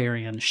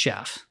barbarian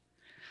chef.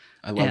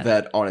 I love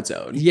that on its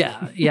own.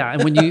 Yeah, yeah.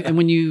 And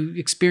when you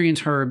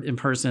experience Herb in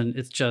person,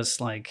 it's just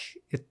like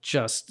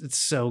it's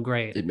so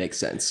great. It makes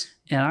sense.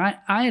 And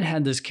I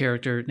had this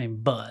character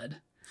named Bud,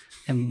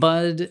 and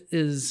Bud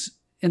is,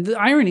 and the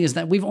irony is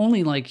that we've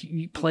only like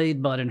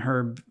played Bud and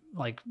Herb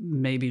like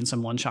maybe in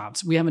some one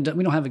shots. We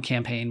don't have a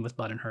campaign with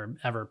Bud and Herb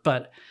ever,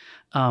 but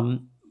I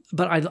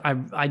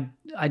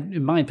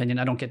in my opinion,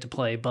 I don't get to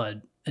play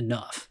Bud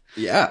enough.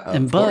 Yeah,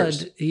 and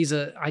Bud,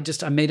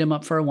 I made him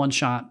up for a one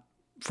shot.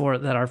 For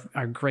that,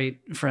 our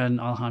great friend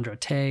Alejandro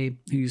Tay,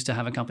 who used to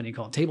have a company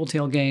called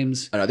Tabletail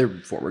Games, another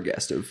former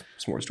guest of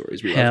S'more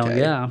Stories. We Hell love Tay.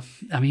 Yeah!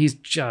 I mean, he's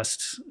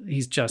just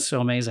so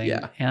amazing.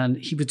 Yeah. And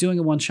he was doing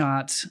a one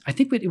shot. I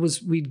think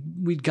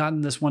we'd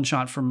gotten this one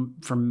shot from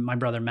my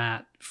brother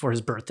Matt for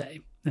his birthday,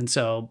 and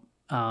so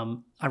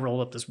I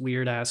rolled up this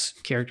weird ass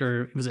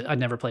character. I'd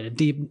never played a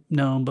deep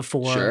gnome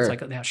before. Sure. It's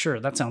like, yeah, sure,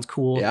 that sounds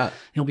cool. Yeah.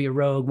 He'll be a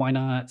rogue. Why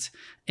not?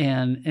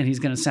 And he's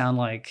going to sound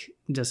like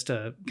just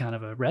a kind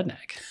of a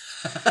redneck.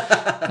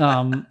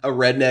 A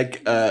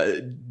redneck.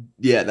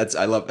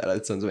 I love that.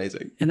 That sounds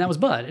amazing. And that was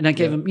Bud. And I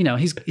gave him,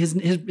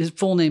 his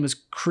full name is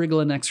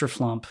Kriglin Extra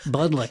Flump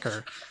Bud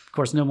Liquor. Of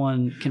course, no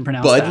one can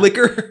pronounce Bud that.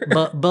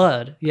 Liquor?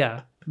 Bud,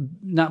 yeah.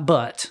 Not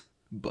butt.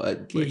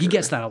 Bud Liquor. He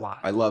gets that a lot.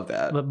 I love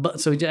that. But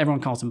so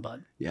everyone calls him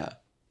Bud. Yeah.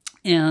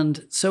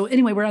 And so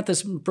anyway, we're at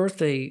this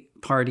birthday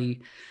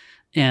party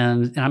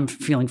and I'm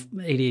feeling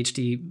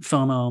ADHD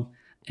FOMO.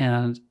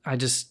 And I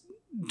just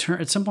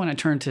at some point I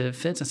turned to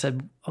Fitz and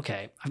said,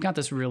 okay, I've got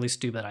this really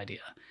stupid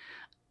idea.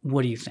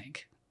 What do you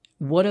think?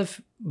 What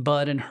if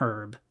Bud and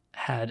Herb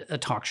had a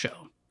talk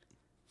show?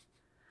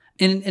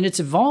 And it's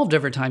evolved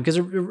over time because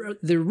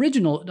the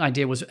original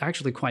idea was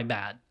actually quite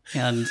bad.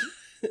 And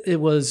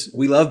it was...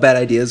 We love bad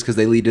ideas because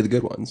they lead to the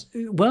good ones.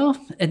 Well,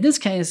 in this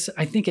case,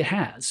 I think it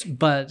has.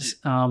 But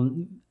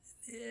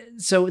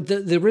so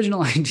the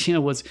original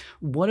idea was,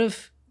 what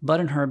if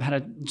Bud and Herb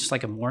had just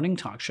like a morning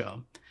talk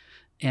show?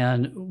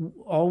 And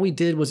all we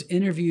did was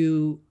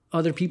interview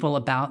other people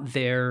about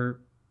their,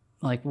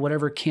 like,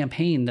 whatever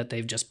campaign that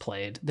they've just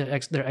played,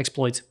 their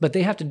exploits, but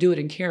they have to do it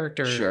in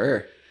character.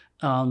 Sure.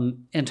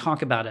 And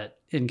talk about it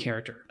in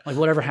character, like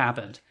whatever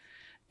happened.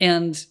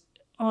 And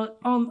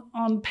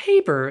on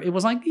paper, it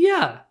was like,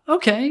 yeah,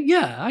 okay,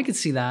 yeah, I could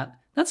see that.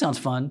 That sounds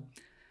fun.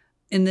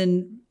 And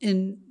then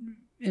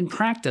in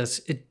practice,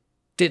 it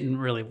didn't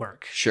really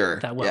work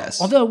that well. Yes.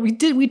 Although we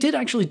did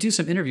actually do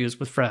some interviews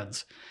with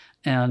friends.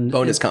 And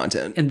bonus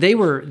content. And they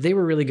were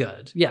really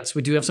good. Yes,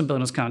 we do have some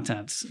bonus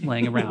content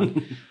laying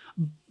around.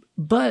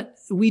 But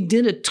we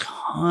did a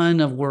ton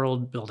of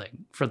world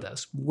building for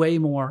this, way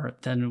more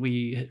than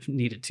we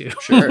needed to.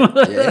 Sure,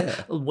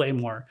 yeah. Way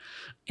more.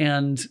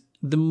 And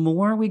the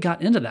more we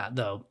got into that,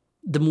 though,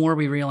 the more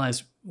we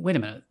realized, wait a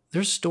minute,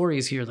 there's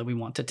stories here that we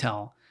want to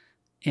tell.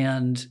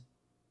 And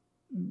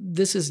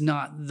this is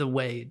not the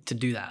way to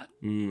do that.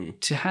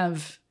 To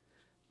have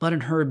Bud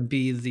and Herb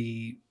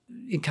be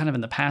kind of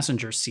in the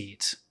passenger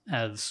seat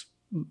as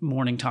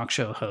morning talk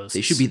show hosts.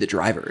 They should be the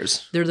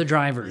drivers. They're the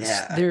drivers.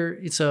 Yeah.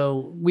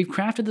 So we've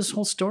crafted this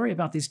whole story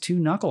about these two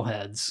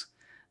knuckleheads,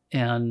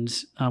 and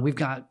we've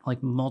got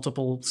like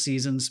multiple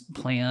seasons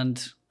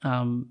planned.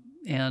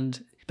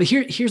 But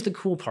here's the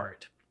cool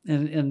part,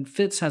 and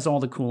Fitz has all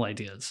the cool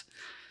ideas.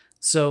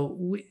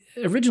 So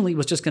originally it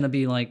was just going to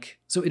be like,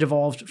 so it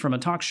evolved from a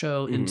talk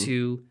show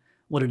into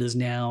what it is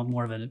now,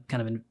 more of a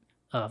kind of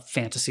a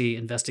fantasy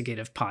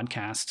investigative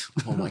podcast.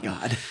 Oh my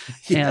God.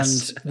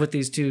 Yes. And with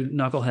these two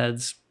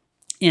knuckleheads.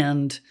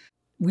 And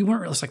we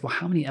weren't really like, well,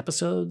 how many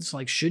episodes?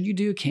 Like, should you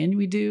do? Can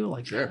we do?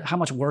 Like, sure. How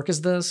much work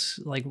is this?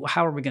 Like,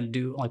 how are we going to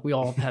do? Like, we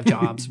all have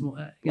jobs.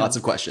 Lots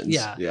of questions.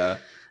 Yeah. Yeah.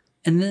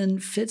 And then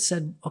Fitz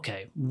said,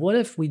 okay, what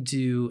if we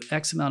do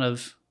X amount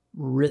of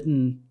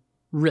written,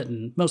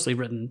 mostly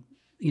written,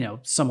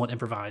 somewhat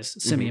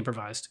improvised,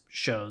 semi-improvised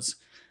shows.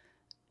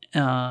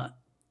 And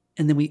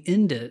then we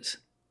end it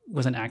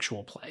with an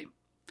actual play.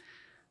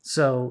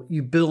 So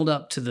you build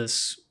up to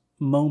this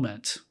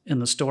moment in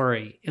the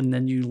story and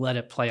then you let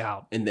it play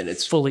out. And then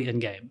it's fully in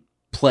game.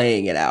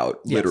 Playing it out,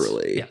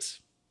 literally. Yes.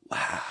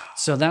 Wow.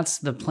 So that's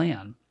the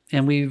plan.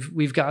 And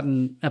we've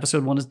gotten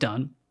episode 1 is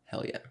done.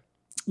 Hell yeah.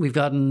 We've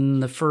gotten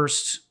the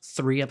first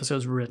 3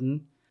 episodes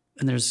written,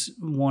 and there's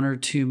 1 or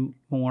 2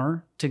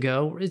 more to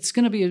go. It's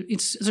going to be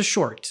it's a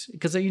short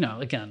because,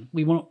 again,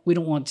 we don't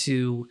want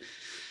to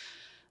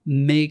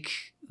make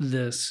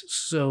this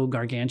so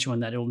gargantuan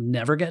that it'll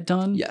never get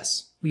done.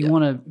 Yes. We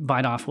want to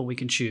bite off what we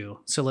can chew.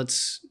 So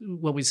let's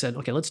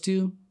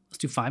do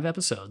 5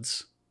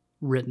 episodes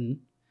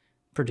written,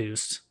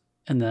 produced,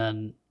 and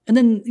then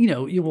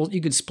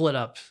you could split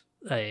up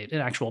an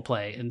actual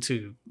play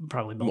into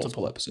probably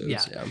multiple episodes.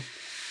 Yeah.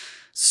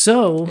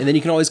 So, and then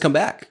you can always come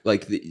back.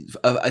 Like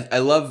I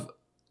love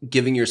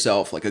giving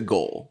yourself like a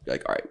goal.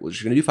 Like, all right, we're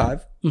just gonna do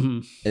 5,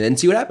 and then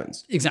see what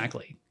happens.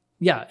 Exactly.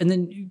 Yeah, and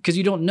then because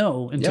you don't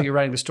know until you're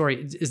writing the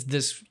story,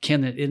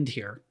 can it end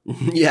here?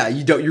 Yeah,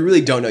 you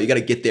really don't know. You got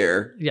to get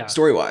there. Yeah.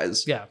 Story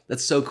wise. Yeah,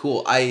 that's so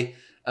cool. I'm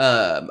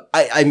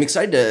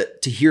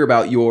excited to hear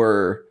about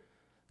your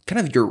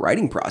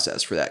writing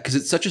process for that, because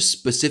it's such a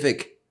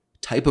specific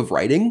type of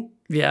writing.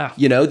 Yeah,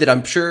 that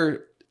I'm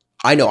sure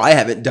I know I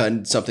haven't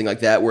done something like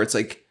that where it's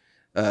like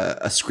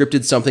a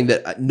scripted something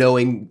that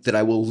knowing that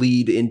I will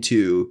lead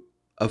into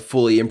a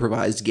fully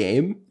improvised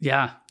game.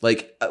 Yeah,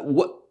 like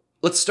what.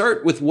 Let's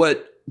start with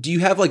do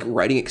you have like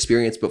writing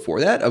experience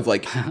before that of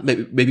like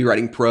maybe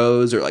writing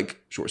prose or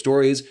like short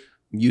stories,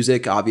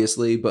 music,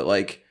 obviously, but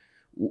like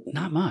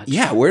not much.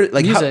 Yeah. Where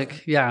like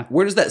music.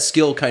 Where does that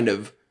skill kind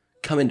of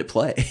come into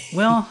play?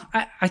 Well,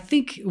 I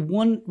think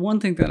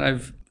one thing that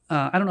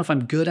I don't know if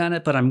I'm good at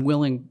it, but I'm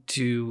willing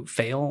to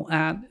fail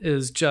at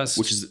is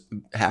which is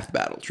half the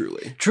battle,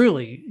 truly.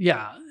 Truly.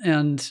 Yeah.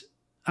 And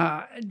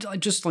I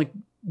just like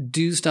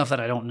do stuff that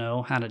I don't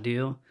know how to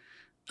do.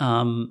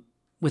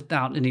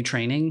 Without any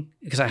training,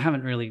 because I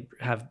haven't really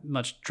have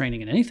much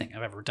training in anything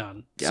I've ever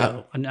done. Yeah.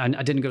 So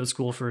I didn't go to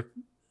school for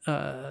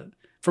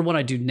what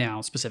I do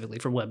now, specifically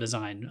for web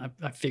design.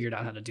 I figured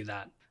out how to do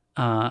that.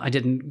 I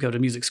didn't go to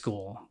music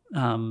school.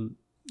 You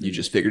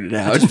just figured it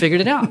out. I just figured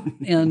it out.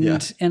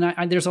 And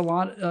and there's a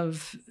lot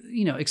of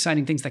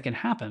exciting things that can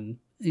happen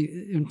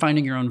in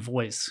finding your own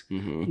voice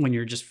when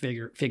you're just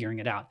figuring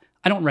it out.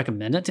 I don't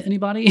recommend it to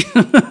anybody.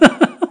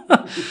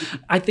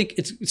 I think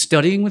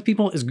studying with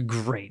people is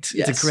great.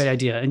 Yes. It's a great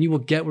idea. And you will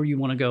get where you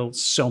want to go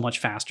so much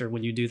faster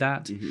when you do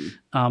that.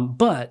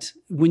 But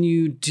when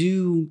you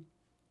do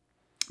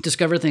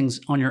discover things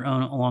on your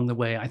own along the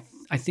way,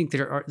 I think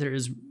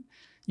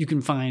you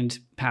can find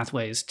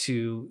pathways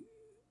to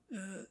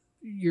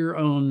your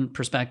own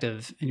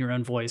perspective and your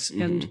own voice.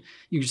 And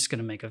you're just going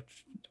to make a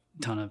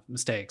ton of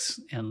mistakes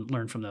and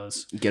learn from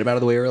those. Get them out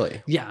of the way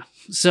early. Yeah.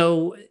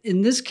 So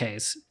in this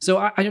case,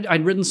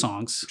 I'd written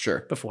songs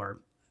before.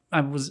 I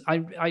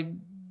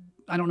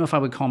don't know if I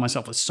would call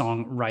myself a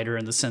songwriter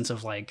in the sense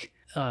of like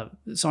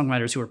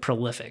songwriters who are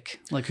prolific,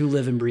 like who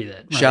live and breathe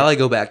it. Right? Shall I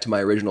go back to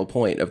my original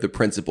point of the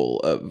principle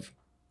of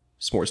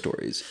S'more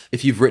Stories?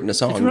 If you've written a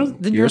song,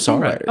 then you're a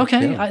songwriter.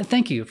 Okay, yeah.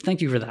 Thank you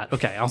for that.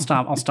 Okay, I'll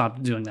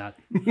stop doing that.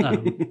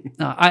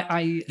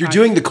 You're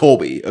doing the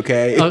Colby.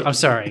 Okay. Oh, I'm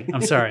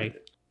sorry.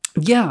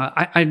 Yeah,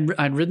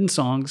 I'd written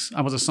songs.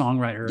 I was a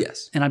songwriter.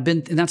 Yes, and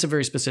that's a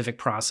very specific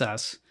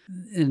process,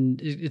 and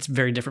it's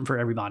very different for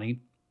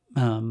everybody.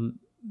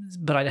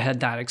 But I had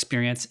that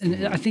experience.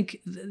 And I think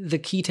the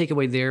key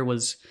takeaway there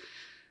was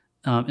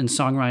in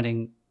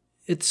songwriting,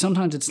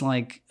 sometimes it's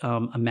like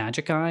a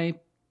Magic Eye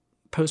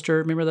poster.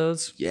 Remember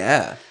those?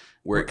 Yeah.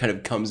 Where it kind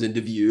of comes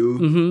into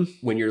view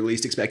when you're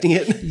least expecting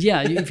it.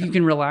 Yeah. If you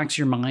can relax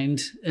your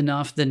mind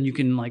enough, then you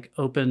can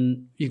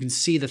you can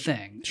see the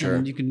thing. Sure.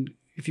 And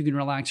if you can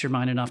relax your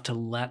mind enough to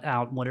let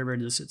out whatever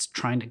it is it's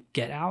trying to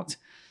get out,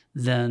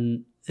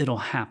 then it'll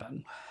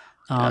happen.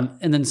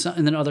 And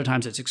then other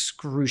times it's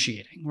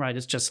excruciating, right?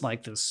 It's just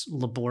like this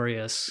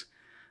laborious,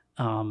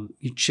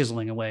 you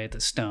chiseling away at the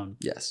stone.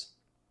 Yes.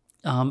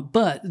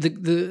 But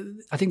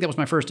I think that was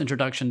my first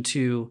introduction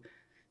to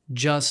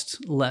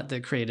just let the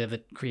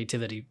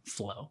creativity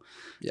flow.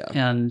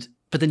 Yeah.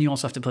 But then you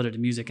also have to put it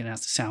in music and it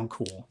has to sound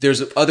cool.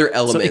 There's other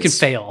elements so it can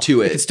fail.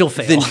 To it. It can still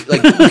fail.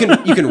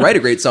 Then, you can write a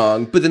great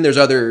song, but then there's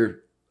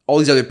all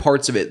these other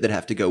parts of it that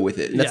have to go with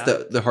it. And that's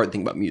the hard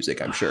thing about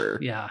music, I'm sure.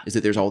 Yeah. Is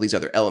that there's all these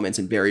other elements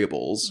and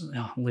variables.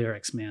 Oh,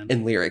 lyrics, man.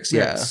 And lyrics,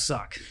 lyrics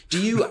suck.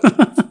 Do you,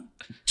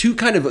 to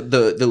kind of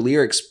the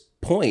lyrics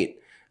point,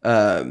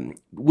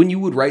 when you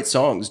would write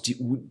songs,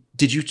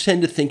 did you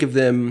tend to think of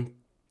them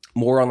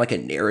more on like a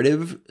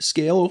narrative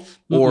scale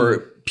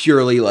or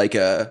purely like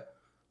a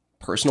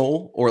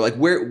personal, or like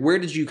where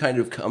did you kind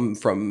of come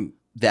from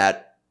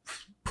that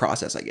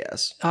process, I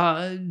guess?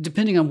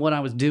 Depending on what I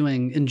was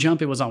doing. In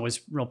Jump, it was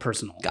always real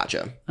personal.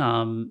 Gotcha.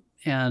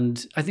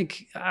 And I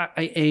think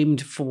I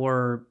aimed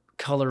for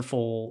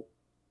colorful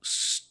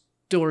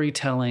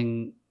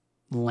storytelling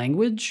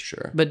language,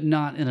 sure, but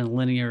not in a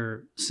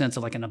linear sense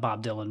of like in a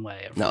Bob Dylan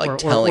way. Not like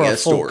telling a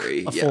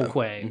story. A folk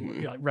way,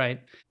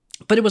 right?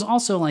 But it was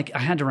also like I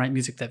had to write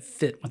music that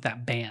fit with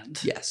that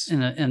band. Yes.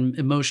 And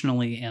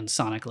emotionally and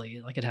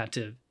sonically, like it had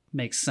to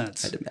makes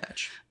sense. Had to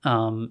match.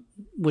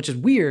 Which is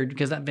weird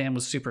because that band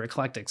was super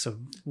eclectic. So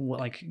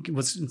like it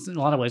was in a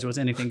lot of ways it was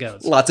anything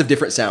goes. Lots of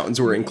different sounds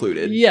were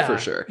included. Yeah, for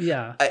sure.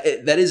 Yeah,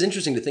 that is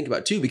interesting to think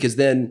about too, because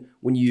then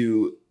when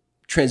you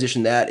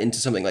transition that into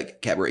something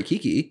like Cabaret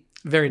Kiki,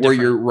 very where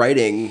different. you're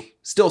writing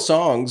still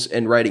songs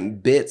and writing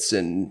bits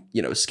and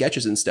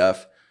sketches and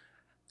stuff,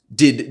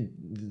 did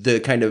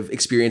the kind of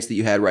experience that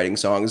you had writing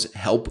songs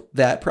help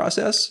that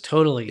process?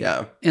 Totally.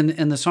 Yeah. And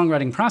the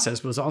songwriting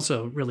process was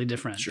also really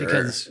different Sure.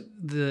 because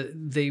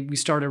we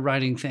started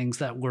writing things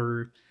that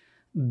were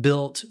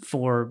built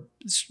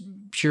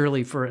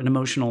purely for an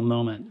emotional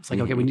moment. It's like,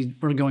 okay,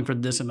 we're going for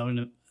this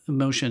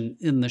emotion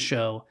in the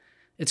show.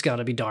 It's got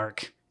to be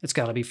dark. It's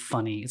got to be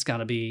funny. It's got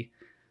to be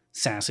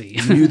sassy.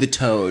 You knew the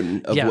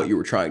tone of Yeah. what you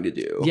were trying to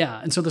do.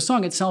 Yeah. And so the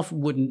song itself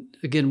wouldn't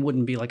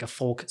be like a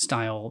folk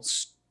style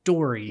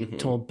story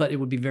told, but it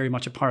would be very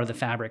much a part of the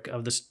fabric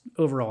of this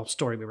overall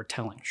story we were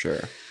telling. Sure.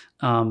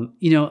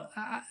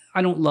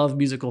 I don't love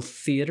musical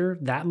theater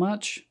that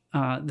much.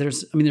 There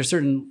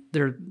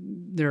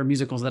are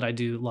musicals that I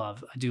do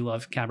love. I do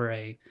love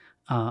Cabaret.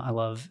 I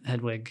love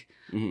Hedwig.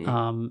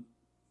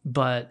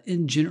 But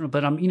in general,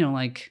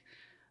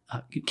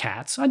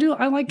 Cats. I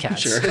like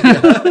Cats. Sure.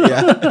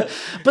 Yeah.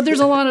 But there's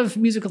a lot of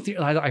musical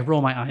theater I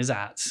roll my eyes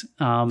at.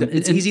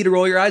 It's easy to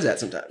roll your eyes at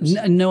sometimes.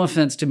 No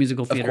offense to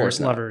musical theater course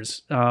not.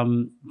 lovers.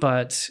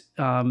 But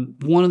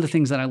one of the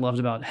things that I loved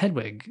about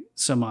Hedwig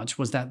so much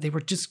was that they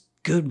were just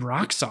good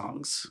rock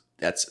songs.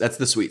 That's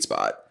the sweet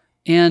spot.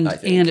 And I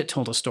think. it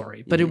told a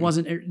story, but it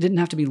didn't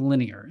have to be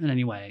linear in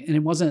any way. And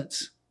it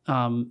wasn't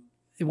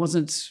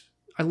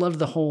I loved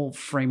the whole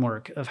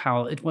framework of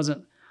how it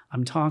wasn't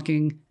I'm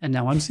talking and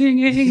now I'm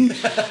singing.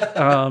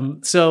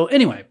 So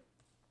anyway,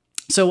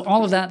 so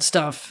all of that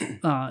stuff,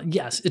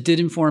 yes, it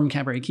did inform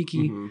Cabaret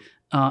Kiki. And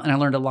I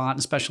learned a lot,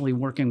 especially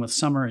working with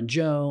Summer and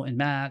Joe and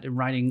Matt and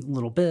writing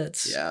little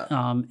bits. Yeah.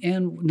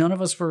 And none of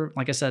us were,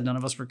 like I said,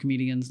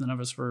 comedians. None of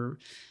us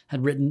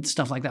had written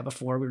stuff like that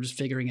before. We were just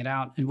figuring it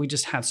out. And we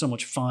just had so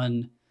much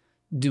fun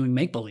doing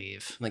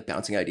make-believe. Like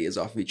bouncing ideas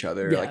off of each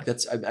other. Yeah. Like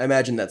I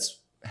imagine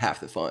that's half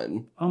the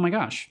fun. Oh my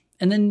gosh.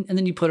 And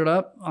then you put it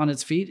up on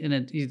its feet and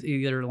it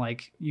either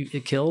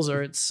it kills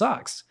or it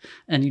sucks.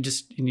 And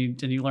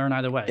you learn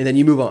either way. And then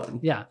you move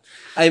on. Yeah.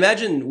 I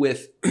imagine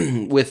with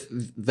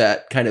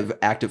that kind of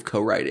act of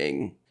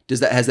co-writing, has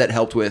that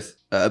helped with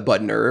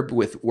Bud and Herb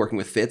with working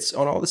with Fitz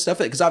on all this stuff?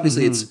 Because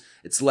obviously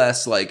it's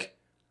less like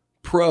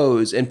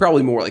prose and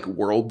probably more like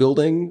world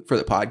building for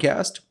the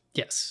podcast.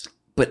 Yes.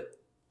 But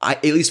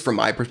at least from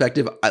my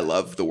perspective, I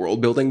love the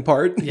world building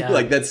part. Yeah.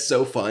 Like that's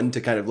so fun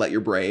to kind of let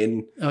your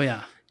brain. Oh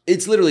yeah.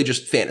 It's literally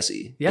just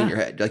fantasy in your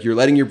head. Like you're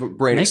letting your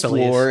brain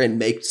explore and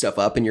make stuff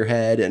up in your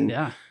head. And,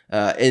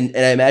 and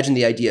I imagine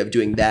the idea of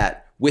doing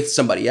that with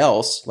somebody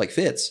else like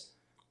Fitz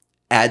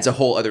adds a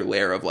whole other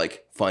layer of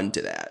like fun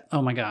to that.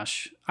 Oh my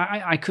gosh.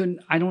 I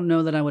don't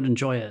know that I would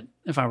enjoy it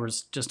if I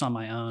was just on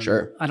my own.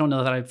 Sure. I don't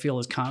know that I'd feel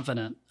as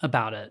confident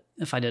about it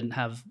if I didn't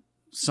have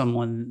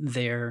someone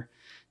there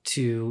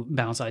to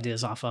bounce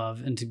ideas off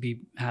of and to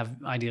have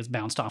ideas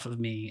bounced off of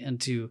me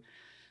and to,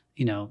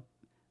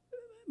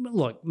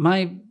 look,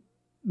 my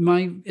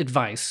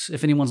advice,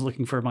 if anyone's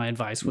looking for my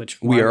advice, which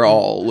we are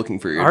all looking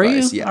for your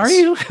advice. Yes. Are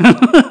you?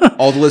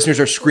 All the listeners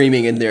are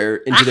screaming into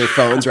their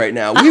phones right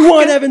now. We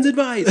want Evan's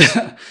advice.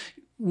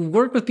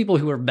 Work with people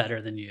who are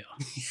better than you.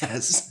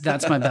 Yes.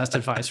 That's my best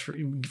advice.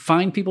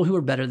 Find people who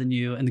are better than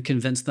you and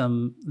convince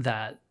them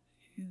that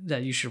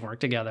you should work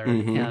together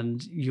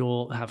and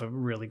you'll have a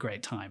really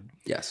great time.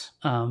 Yes.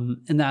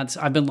 And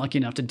I've been lucky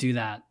enough to do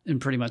that in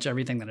pretty much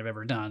everything that I've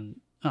ever done.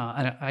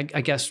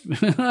 I guess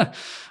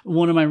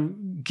one of my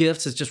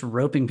gifts is just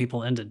roping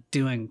people into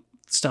doing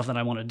stuff that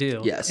I want to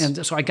do. Yes.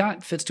 And so I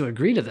got Fitz to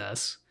agree to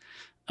this.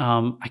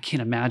 I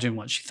can't imagine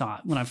what she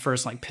thought when I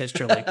first pitched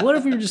her, what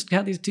if we just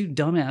had these two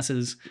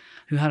dumbasses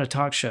who had a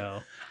talk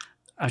show?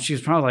 She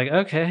was probably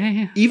like,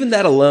 okay. Even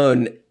that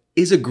alone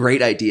is a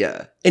great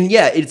idea. And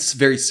yeah, it's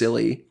very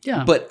silly.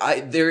 Yeah. But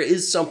there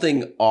is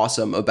something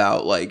awesome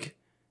about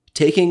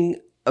taking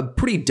a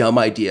pretty dumb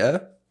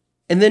idea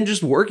and then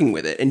just working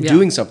with it and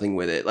doing something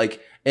with it.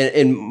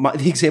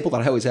 The example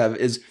that I always have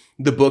is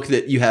the book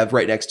that you have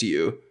right next to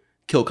you,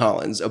 Kill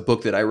Collins, a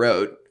book that I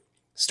wrote,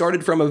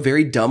 started from a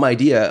very dumb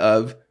idea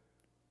of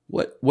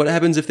what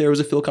happens if there was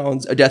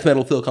a death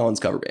metal Phil Collins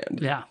cover band.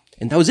 Yeah.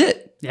 And that was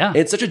it. Yeah. And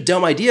it's such a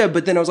dumb idea,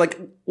 but then I was like,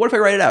 what if I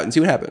write it out and see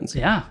what happens?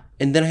 Yeah.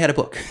 And then I had a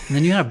book. And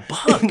then you had a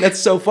book. That's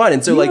so fun.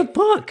 And so you had a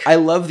book. I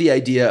love the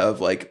idea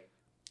of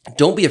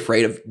don't be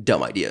afraid of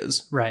dumb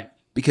ideas. Right.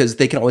 Because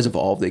they can always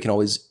evolve. They can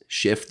always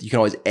shift. You can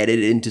always edit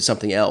it into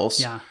something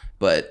else. Yeah.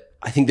 But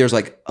I think there's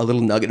a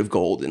little nugget of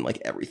gold in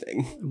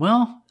everything.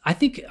 Well, I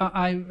think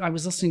I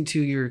was listening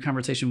to your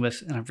conversation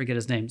with, and I forget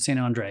his name, Saint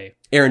Andre.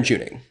 Aaron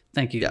Tuning.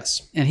 Thank you.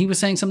 Yes. And he was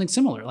saying something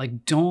similar.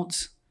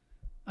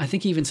 I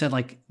think he even said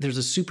there's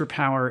a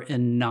superpower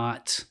in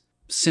not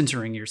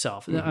censoring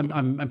yourself.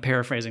 I'm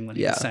paraphrasing what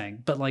he was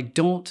saying, but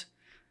don't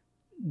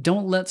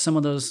let some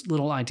of those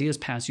little ideas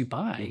pass you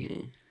by.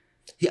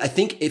 I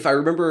think if I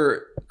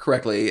remember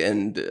correctly,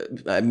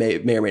 and I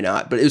may or may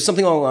not, but it was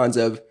something along the lines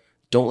of,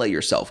 don't let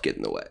yourself get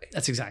in the way.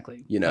 That's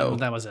exactly. You know,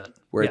 that was it.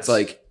 Where it's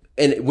like,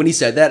 and when he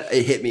said that,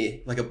 it hit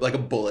me like a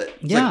bullet.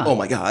 It's Yeah. like, oh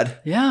my God.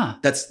 Yeah.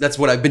 That's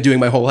what I've been doing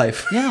my whole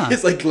life. Yeah.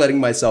 It's like letting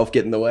myself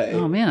get in the way.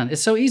 Oh man,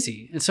 it's so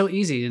easy. It's so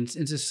easy. It's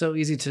just so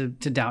easy to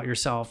doubt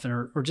yourself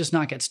or just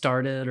not get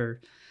started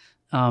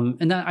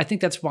and I think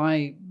that's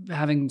why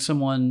having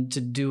someone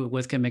to do it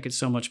with can make it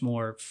so much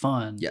more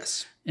fun.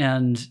 Yes.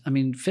 And I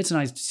mean, Fitz and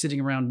I sitting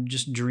around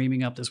just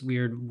dreaming up this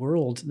weird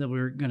world that we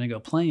were going to go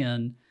play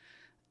in.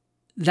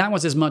 That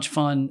was as much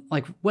fun,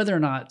 like whether or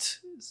not,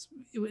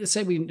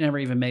 say we never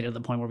even made it to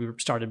the point where we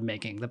started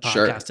making the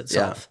podcast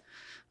itself.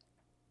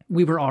 Yeah.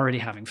 We were already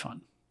having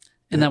fun.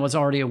 And that was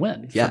already a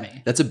win for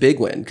me. That's a big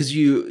win. Because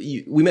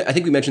I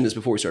think we mentioned this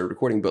before we started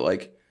recording, but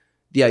like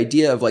the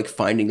idea of like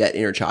finding that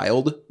inner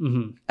child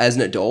as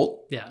an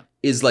adult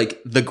is like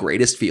the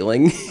greatest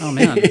feeling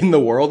in the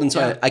world. And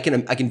so I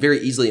can very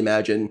easily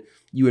imagine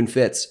you and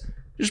Fitz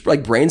just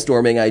like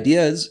brainstorming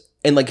ideas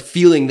and like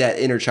feeling that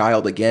inner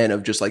child again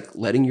of just like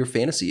letting your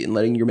fantasy and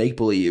letting your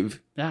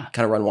make-believe kind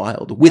of run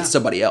wild with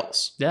somebody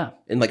else. Yeah.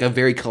 In like a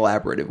very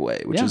collaborative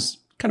way, which is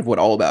kind of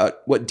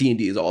what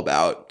D&D is all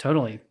about.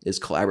 Totally. Is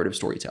collaborative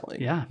storytelling.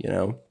 Yeah. You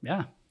know?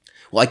 Yeah.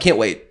 Well, I can't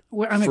wait.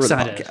 I'm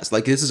excited. The podcast.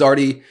 Like this is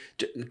already,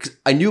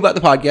 I knew about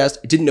the podcast.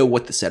 I didn't know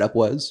what the setup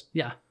was.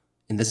 Yeah.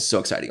 And this is so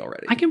exciting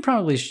already. I can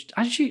probably,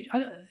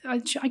 I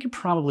could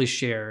probably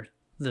share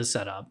the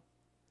setup.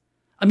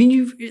 I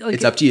mean,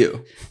 it's up to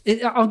you.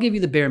 I'll give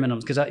you the bare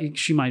minimums because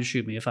she might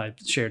shoot me if I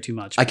share too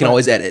much. I can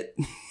always edit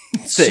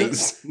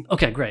things.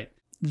 Okay, great.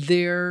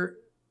 Bud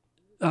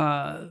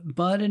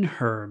and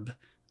Herb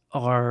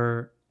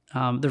are,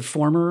 they're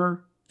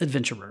former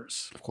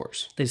adventurers. Of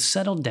course. They've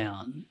settled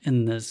down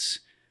in this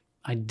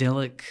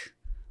idyllic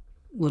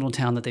little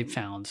town that they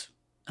found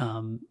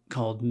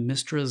called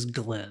Mistress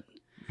Glen.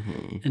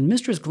 Mm-hmm. And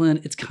Mistress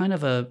Glen, it's kind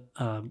of a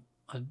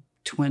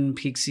Twin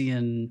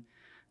Peaksian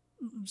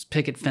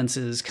picket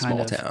fences kind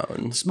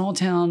of small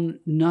town.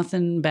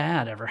 Nothing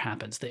bad ever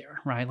happens there,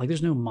 right? Like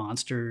there's no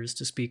monsters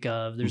to speak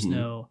of. There's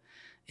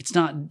it's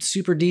not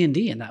super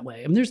D&D in that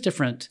way. I mean, there's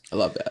different, I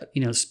love that,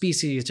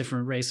 species,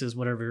 different races,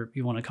 whatever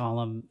you want to call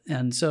them.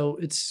 And so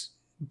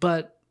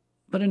but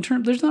in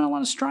terms, there's not a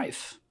lot of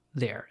strife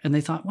there. And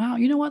they thought, wow,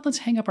 you know what? Let's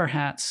hang up our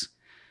hats.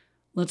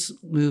 Let's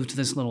move to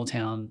this little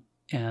town.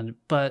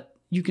 But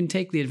you can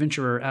take the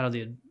adventurer out of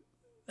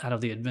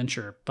the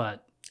adventure,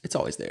 but it's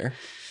always there.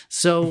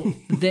 So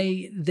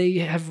they've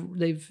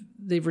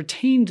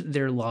retained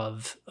their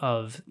love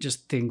of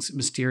just things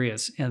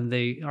mysterious, and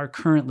they've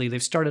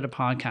started a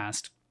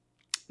podcast,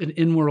 an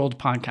in-world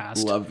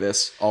podcast. Love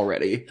this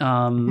already.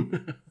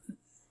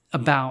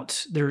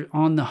 About they're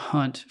on the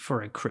hunt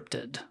for a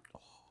cryptid.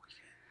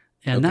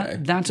 And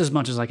that's as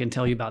much as I can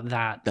tell you about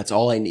that. That's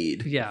all I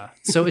need. Yeah.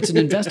 So it's an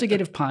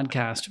investigative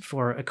podcast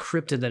for a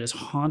cryptid that is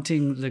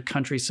haunting the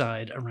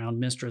countryside around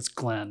Mistress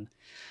Glen.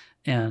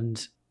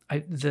 And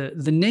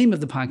the name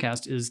of the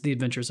podcast is The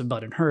Adventures of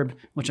Bud and Herb,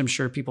 which I'm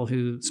sure people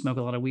who smoke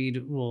a lot of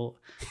weed will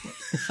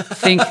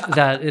think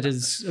that it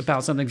is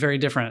about something very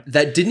different.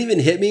 That didn't even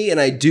hit me, and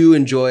I do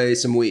enjoy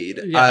some weed.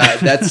 Yeah.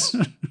 That's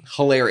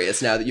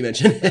hilarious now that you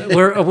mention it.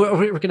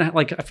 We're gonna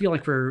I feel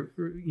like we're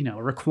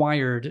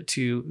required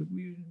to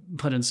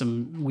put in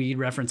some weed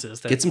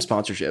references. Get some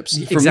sponsorships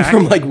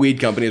from like weed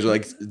companies or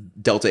like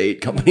Delta 8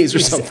 companies or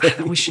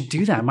something. We should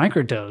do that.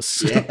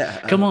 Microdose.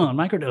 Yeah. Come on,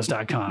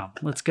 microdose.com.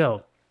 Let's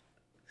go.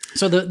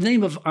 So the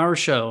name of our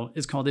show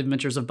is called The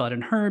Adventures of Bud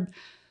and Herb.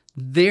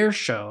 Their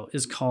show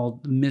is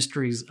called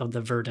Mysteries of the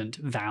Verdant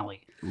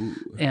Valley. Ooh.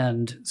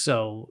 And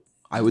so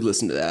I would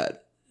listen to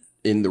that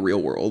in the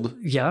real world.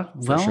 Yeah.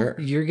 Well,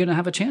 you're going to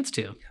have a chance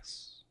to.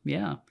 Yes.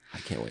 Yeah. I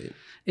can't wait.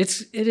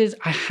 It is.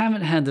 I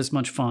haven't had this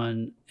much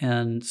fun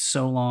in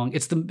so long.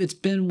 It's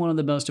been one of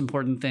the most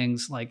important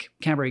things. Like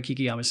Cabaret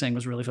Kiki, I was saying,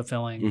 was really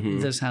fulfilling. Mm-hmm.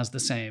 This has the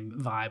same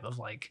vibe of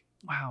like,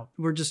 wow,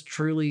 we're just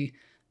truly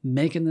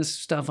making this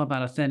stuff up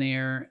out of thin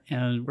air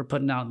and we're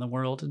putting it out in the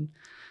world and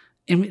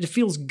it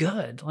feels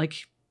good.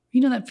 Like,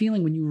 that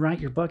feeling when you write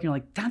your book and you're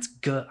like, that's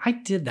good. I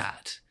did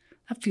that.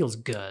 That feels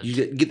good.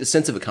 You get the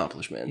sense of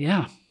accomplishment.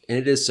 Yeah. And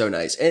it is so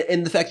nice.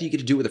 And the fact that you get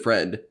to do it with a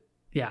friend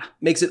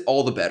makes it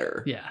all the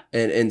better. Yeah.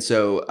 And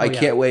so I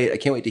can't wait. I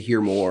can't wait to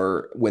hear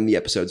more when the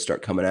episodes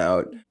start coming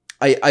out.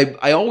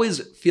 I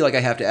always feel like I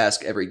have to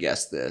ask every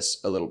guest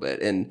this a little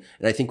bit. And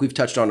I think we've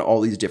touched on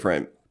all these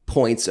different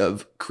points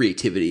of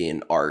creativity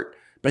and art.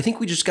 But I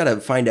think we just got to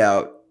find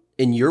out,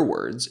 in your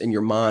words, in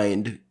your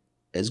mind,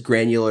 as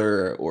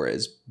granular or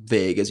as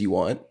vague as you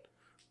want,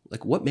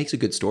 like what makes a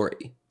good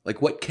story?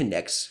 Like what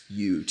connects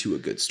you to a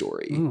good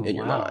story in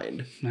your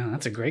mind? No,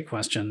 that's a great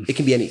question. It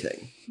can be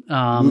anything.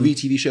 Movie,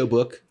 TV show,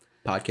 book,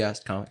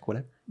 podcast, comic,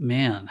 whatever.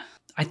 Man,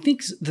 I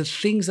think the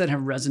things that have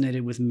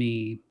resonated with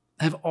me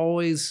have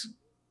always,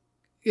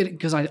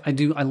 because I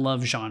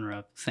love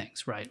genre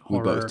things, right?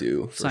 Horror, we both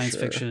do, science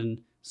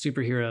fiction,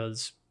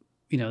 superheroes.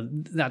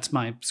 That's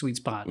my sweet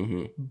spot.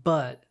 Mm-hmm.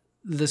 But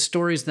the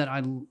stories that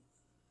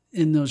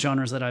in those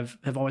genres that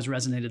have always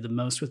resonated the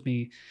most with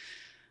me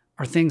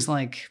are things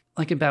like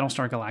in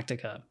Battlestar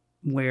Galactica,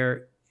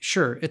 where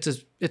sure, it's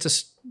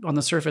on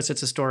the surface,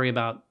 it's a story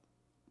about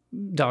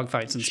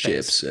dogfights in space.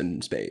 Ships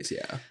and space,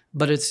 yeah.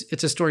 But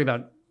it's a story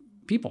about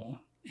people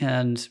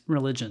and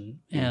religion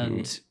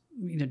and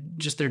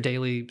just their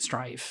daily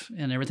strife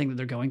and everything that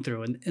they're going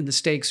through. And the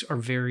stakes are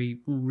very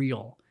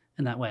real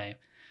in that way.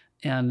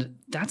 And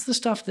that's the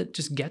stuff that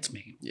just gets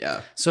me.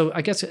 Yeah. So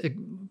I guess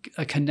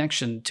a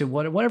connection to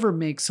whatever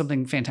makes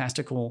something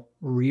fantastical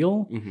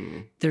real,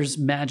 there's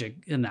magic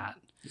in that.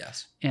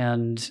 Yes.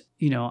 And,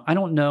 I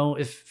don't know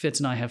if Fitz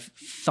and I have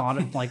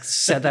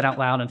said that out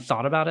loud and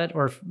thought about it,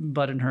 or if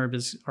Bud and Herb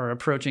are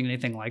approaching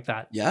anything like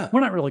that. Yeah. We're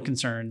not really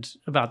concerned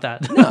about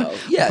that. No.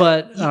 Yeah.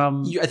 But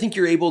I think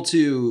you're able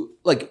to,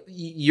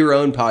 your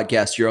own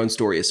podcast, your own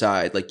story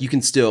aside, you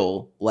can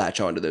still latch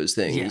onto those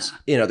things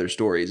in other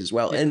stories as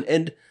well. Yeah.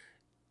 And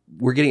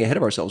we're getting ahead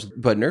of ourselves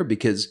with Bud and Herb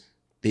because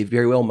they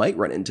very well might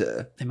run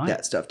into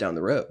that stuff down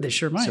the road. They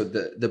sure might. So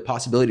the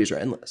possibilities are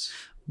endless.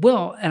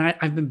 Well, and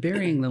I've been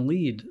burying the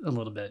lead a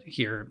little bit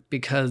here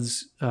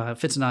because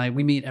Fitz and I,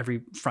 we meet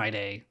every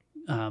Friday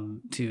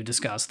to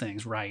discuss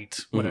things,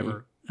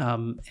 whatever.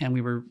 And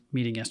we were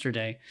meeting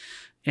yesterday,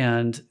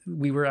 and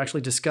we were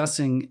actually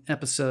discussing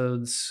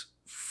episodes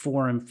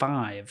 4 and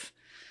 5.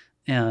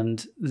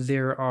 And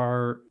there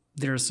are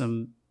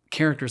some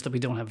characters that we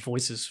don't have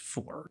voices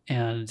for.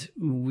 And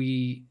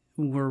we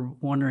were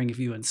wondering if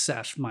you and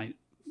Seth might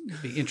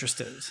be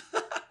interested.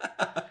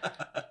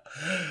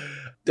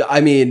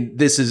 I mean,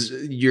 this is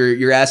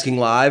you're asking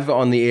live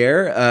on the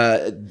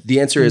air.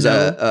 The answer is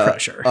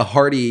a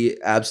hearty,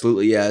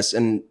 absolutely yes.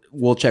 And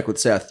we'll check with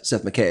Seth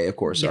McKay, of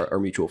course, our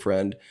mutual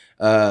friend.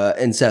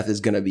 And Seth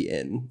is going to be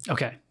in.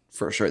 Okay.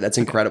 For sure. That's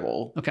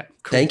incredible. Okay.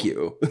 Cool. Thank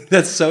you.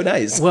 That's so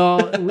nice.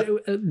 Well,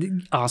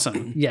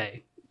 awesome.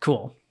 Yay.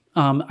 Cool.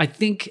 I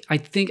think I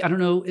don't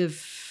know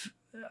if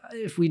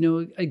we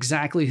know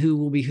exactly who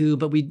will be who,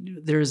 but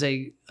there's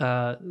a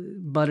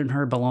Bud and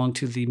Herb belong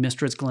to the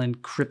Mistress Glen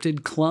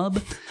Cryptid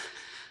Club,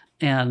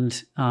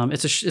 and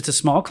it's a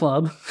small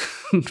club,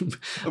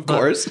 of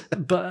course,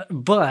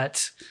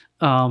 but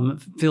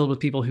filled with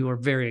people who are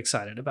very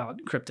excited about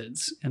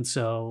cryptids, and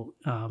so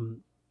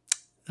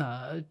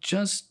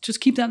just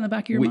keep that in the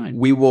back of your mind.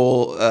 We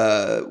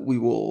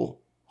will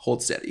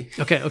hold steady.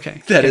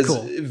 Okay. That is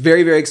cool.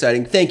 Very, very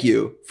exciting. Thank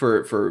you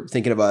for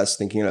thinking of us,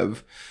 thinking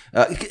of,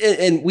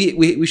 and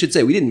we should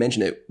say, we didn't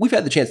mention it. We've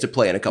had the chance to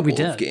play in a couple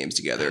of games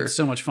together.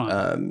 So much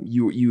fun.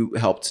 You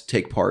helped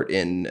take part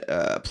in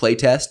a play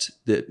test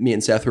that me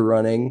and Seth were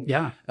running.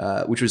 Yeah.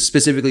 Which was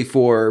specifically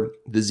for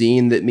the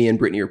zine that me and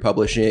Brittany are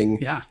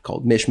publishing. Yeah.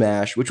 Called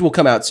Mishmash, which will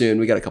come out soon.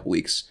 We got a couple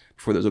weeks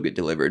before those will get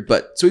delivered.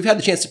 But so we've had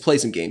the chance to play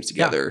some games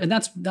together. Yeah. And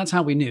that's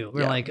how we knew.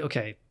 We're like,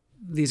 okay,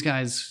 these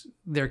guys,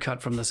 they're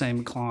cut from the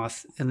same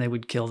cloth and they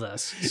would kill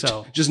this.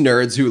 So just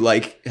nerds who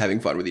like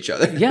having fun with each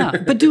other. Yeah,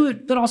 but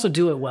also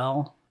do it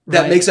well.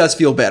 That makes us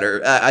feel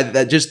better.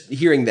 That just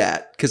hearing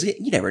that, because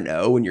you never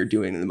know when you're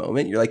doing it in the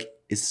moment. You're like,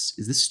 is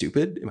this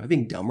stupid? Am I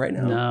being dumb right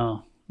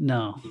now?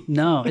 No.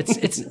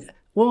 It's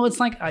well, it's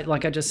like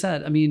I just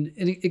said. I mean,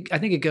 I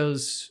think it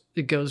goes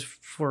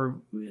for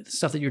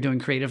stuff that you're doing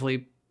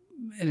creatively.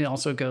 And it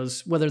also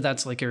goes, whether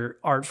that's like your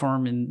art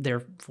form and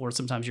therefore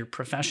sometimes your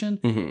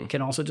profession, can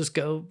also just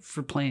go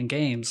for playing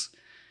games.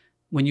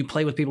 When you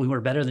play with people who are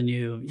better than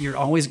you, you're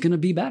always going to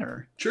be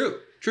better. True.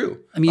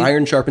 I mean,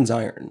 iron sharpens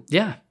iron.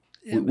 Yeah.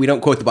 We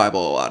don't quote the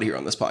Bible a lot here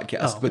on this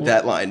podcast, but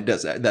that line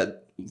does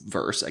that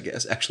verse, I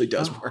guess, actually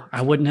does work.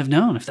 I wouldn't have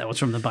known if that was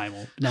from the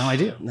Bible. Now I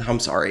do.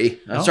 I'm sorry.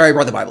 I'm sorry I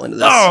brought the Bible into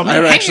this. Oh,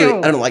 man, I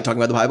don't like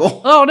talking about the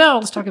Bible. Oh no,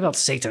 let's talk about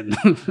Satan.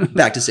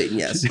 Back to Satan,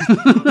 yes.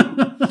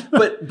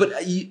 But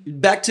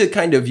back to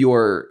kind of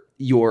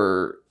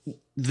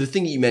the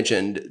thing that you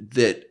mentioned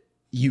that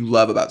you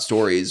love about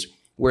stories,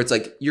 where it's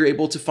like you're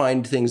able to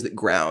find things that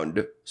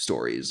ground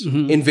stories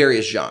in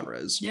various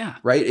genres. Yeah.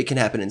 Right? It can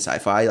happen in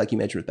sci-fi, like you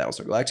mentioned with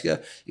Battlestar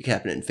Galactica. It can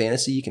happen in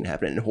fantasy. It can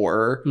happen in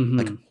horror.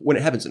 Like when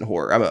it happens in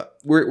horror,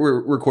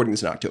 we're recording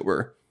this in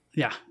October.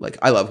 Yeah. Like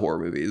I love horror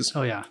movies.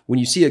 Oh yeah. When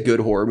you see a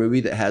good horror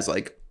movie that has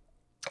like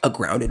a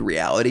grounded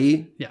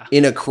reality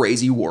in a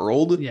crazy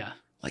world. Yeah.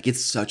 Like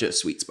it's such a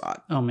sweet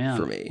spot. Oh man.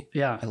 For me.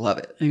 Yeah. I love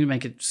it. And you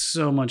make it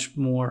so much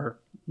more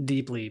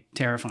deeply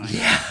terrifying.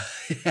 Yeah.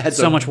 It's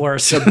so much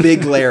worse. A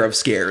big layer of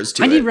scares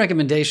to it. I need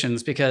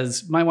recommendations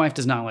because my wife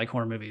does not like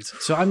horror movies.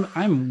 So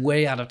I'm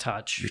way out of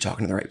touch. You're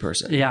talking to the right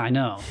person. Yeah, I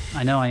know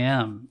I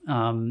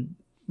am.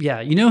 Yeah,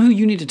 you know who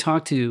you need to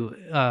talk to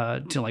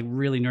like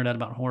really nerd out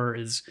about horror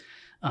is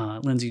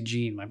Lindsay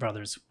Jean, my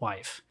brother's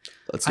wife.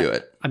 Let's do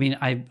it. I mean,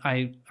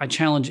 I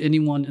challenge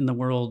anyone in the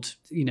world,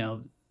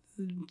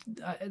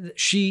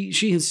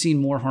 she has seen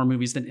more horror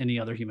movies than any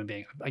other human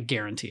being. I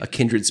guarantee it. A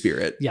kindred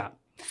spirit. Yeah.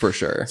 For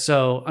sure.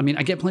 So, I mean,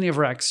 I get plenty of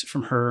recs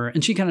from her,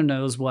 and she kind of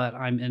knows what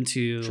I'm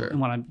into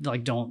and what I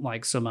like don't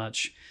like so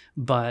much.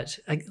 But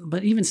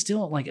even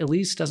still, like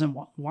Elise doesn't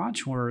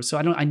watch horror, so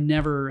I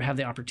never have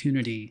the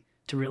opportunity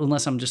to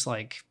unless I'm just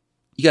like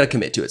you got to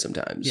commit to it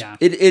sometimes. Yeah.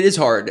 It is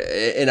hard.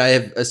 And I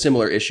have a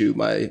similar issue.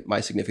 My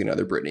significant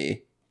other,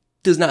 Brittany,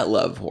 does not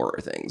love horror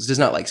things, does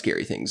not like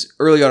scary things.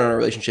 Early on in our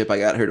relationship, I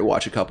got her to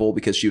watch a couple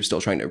because she was still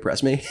trying to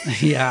impress me.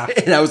 Yeah.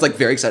 And I was like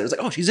very excited. I was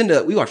like, oh, she's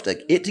into, we watched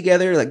like It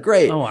together. Like,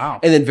 great. Oh, wow.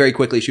 And then very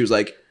quickly she was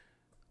like,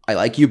 I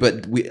like you,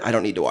 but I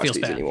don't need to watch Feels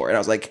these bad. anymore. And I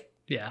was like,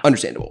 Yeah.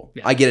 understandable.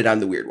 Yeah. I get it. I'm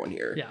the weird one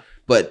here. Yeah.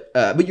 But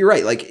you're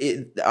right. Like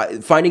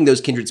finding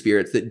those kindred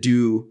spirits that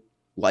do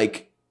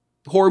like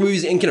horror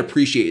movies and can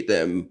appreciate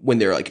them when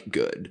they're like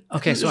good.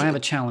 Okay, so I have a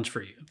challenge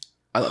for you.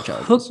 I love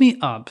challenges. Hook me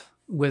up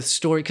with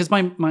story, because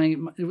my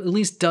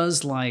Elise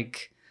does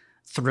like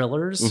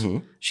thrillers.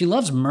 Mhm. She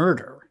loves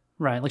murder,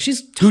 right? Like she's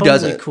Who totally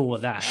doesn't? cool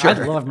with that. Sure.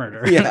 I love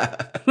murder. Yeah.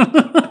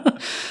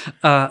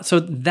 So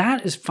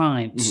that is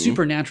fine.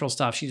 Supernatural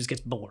stuff, she just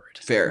gets bored.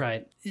 Fair.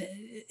 Right.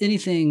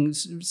 Anything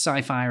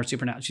sci-fi or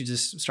supernatural, she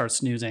just starts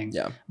snoozing.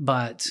 Yeah.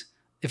 But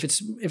if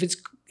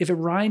it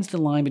rides the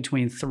line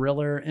between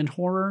thriller and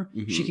horror,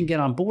 she can get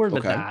on board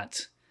with Okay.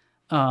 that.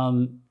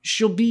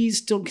 She'll be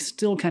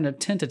still kind of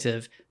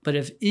tentative, but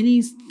if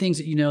any things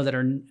that you know that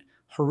are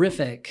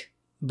horrific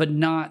but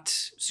not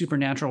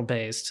supernatural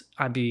based,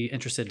 I'd be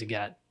interested to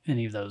get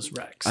any of those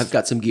recs. I've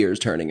got some gears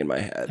turning in my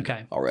head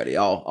Okay. already.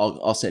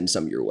 I'll send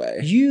some your way.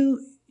 You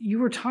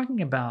were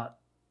talking about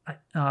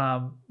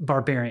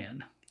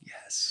Barbarian,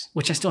 Yes.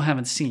 which I still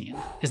haven't seen.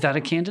 Is that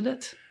a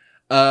candidate?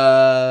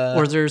 Or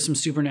Or is there some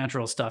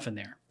supernatural stuff in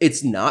there?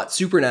 it's not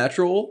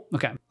supernatural.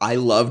 Okay. I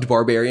loved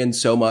Barbarian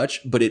so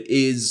much, but it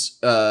is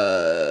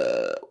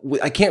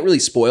I can't really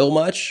spoil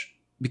much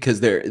because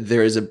there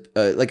is a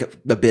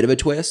bit of a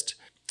twist.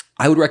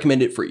 I would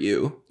recommend it for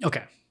you.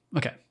 Okay.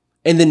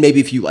 And then maybe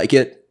if you like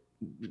it,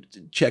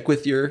 check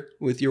with your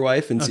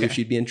wife and see if Okay.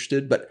 she'd be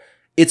interested, but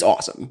it's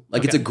awesome.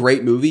 Like it's a Okay.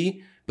 great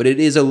movie, but it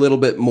is a little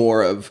bit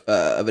more of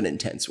an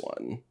intense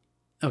one.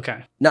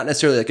 Okay. Not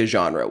necessarily like a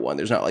genre one.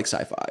 There's not like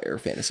sci-fi or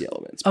fantasy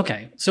elements.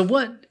 Okay. So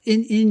what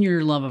in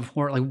your love of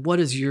horror, like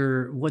what's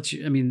your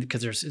I mean,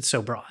 because it's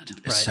so broad,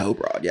 right? It's so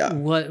broad, yeah.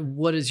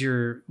 What is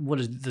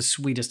the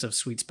sweetest of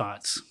sweet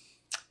spots?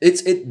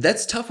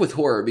 That's tough with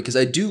horror because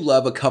I do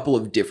love a couple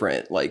of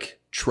different like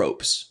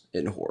tropes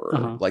in horror.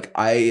 Uh-huh. Like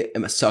I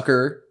am a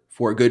sucker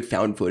for a good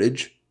found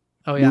footage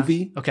Oh yeah.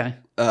 movie. Okay.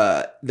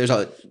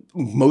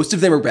 Most of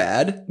them are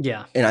bad,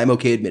 Yeah. and I'm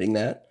okay admitting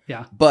that.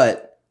 Yeah.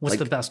 But What's like,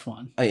 the best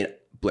one? I mean,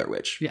 Blair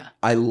Witch. Yeah.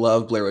 I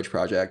love Blair Witch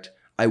Project.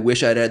 I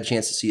wish I'd had the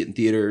chance to see it in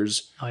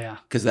theaters Oh yeah.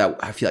 because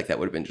I feel like that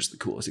would have been just the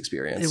coolest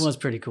experience. It was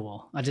pretty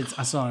cool. I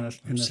saw it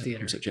in the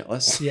theater. I'm so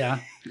jealous. Yeah.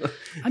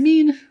 I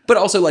mean, But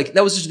also, like,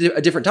 that was just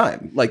a different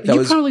time. Like, that you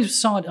was. probably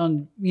saw it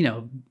on,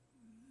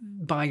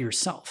 by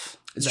yourself.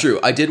 It's true.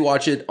 I did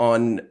watch it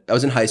I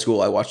was in high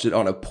school. I watched it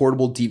on a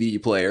portable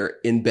DVD player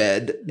in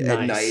bed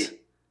at Nice. night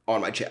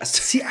on my chest.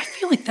 See, I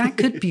feel like that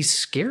could be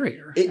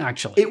scarier,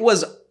 actually. It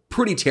was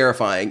pretty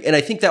terrifying. And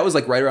I think that was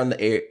like right around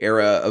the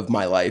era of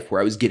my life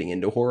where I was getting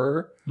into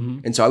horror.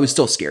 Mhm. And so I was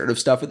still scared of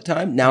stuff at the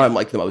time. Now I'm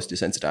like the most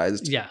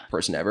desensitized Yeah.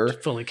 person ever.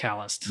 Fully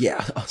calloused.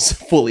 Yeah, I was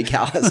fully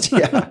calloused.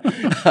 Yeah.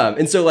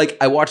 And so like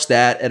I watched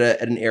that at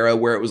an era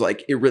where it was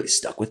like, it really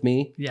stuck with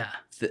me. Yeah.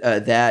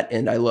 That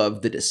and I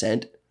love The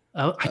Descent.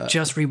 Oh, I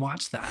just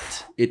rewatched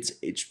that. It's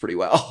aged pretty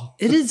well.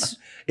 It is.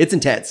 It's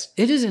intense.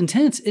 It is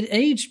intense. It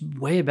aged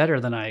way better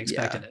than I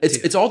expected it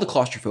to. It's all the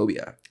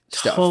claustrophobia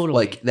stuff. Totally.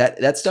 Like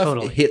that stuff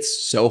Totally.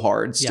 hits so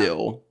hard Yeah.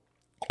 still.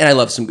 And I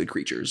love some good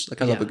creatures.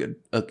 Like I love Yeah.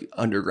 a good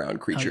underground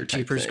creature type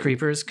Jeepers thing.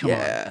 Creepers. Come on.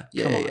 Come on.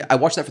 Yeah. I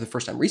watched that for the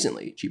first time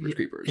recently. Jeepers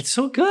Creepers. It's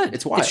so good.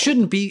 It's wild.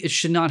 It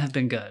should not have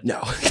been good. No,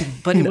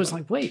 But it No. was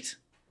like, wait.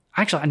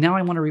 Actually, now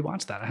I want to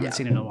rewatch that. I haven't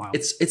seen it in a while.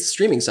 It's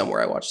streaming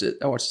somewhere. I watched it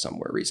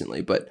somewhere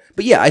recently. But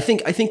yeah, I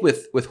think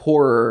with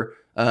horror,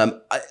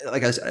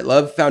 like I said, I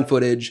love found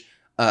footage.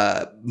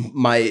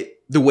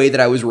 The way that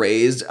I was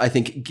raised, I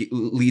think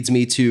leads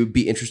me to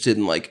be interested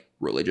in like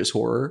religious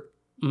horror.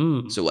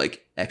 Mm. So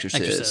like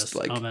Exorcist,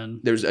 like Amen.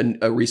 there's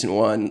a recent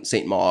one,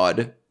 Saint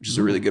Maud, which is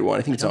a really good one.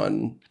 I think I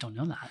don't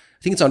know that.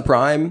 I think it's on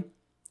Prime.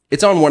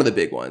 It's on one of the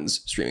big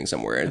ones streaming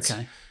somewhere. It's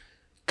Okay.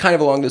 kind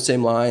of along those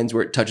same lines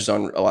where it touches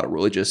on a lot of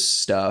religious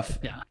stuff.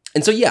 Yeah.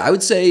 And so, yeah, I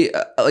would say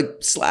like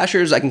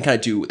slashers, I can kind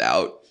of do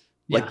without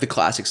like Yeah. the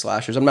classic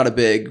slashers. I'm not a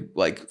big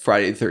like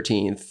Friday the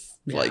 13th,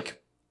 Yeah.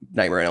 like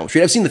Nightmare on Elm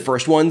Street. I've seen the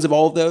first ones of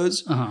all of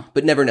those, Uh-huh.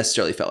 but never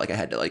necessarily felt like I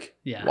had to like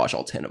Yeah. watch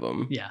all 10 of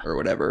them Yeah. or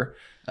whatever.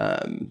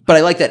 But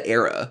I like that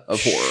era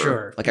of horror.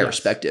 Sure, Like I yes.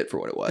 respect it for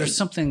what it was. There's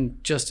something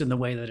just in the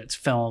way that it's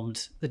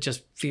filmed that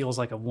just feels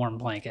like a warm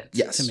blanket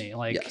yes. to me.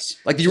 Like, yes.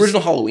 Like the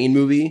original Halloween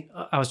movie.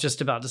 I was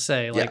just about to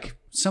say, like, Yeah.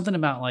 something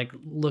about like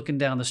looking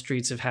down the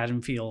streets of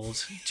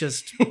Haddonfield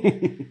just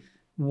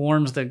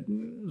warms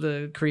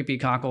the creepy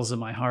cockles of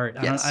my heart.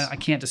 Yes. I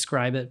can't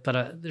describe it,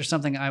 but there's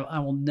something I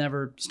will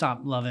never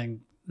stop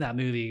loving that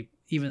movie.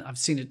 Even I've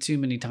seen it too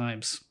many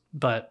times,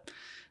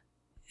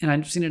 and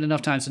I've seen it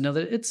enough times to know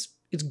that it's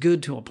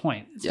good to a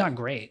point. It's Yeah. not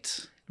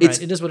great. Right?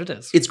 It is what it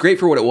is. It's great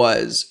for what it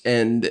was,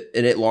 and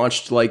it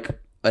launched like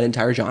an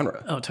entire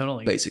genre. Oh,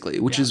 totally. Basically,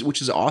 which Yeah.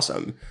 is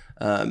awesome.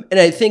 And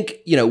I think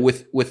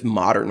with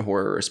modern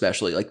horror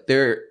especially, like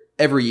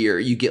every year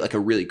you get like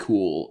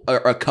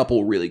a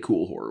couple really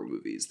cool horror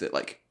movies that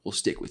like will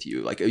stick with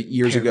you. Like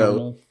years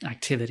ago,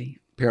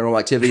 Paranormal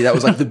Activity. That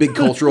was like the big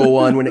cultural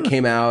one when it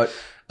came out.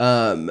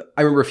 I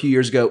remember a few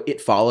years ago,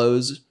 It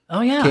Follows.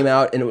 Oh yeah, came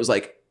out, and it was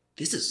like,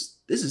 this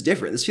is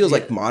different. This feels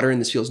like modern.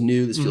 This feels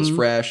new. This feels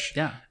fresh.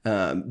 Yeah.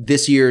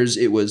 This year's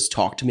it was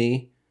Talk to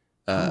Me.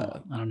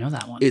 I don't know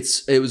that one.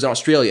 It was an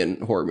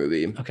Australian horror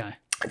movie. Okay.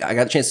 I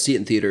got a chance to see it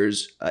in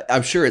theaters.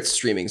 I'm sure it's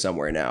streaming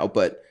somewhere now,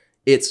 but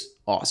it's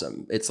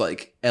awesome. It's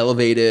like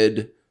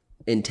elevated,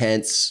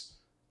 intense,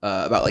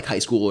 about like high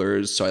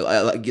schoolers. So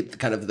I get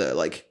kind of the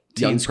like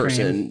young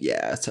person,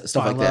 stuff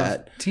like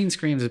that. Teen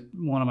Scream is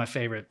one of my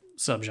favorite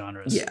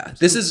subgenres. Yeah,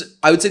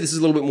 I would say this is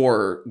a little bit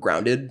more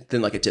grounded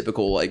than like a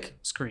typical like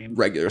Scream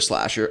regular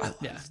slasher. I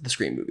love the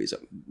Scream movies. I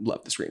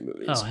love the Scream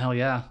movies. Oh hell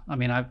yeah! I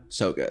mean,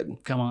 so good.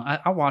 Come on,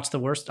 I watched the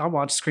worst. I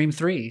watched Scream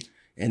 3.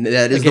 And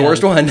that is the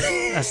worst one.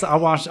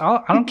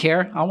 I don't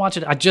care. I'll watch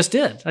it. I just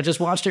did. I just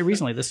watched it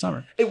recently this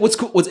summer. What's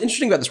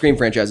interesting about the Scream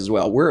franchise as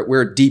well,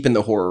 we're deep in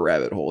the horror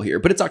rabbit hole here,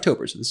 but it's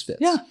October, so this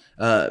fits. Yeah.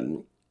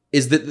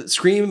 Is that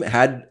Scream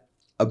had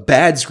a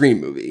bad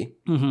Scream movie,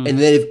 and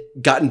they've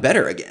gotten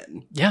better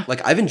again. Yeah.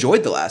 Like I've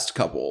enjoyed the last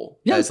couple.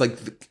 Yeah. It's like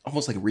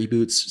almost like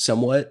reboots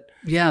somewhat.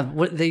 Yeah.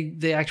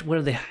 They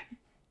actually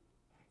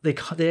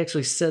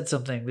said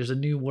something. There's a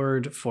new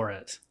word for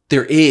it.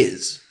 There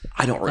is.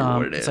 I don't remember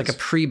what it is. It's like a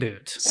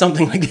preboot.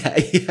 Something like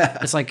that. Yeah.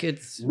 It's like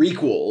it's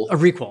requel. A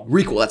requel.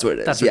 Requel. That's what it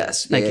is. That's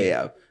yes. Thank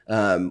you.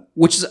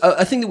 Which is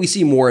a thing that we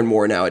see more and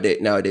more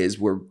nowadays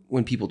where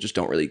when people just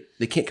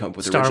they can't come up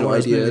with Star original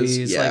Wars ideas.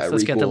 Movies, Yeah. like,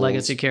 let's get the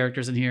legacy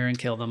characters in here and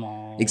kill them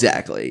all.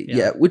 Exactly.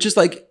 Yeah. Which is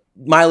like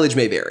mileage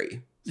may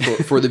vary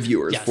for the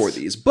viewers Yes. for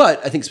these.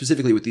 But I think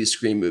specifically with these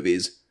Scream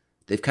movies,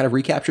 they've kind of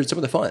recaptured some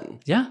of the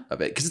fun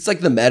of it. Because it's like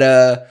the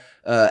meta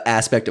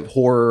aspect of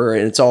horror,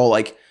 and it's all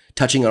like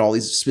touching on all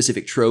these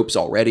specific tropes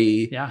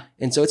already. Yeah.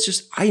 And so it's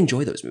just, I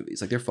enjoy those movies.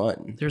 Like they're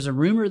fun. There's a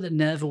rumor that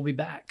Nev will be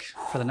back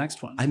for the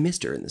next one. I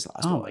missed her in this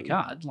last one. Oh my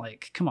God.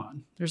 Like, come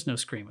on. There's no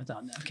Scream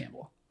without Nev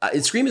Campbell.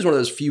 Scream is one of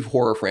those few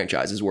horror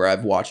franchises where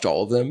I've watched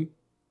all of them.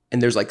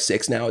 And there's like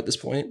 6 now at this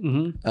point.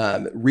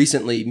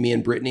 Recently, me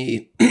and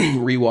Brittany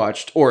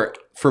rewatched, or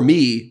for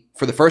me,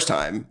 for the first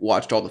time,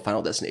 watched all the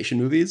Final Destination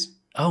movies.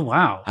 Oh,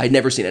 wow. I'd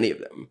never seen any of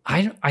them.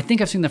 I think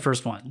I've seen the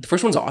first one. The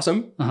first one's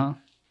awesome. Uh-huh.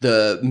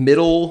 The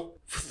middle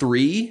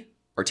 3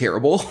 are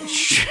terrible.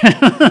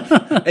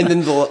 And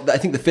then I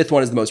think the 5th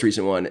one is the most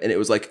recent one, and it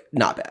was like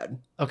not bad.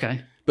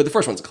 Okay. But the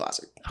first one's a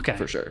classic. Okay.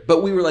 For sure.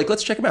 But we were like,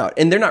 let's check them out.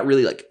 And they're not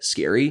really like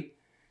scary.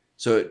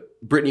 So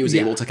Brittany was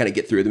able to kind of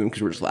get through them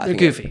because we're just laughing.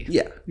 They're goofy.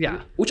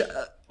 Yeah. Which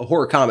a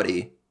horror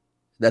comedy,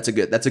 that's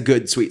a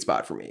good sweet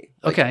spot for me.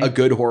 Like, okay. A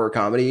good horror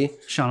comedy.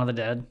 Shaun of the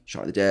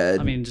Dead.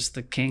 I mean, just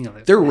the king of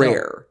it. They're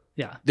rare.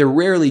 Yeah. They're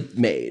rarely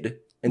made.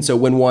 And so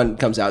when one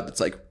comes out that's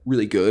like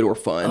really good or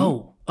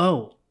fun.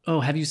 Oh,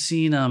 have you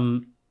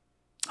seen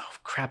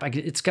crap,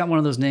 it's got one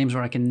of those names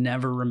where I can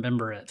never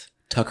remember it.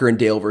 Tucker and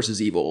Dale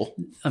versus Evil.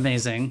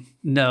 Amazing.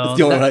 No,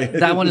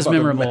 that one is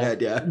memorable.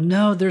 Head, yeah.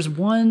 No, there's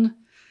one.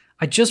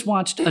 I just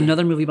watched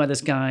another movie by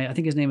this guy. I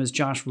think his name is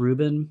Josh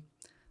Rubin,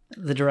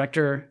 the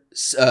director.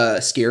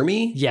 Scare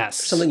Me?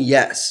 Yes. Something,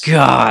 yes.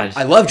 God.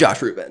 I love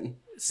Josh Rubin.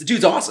 The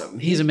dude's awesome.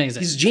 He's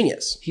amazing. He's a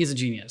genius. He's a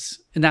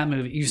genius. In that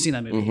movie, you've seen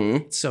that movie. Mm-hmm.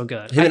 It's so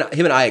good. Him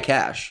and Aya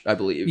Cash, I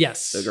believe.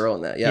 Yes. The girl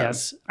in that, yeah.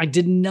 Yes. I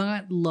did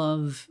not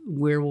love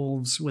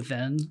Werewolves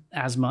Within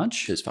as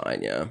much. It was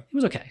fine, yeah. It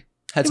was okay.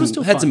 Had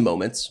some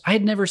moments. I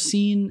had never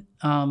seen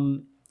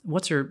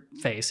what's her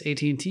face,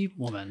 AT&T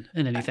woman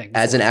in anything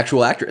before. As an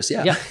actual actress,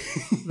 yeah. Yeah.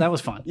 That was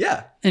fun.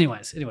 Yeah.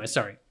 Anyways,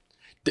 sorry.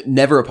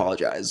 Never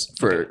apologize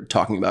for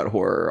talking about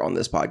horror on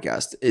this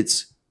podcast.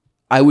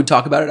 I would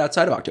talk about it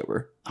outside of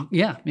October.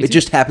 Yeah. It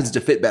just happens to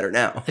fit better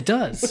now. It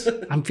does.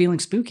 I'm feeling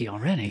spooky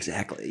already.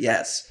 Exactly.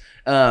 Yes.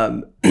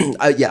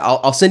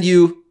 I'll send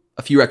you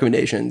a few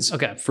recommendations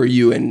for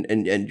you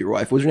and your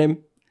wife. What's her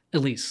name?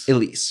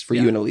 Elise. For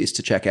you and Elise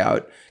to check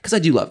out. Because I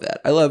do love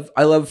that. I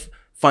love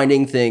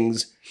finding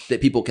things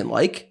that people can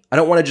like. I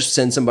don't want to just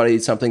send somebody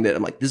something that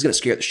I'm like, this is going to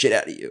scare the shit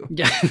out of you.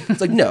 Yeah.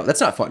 It's like, no,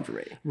 that's not fun for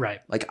me. Right.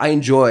 Like I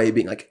enjoy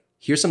being like,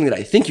 here's something that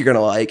I think you're going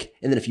to like.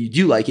 And then if you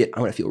do like it, I'm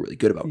going to feel really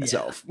good about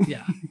myself.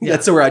 Yeah.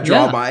 That's where I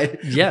draw my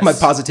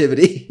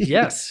positivity.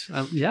 Yes.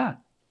 Yeah.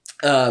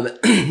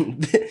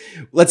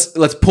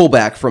 Let's pull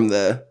back from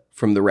the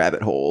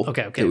rabbit hole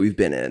that we've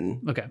been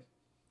in. Okay.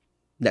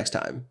 Next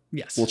time.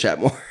 Yes. We'll chat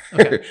more.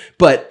 Okay.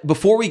 But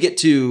before we get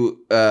to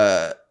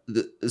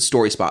the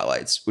story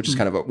spotlights, which is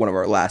kind of one of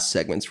our last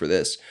segments for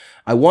this,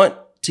 I want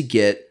to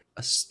get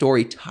a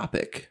story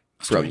topic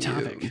from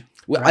you.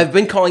 Well, I've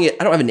been calling it,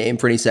 I don't have a name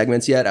for any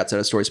segments yet outside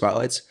of story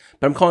spotlights,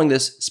 but I'm calling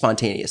this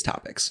spontaneous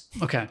topics.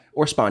 Okay.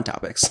 Or spawn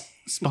topics.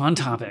 Spawn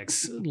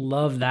topics.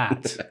 Love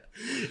that.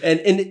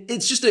 and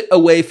it's just a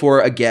way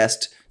for a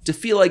guest to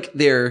feel like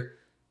they're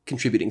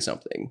contributing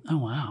something. Oh,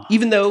 wow.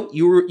 Even though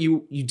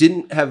you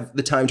didn't have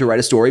the time to write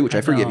a story, which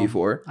I forgive you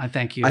for. I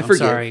thank you. I'm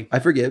sorry. I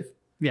forgive.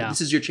 Yeah.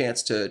 This is your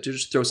chance to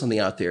just throw something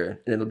out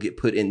there, and it'll get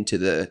put into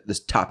this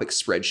topic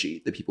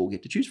spreadsheet that people will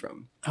get to choose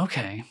from.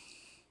 Okay.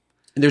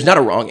 And there's not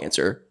a wrong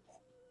answer.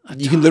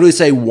 You can literally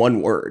say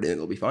one word and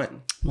it'll be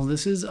fine. Well,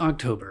 this is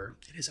October.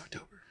 It is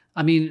October.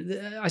 I mean,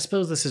 I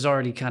suppose this has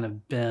already kind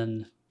of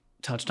been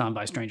touched on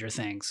by Stranger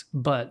Things.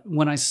 But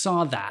when I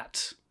saw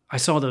that, I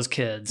saw those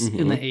kids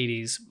in the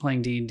 80s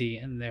playing D&D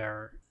in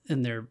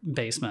their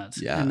basement.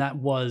 Yeah. And that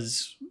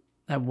was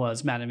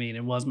Matt and me, and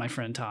it was my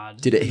friend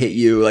Todd. Did it hit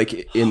you like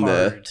in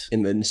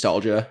the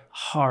nostalgia?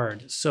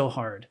 Hard, so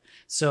hard.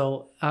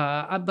 So,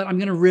 but I'm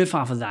going to riff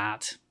off of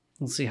that.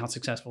 We'll see how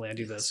successfully I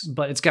do this.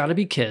 But it's got to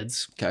be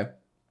kids. Okay.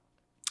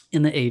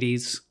 In the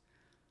 80s,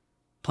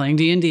 playing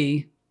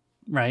D&D,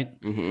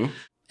 right? Mm-hmm.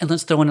 And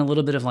let's throw in a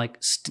little bit of like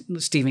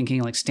Stephen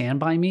King, like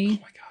Stand By Me. Oh my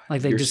God.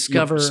 Like they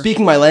discover... You're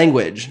speaking my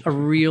language. A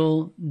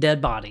real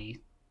dead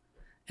body.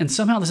 And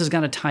somehow this has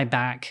got to tie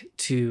back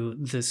to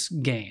this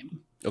game.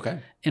 Okay.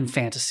 In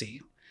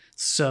fantasy.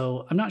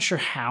 So I'm not sure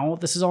how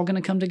this is all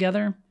going to come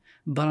together,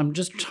 but I'm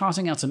just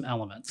tossing out some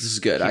elements. This is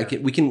good.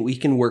 Here. We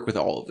can work with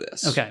all of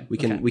this. Okay. We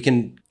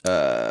can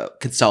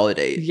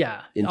consolidate.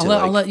 Yeah.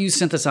 I'll let you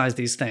synthesize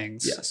these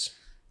things. Yes.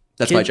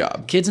 That's my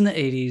job. Kids in the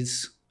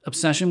 80s,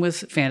 obsession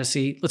with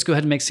fantasy. Let's go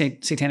ahead and make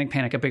Satanic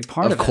Panic a big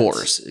part of it. Of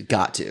course.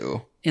 Got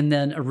to. And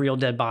then a real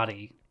dead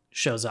body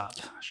shows up.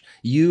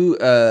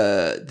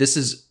 This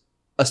is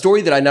a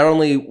story that I not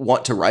only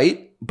want to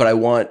write, but I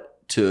want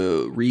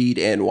to read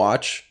and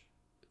watch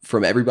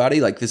from everybody.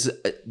 Like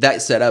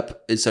that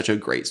setup is such a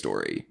great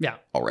story. Yeah.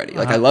 Already.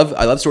 Like I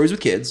love stories with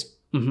kids.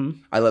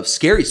 Mm-hmm. I love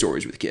scary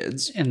stories with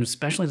kids. And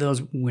especially those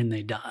when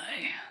they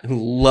die. I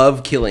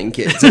love killing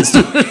kids in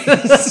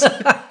stories.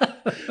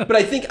 But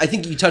I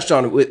think you touched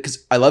on it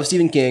because I love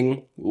Stephen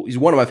King. He's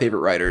one of my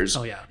favorite writers.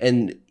 Oh yeah.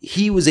 And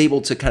he was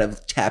able to kind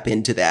of tap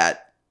into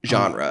that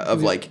genre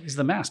of like he's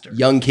the master.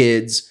 Young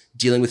kids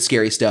dealing with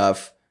scary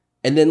stuff.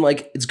 And then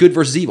like it's good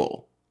versus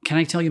evil. Can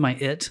I tell you my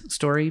It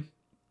story?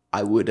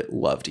 I would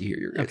love to hear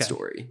your It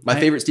story. My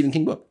favorite Stephen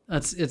King book.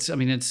 The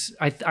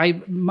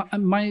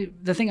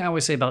thing I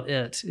always say about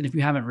It, and if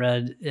you haven't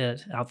read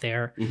It out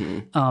there,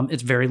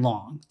 it's very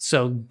long.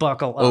 So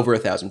buckle up. Over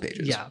 1,000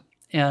 pages. Yeah.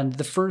 And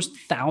the first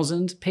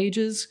 1,000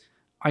 pages,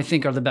 I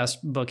think, are the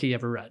best book he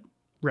ever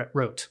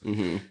wrote.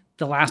 Mm-hmm.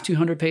 The last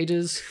 200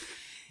 pages,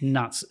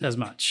 not as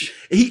much.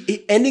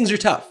 Endings are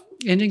tough.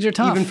 Endings are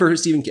tough. Even for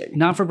Stephen King.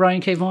 Not for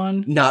Brian K.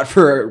 Vaughan. Not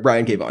for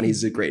Brian K. Vaughan.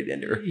 He's a great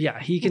ender. Yeah,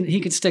 he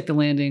can stick the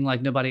landing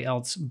like nobody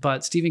else.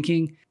 But Stephen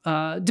King,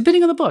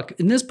 depending on the book,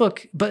 in this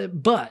book,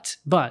 but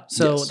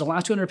so yes. The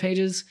last 200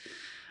 pages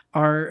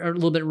are a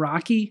little bit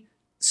rocky.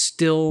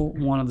 Still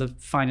one of the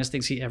finest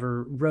things he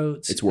ever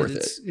wrote. It's worth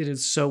it. It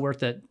is so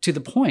worth it. To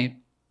the point,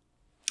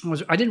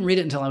 I didn't read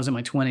it until I was in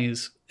my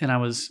 20s, and I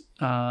was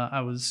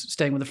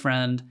staying with a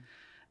friend.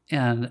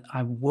 And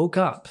I woke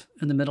up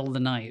in the middle of the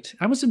night.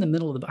 I was in the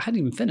middle of I hadn't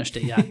even finished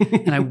it yet.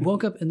 And I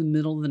woke up in the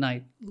middle of the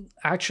night,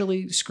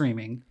 actually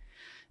screaming.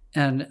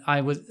 And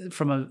I was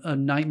from a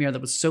nightmare that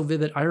was so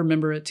vivid. I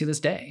remember it to this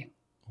day.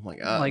 Oh my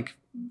God. Like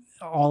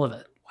all of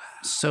it. Wow.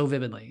 So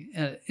vividly.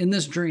 In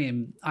this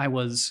dream, I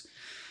was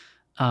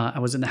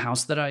in the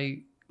house that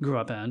I grew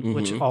up in,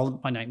 which all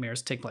of my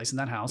nightmares take place in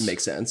that house.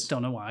 Makes sense.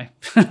 Don't know why.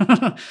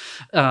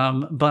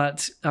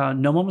 But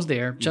no one was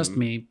there, just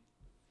me.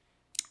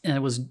 And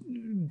it was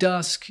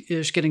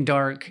dusk-ish, getting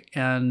dark,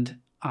 and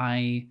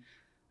I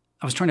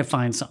was trying to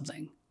find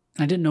something.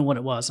 And I didn't know what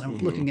it was. And I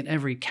was looking at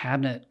every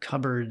cabinet,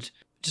 cupboard,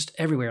 just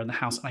everywhere in the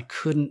house. And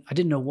I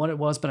didn't know what it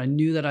was, but I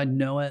knew that I'd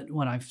know it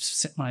when I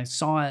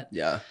saw it.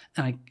 Yeah.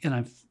 And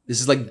I this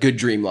is like good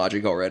dream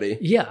logic already.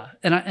 Yeah.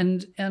 And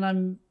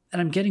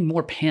I'm getting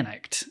more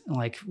panicked.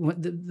 Like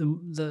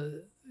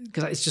the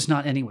because it's just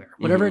not anywhere.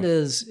 Whatever it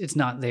is, it's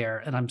not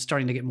there. And I'm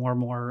starting to get more and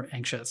more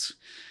anxious.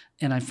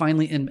 And I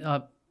finally end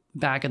up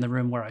back in the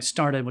room where I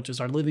started, which is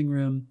our living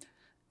room.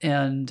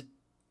 And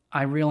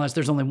I realized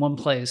there's only one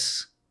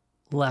place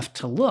left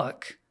to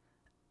look.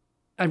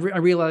 I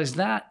realized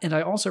that. And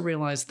I also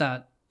realized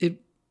that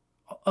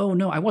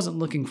I wasn't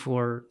looking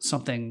for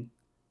something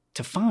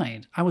to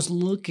find. I was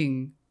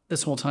looking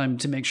this whole time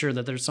to make sure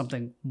that there's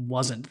something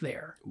wasn't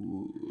there.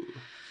 Ooh.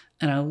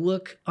 And I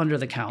look under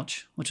the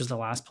couch, which is the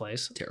last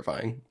place.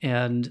 Terrifying.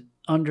 And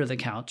under the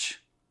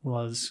couch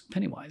was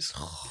Pennywise.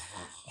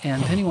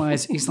 And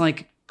Pennywise, he's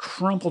like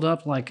crumpled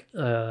up like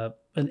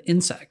an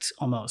insect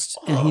almost,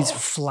 and he's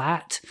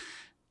flat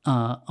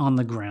on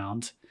the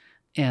ground,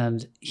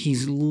 and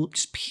he's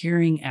just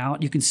peering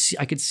out. I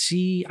can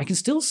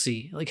still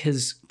see like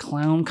his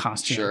clown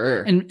costume.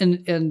 Sure.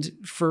 And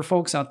for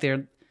folks out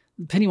there,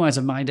 Pennywise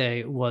of my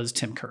day was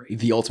Tim Curry,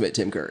 the ultimate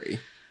Tim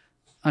Curry.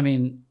 I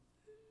mean,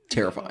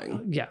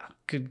 terrifying. Yeah.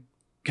 Good.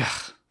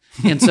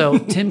 And so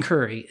Tim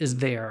Curry is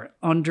there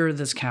under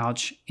this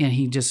couch, and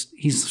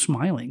he's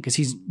smiling because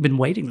he's been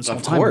waiting this whole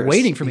time,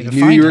 waiting for me to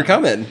find him. Knew you were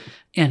coming.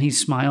 And he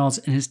smiles,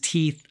 and his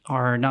teeth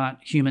are not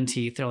human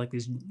teeth. They're like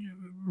these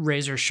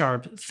razor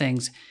sharp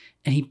things.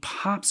 And he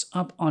pops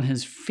up on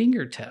his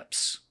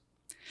fingertips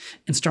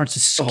and starts to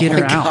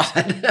skitter out.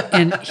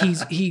 And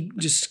he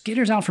just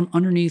skitters out from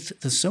underneath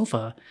the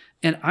sofa.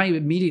 And I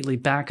immediately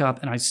back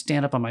up, and I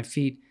stand up on my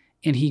feet.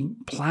 And he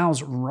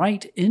plows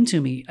right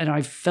into me, and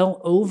I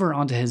fell over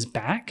onto his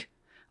back.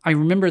 I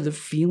remember the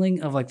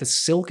feeling of like the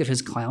silk of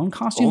his clown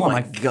costume on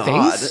my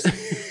God.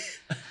 face.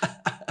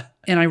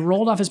 And I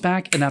rolled off his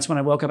back, and that's when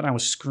I woke up and I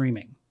was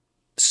screaming.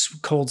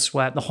 Cold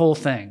sweat, the whole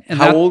thing. And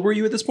How old were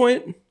you at this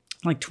point?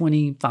 Like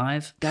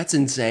 25. That's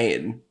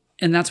insane.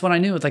 And that's when I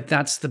knew, like,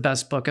 that's the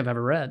best book I've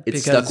ever read. It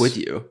stuck with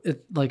you.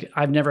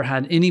 I've never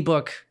had any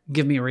book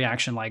give me a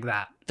reaction like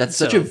that. That's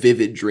such a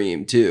vivid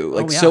dream too.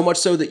 Like yeah. so much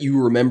so that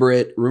you remember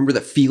it. Remember the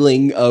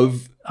feeling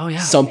of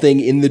something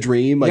in the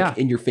dream, like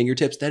in your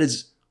fingertips. That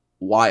is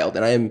wild.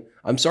 And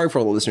I'm sorry for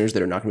all the listeners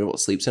that are not going to be able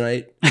to sleep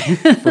tonight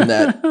from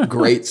that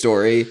great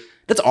story.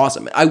 That's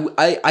awesome.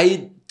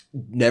 I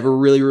never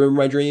really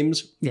remember my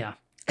dreams. Yeah.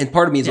 And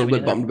part of me is a little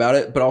bit bummed about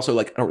it, but also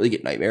like I don't really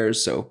get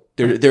nightmares, so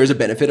there is a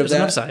benefit of that.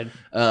 There's an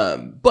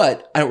upside.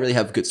 But I don't really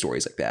have good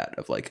stories like that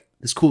of like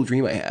this cool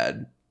dream I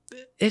had,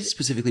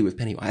 specifically with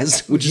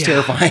Pennywise, which is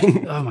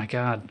terrifying. Oh my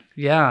God,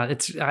 yeah.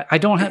 I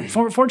don't have.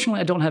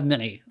 Fortunately, I don't have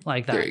many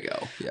like that. There you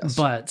go. Yes.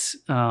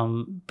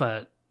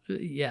 But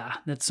yeah,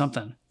 that's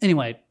something.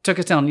 Anyway, took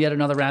us down yet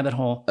another rabbit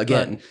hole.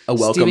 Again, a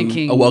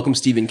welcome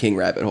Stephen King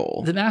rabbit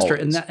hole. The master,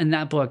 and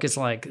that book is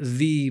like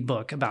the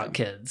book about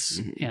kids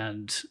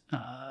and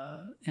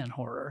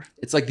horror.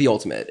 It's like the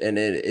ultimate, and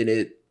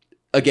it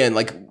again,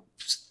 like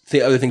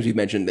the other things we've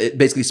mentioned, it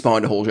basically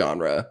spawned a whole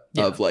genre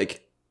of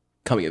like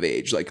coming of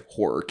age, like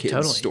horror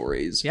kids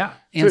stories. Yeah,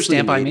 and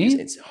Stand By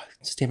Me.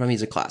 Stand By Me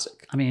is a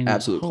classic. I mean,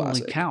 absolute holy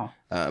classic. Cow!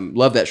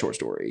 Love that short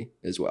story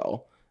as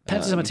well.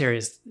 Pet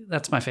Sematary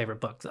that's my favorite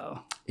book, though.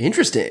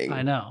 Interesting.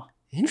 I know.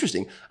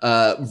 Interesting.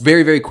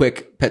 Very, very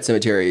quick Pet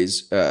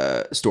Sematry's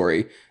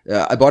story.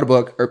 I bought a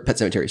book, or Pet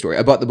Sematary story.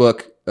 I bought the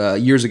book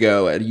years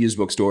ago at a used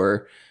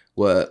bookstore.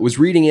 Was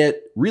reading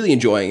it, really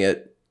enjoying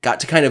it. Got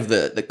to kind of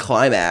the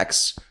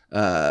climax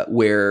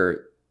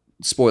where,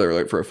 spoiler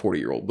alert for a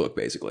 40-year-old book,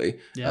 basically.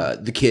 Yeah.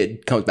 The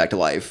kid comes back to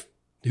life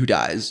who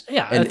dies.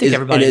 Yeah, I think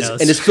everybody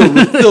knows. And is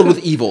filled with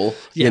evil,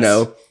 you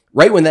know.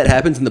 Right when that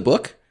happens in the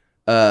book,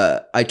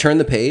 I turned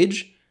the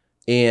page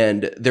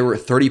and there were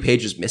 30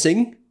 pages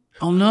missing.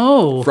 Oh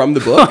no. From the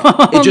book.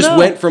 It just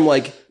went from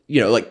like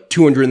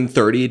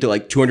 230 to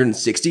like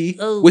 260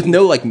 with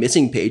no like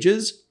missing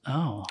pages.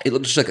 Oh. It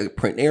looked just like a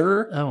print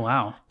error. Oh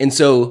wow. And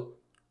so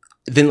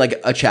then like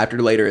a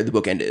chapter later the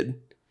book ended.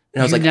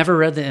 And I was like, never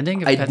read the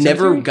ending of Pet Sematary?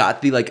 Never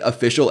got the like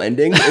official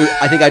ending.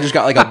 I think I just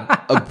got like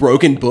a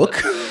broken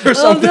book or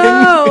something.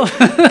 Oh,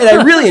 no. And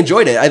I really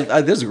enjoyed it.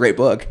 This is a great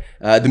book.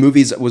 The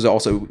movies was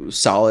also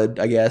solid,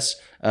 I guess.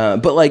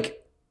 But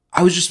like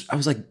I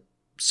was like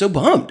so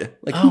bummed.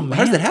 Like, how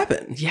does that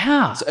happen?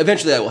 Yeah. So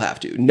eventually I will have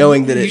to,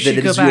 knowing that it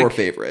is your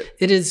favorite.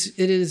 It is.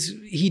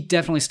 He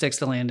definitely sticks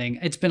the landing.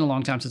 It's been a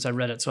long time since I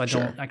read it, so I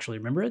don't actually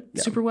remember it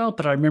super well,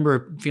 but I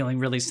remember feeling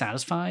really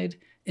satisfied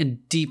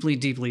and deeply,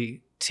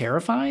 deeply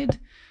terrified,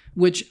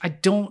 which I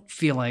don't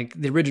feel like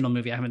the original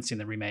movie. I haven't seen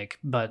the remake,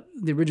 but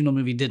the original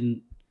movie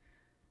didn't.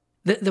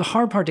 The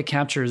hard part to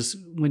capture is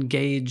when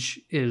Gage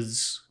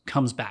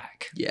comes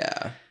back.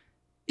 Yeah.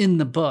 In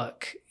the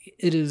book,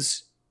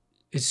 is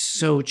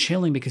so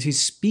chilling because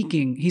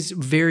he's a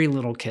very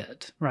little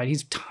kid, right?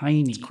 He's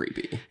tiny. It's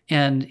creepy.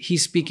 And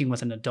he's speaking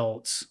with an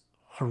adult's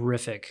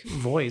horrific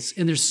voice.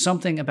 And there's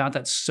something about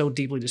that so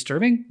deeply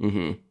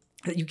disturbing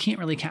that you can't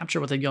really capture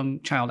with a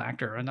young child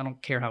actor. And I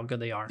don't care how good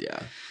they are.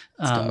 Yeah.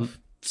 Tough.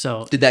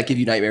 So did that give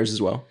you nightmares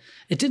as well?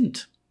 It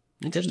didn't.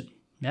 It didn't.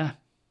 Yeah.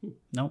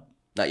 Nope.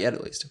 Not yet,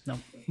 at least. No,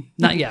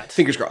 not yet.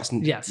 Fingers crossed.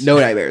 Yes. No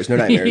nightmares. No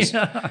nightmares.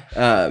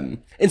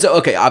 And so,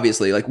 okay,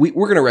 obviously, like we're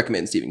going to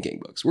recommend Stephen King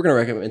books. We're going to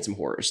recommend some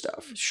horror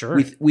stuff. Sure.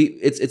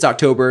 It's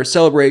October.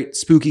 Celebrate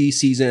spooky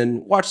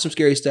season. Watch some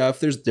scary stuff.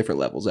 There's different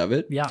levels of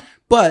it. Yeah.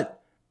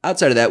 But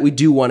outside of that, we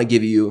do want to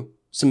give you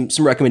some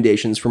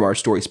recommendations from our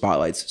Story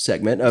Spotlights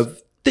segment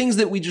of things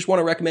that we just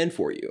want to recommend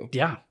for you.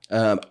 Yeah.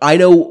 I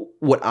know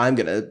what I'm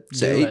going to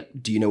say.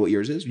 Do you know what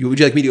yours is? Would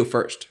you like me to go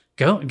first?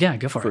 Go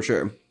for it. For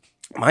sure.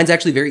 Mine's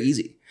actually very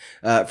easy.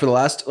 For the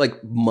last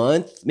like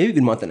month, maybe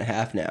even month and a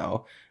half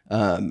now,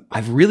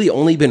 I've really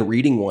only been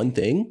reading one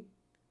thing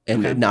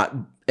and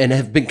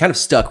have been kind of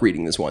stuck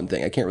reading this one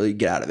thing. I can't really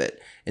get out of it.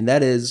 And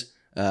that is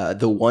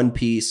the One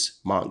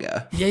Piece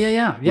manga.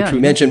 Yeah. Which we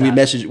mentioned, we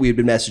had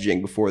been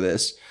messaging before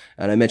this,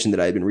 and I mentioned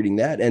that I had been reading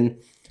that. And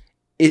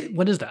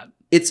what is that?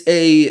 It's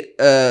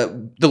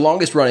the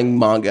longest running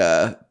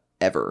manga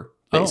ever,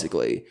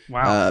 basically. Oh,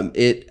 wow.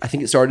 I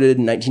think it started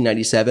in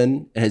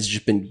 1997 and has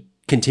just been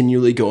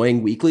continually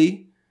going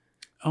weekly.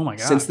 Oh my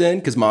God. Since then,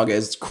 because manga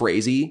is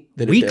crazy.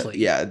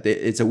 Weekly?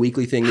 It's a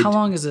weekly thing. How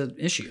long is an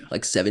issue?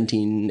 Like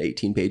 17,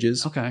 18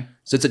 pages. Okay.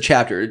 So it's a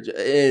chapter.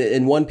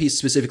 And One Piece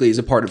specifically is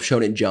a part of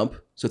Shonen Jump.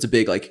 So it's a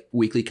big like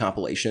weekly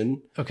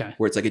compilation. Okay.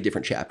 Where it's like a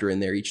different chapter in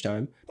there each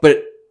time.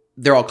 But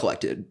they're all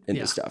collected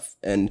into stuff.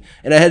 And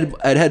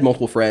I'd had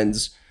multiple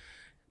friends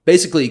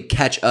basically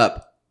catch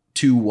up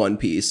to One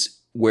Piece,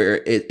 where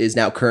it is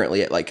now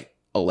currently at like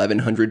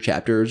 1,100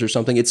 chapters or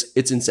something. It's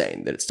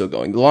insane that it's still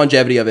going. The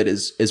longevity of it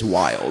is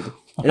wild.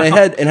 Wow.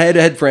 And I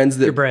had friends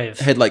that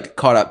had like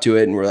caught up to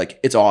it and were like,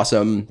 it's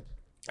awesome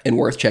and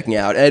worth checking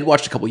out. And I'd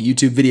watched a couple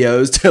YouTube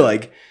videos to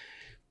like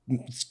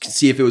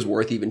see if it was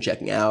worth even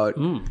checking out.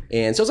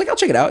 And so I was like, I'll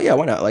check it out. Yeah,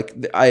 why not? Like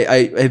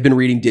I have been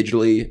reading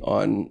digitally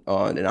on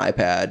an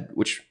iPad,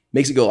 which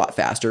makes it go a lot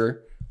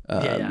faster.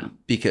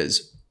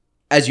 Because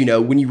as you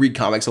know, when you read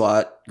comics a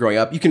lot growing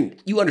up,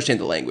 you understand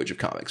the language of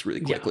comics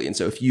really quickly. And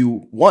so if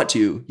you want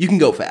to, you can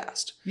go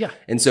fast. Yeah.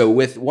 And so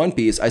with One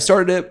Piece, I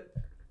started it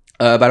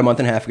about a month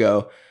and a half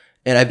ago,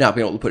 and I've not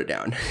been able to put it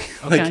down.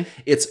 Like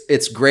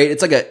it's great.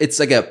 It's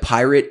like a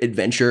pirate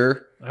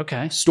adventure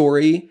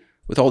story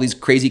with all these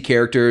crazy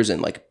characters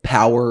and like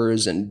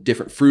powers and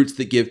different fruits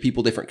that give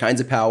people different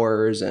kinds of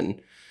powers.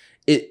 And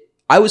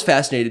I was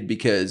fascinated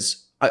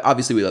because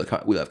obviously we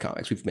love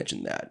comics. We've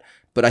mentioned that.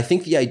 But I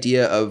think the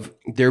idea of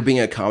there being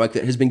a comic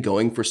that has been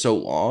going for so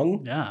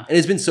long and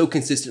has been so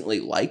consistently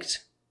liked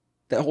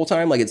that whole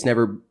time, like it's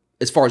never,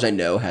 as far as I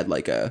know, had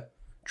like a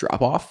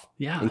drop off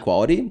in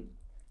quality.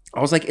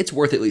 I was like, it's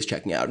worth at least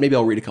checking out. Maybe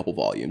I'll read a couple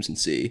volumes and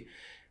see.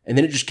 And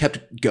then it just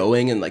kept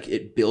going, and like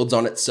it builds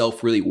on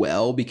itself really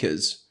well,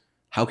 because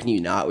how can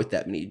you not with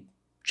that many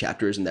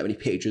chapters and that many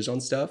pages on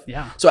stuff?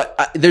 Yeah. So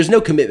there's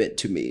no commitment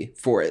to me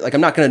for it. Like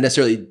I'm not going to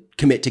necessarily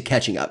commit to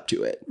catching up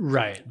to it.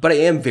 Right. But I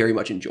am very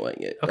much enjoying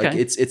it. Okay. Like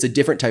it's a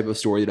different type of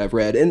story that I've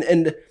read.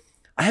 And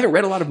I haven't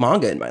read a lot of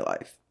manga in my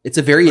life. It's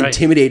a very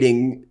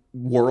intimidating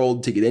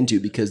world to get into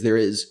because there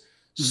is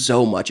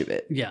so much of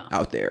it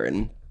out there.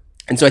 And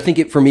so I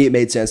think for me, it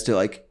made sense to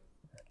like,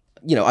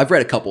 you know, I've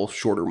read a couple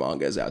shorter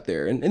mangas out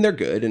there and they're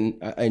good and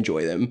I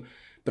enjoy them.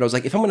 But I was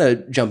like, if I'm going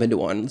to jump into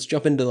one, let's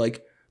jump into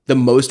like the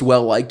most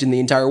well-liked in the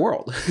entire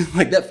world.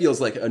 Like that feels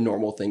like a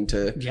normal thing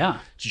to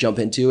jump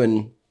into.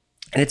 And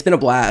it's been a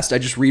blast. I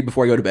just read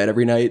before I go to bed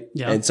every night.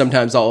 Yeah. And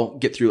sometimes I'll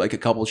get through like a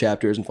couple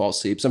chapters and fall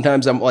asleep.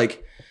 Sometimes I'm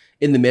like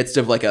in the midst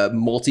of like a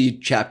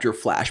multi-chapter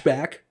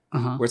flashback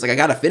where it's like, I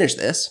got to finish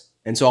this.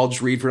 And so I'll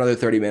just read for another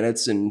 30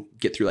 minutes and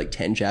get through like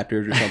 10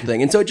 chapters or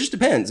something. And so it just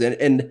depends.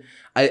 And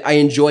I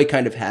enjoy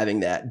kind of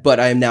having that, but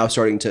I am now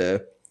starting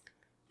to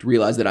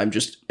realize that I'm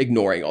just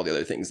ignoring all the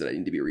other things that I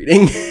need to be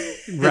reading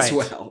as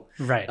well.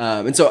 Right.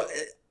 And so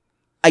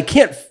I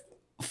can't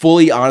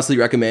fully honestly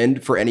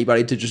recommend for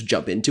anybody to just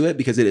jump into it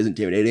because it is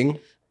intimidating.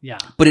 Yeah.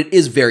 But it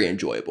is very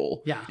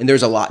enjoyable. Yeah. And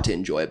there's a lot to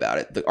enjoy about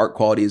it. The art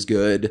quality is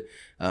good.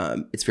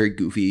 It's very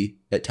goofy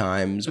at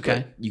times.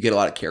 Okay. But you get a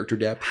lot of character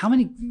depth. How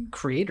many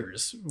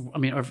creators? I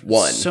mean,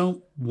 one.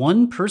 So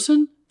one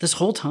person this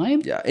whole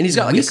time? Yeah. And he's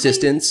got like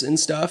assistants and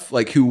stuff,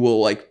 like who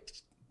will like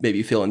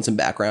maybe fill in some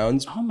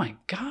backgrounds. Oh my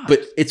God.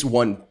 But it's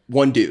one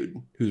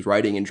dude who's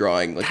writing and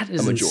drawing like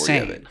a majority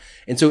of it.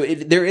 And so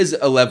there is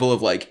a level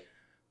of like,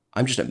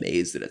 I'm just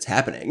amazed that it's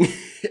happening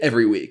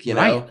every week, you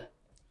know?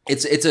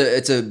 It's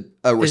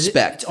a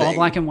respect thing. All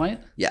black and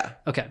white? Yeah.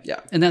 Okay. Yeah.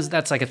 And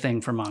that's like a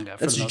thing for manga.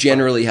 That's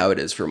generally how it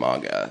is for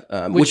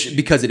manga, which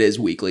because it is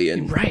weekly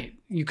and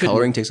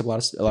coloring takes up a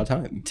lot of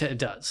time. It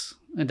does.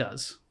 It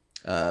does.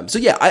 So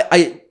yeah,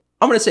 I'm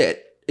going to say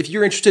it. If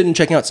you're interested in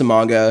checking out some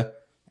manga,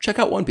 check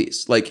out One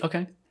Piece. Like,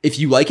 if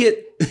you like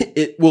it,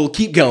 it will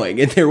keep going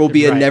and there will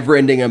be a never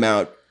ending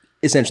amount,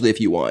 essentially,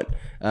 if you want.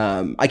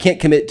 I can't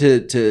commit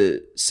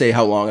to say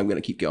how long I'm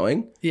going to keep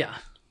going. Yeah.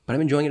 But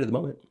I'm enjoying it at the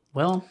moment.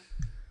 Well,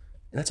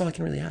 and that's all I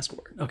can really ask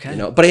for. Okay. You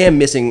know, but I am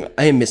missing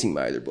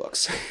my other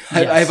books.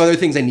 Yes. I have other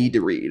things I need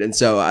to read. And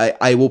so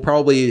I will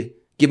probably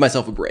give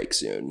myself a break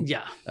soon.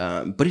 Yeah.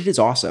 But it is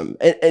awesome.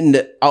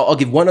 And I'll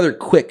give one other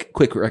quick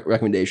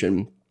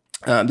recommendation.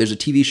 There's a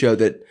TV show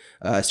that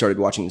I started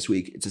watching this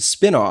week. It's a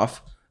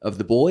spin-off of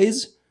The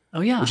Boys.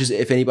 Oh, yeah. Which is,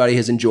 if anybody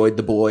has enjoyed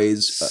The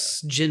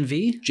Boys. Gen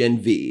V? Gen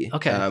V.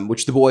 Okay.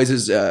 Which The Boys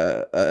is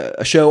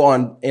a show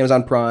on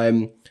Amazon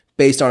Prime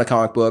based on a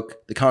comic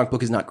book. The comic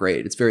book is not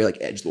great. It's very like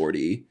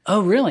edgelordy.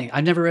 Oh, really?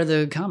 I've never read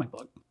the comic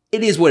book.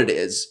 It is what it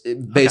is,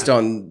 based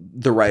on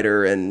the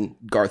writer and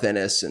Garth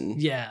Ennis.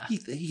 And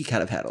he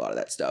kind of had a lot of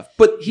that stuff.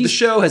 But the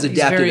show has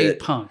adapted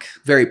it.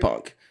 Very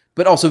punk.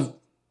 But also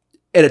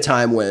at a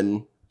time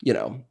when, you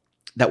know,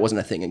 that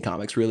wasn't a thing in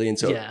comics really, and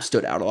so it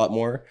stood out a lot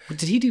more.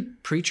 Did he do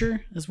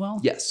Preacher as well?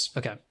 Yes.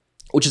 Okay.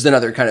 Which is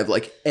another kind of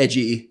like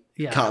edgy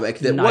comic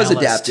that was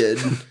adapted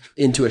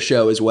into a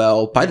show as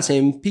well by the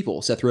same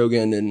people, Seth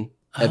Rogen and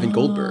Evan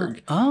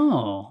Goldberg.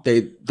 Oh. They're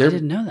I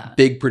didn't know that.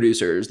 Big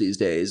producers these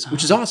days,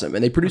 which is awesome,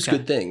 and they produce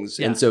good things.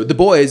 Yeah. And so The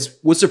Boys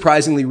was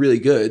surprisingly really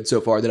good so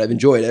far that I've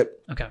enjoyed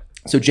it. Okay.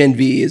 So Gen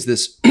V is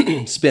this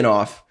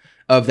spin-off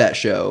of that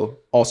show,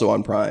 also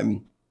on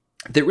Prime,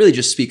 that really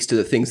just speaks to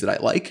the things that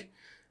I like.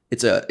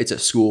 It's a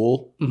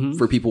school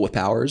for people with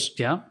powers.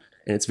 Yeah.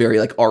 And it's very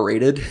like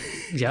R-rated.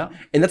 Yeah.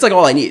 And that's like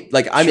all I need.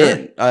 Like I'm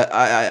in.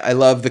 I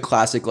love the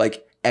classic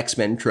like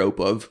X-Men trope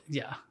of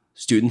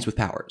students with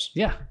powers.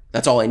 Yeah.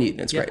 That's all I need.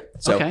 And it's great.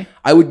 So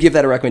I would give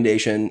that a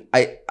recommendation.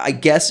 I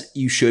guess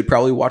you should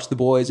probably watch The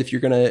Boys if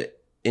you're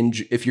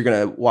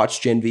gonna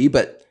watch Gen V,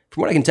 but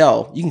from what I can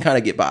tell, you can kind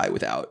of get by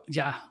without.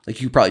 Yeah.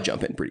 Like you could probably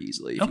jump in pretty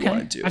easily if you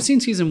wanted to. I've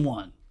seen season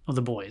 1 of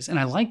The Boys and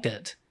I liked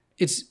it.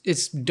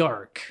 It's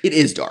dark. It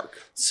is dark.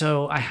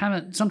 So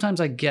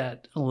sometimes I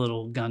get a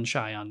little gun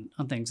shy on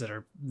things that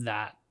are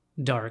that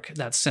dark,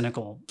 that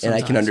cynical. Sometimes. And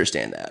I can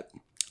understand that.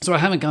 So I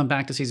haven't gone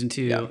back to season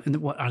 2. Yeah. And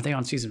what are they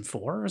on season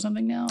 4 or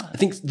something now? I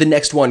think the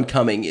next one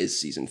coming is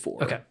season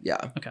 4. Okay. Yeah.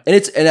 Okay.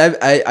 And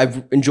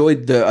I've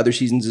enjoyed the other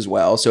seasons as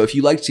well. So if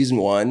you liked season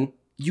 1,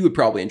 you would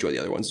probably enjoy the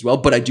other ones as well.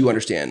 But I do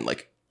understand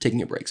like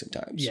taking a break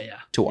sometimes. Yeah.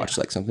 To watch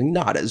like something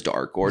not as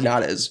dark or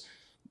not as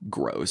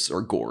gross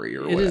or gory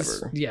or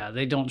whatever.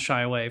 They don't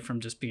shy away from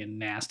just being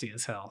nasty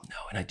as hell. No,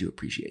 and I do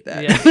appreciate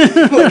that. Yeah.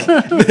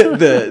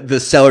 Like, the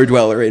cellar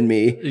dweller in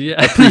me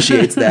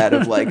appreciates that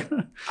of like,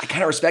 I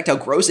kind of respect how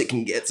gross it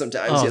can get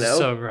sometimes, you know?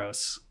 So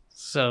gross.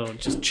 So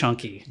just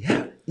chunky.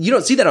 Yeah. You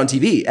don't see that on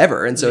TV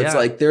ever. And so it's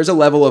like, there's a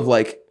level of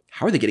like,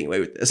 how are they getting away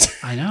with this?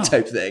 I know.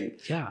 type thing.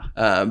 Yeah.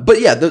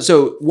 But yeah,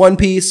 so One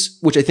Piece,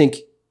 which I think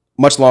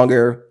much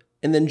longer,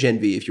 and then Gen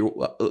V if you're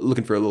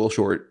looking for a little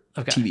short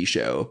TV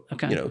show,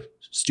 you know,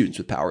 students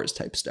with powers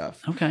type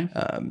stuff. Okay.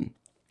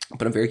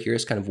 But I'm very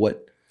curious kind of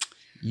what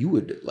you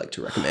would like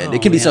to recommend.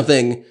 It can be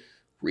something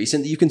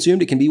recent that you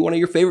consumed. It can be one of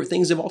your favorite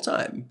things of all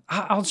time.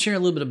 I'll share a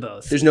little bit of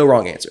both. There's no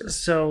wrong answer.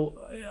 So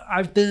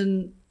I've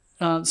been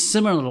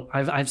similar.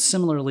 I've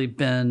similarly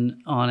been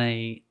on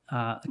a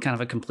kind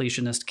of a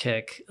completionist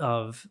kick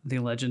of the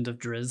Legend of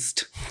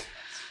Drizzt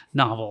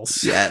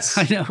novels. Yes.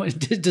 I know. It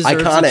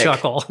deserves Iconic. a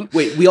chuckle.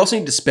 Wait, we also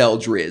need to spell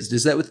Drizzt.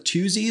 Is that with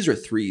 2 Z's or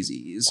 3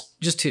 Z's?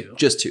 Just 2.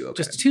 Just 2,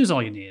 okay. Just 2 is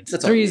all you need.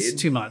 That's all you 3 is need.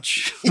 too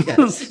much.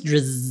 Yes.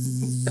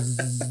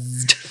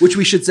 Drizzt. Which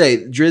we should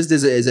say, Drizzt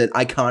is an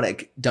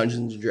iconic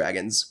Dungeons &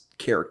 Dragons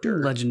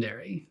character.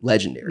 Legendary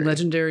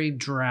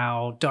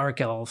drow,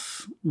 dark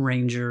elf,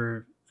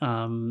 ranger.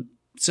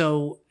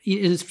 So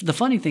the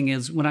funny thing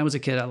is, when I was a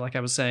kid, like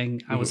I was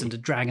saying, I was into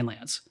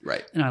Dragonlance.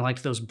 Right. And I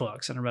liked those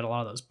books, and I read a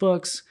lot of those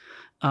books.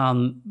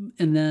 And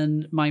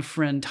then my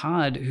friend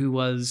Todd, who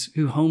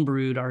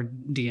homebrewed our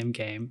DM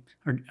game,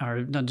 or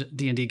our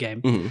D&D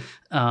game,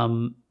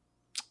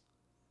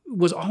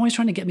 was always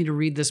trying to get me to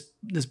read this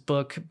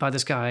book by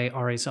this guy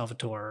R.A.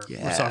 Salvatore, or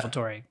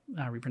Salvatore,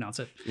 however you pronounce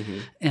it.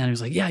 And he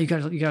was like, "Yeah, you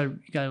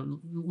gotta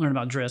learn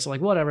about Drizzt." I'm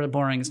like, whatever,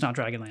 boring. It's not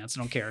Dragonlance.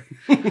 I don't care.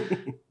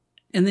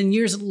 And then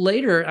years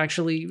later,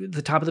 actually,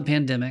 the top of the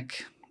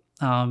pandemic,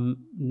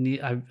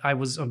 I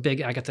was a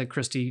big Agatha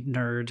Christie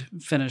nerd.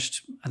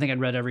 Finished, I think I'd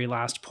read every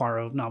last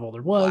Poirot novel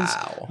there was.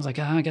 Wow. I was like,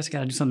 I guess I got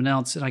to do something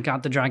else. And I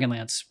got the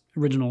Dragonlance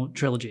original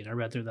trilogy, and I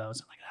read through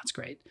those. I'm like, that's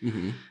great.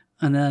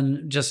 And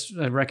then just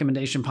a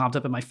recommendation popped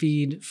up in my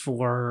feed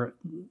for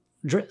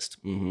Drizzt.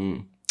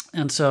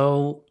 And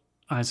so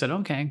I said,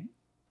 okay,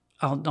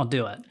 I'll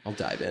do it. I'll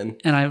dive in.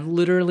 And I've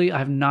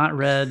not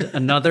read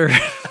another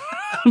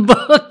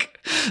book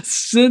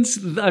since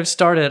I've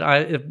started.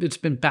 It's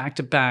been back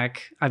to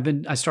back.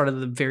 I started at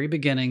the very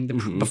beginning,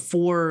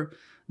 before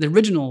the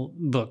original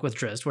book with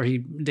Drizzt, where he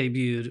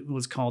debuted,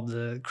 was called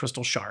The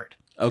Crystal Shard.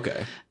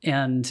 Okay.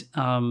 And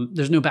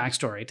there's no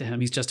backstory to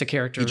him. He's just a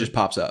character. He just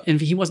pops up.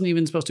 And he wasn't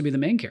even supposed to be the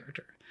main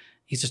character.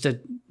 He's just a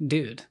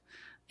dude.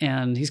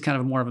 And he's kind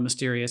of more of a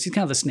mysterious, he's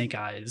kind of the Snake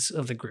Eyes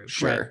of the group.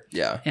 Sure. Right?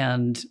 Yeah.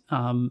 And,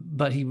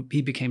 but he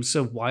became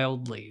so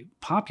wildly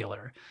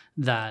popular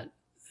that,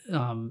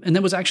 and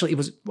that was actually, it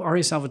was R.A.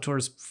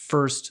 Salvatore's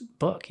first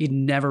book. He'd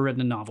never written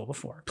a novel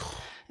before.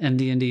 And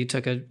D&D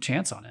took a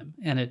chance on him,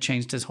 and it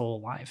changed his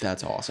whole life.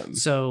 That's awesome.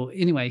 So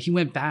anyway, he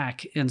went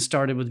back and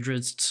started with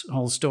Drizzt's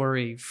whole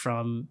story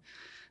from,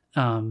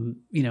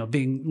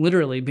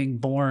 being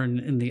born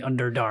in the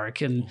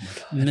Underdark and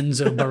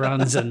Minzo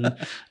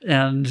Baranzan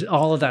and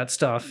all of that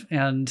stuff.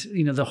 And,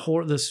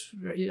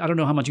 I don't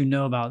know how much you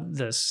know about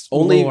this.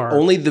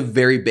 Only the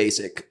very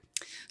basic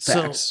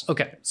facts.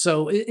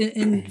 So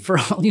for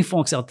all you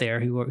folks out there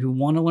who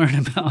want to learn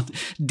about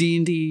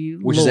D&D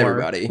which lore,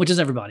 is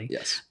everybody.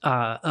 Yes.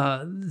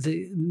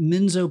 The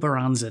Minzo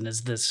Baranzan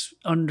is this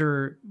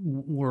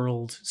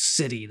underworld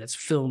city that's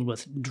filled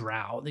with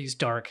drow, these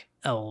dark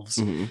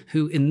elves,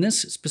 who in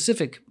this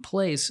specific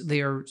place,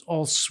 they are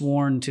all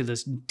sworn to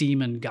this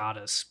demon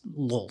goddess,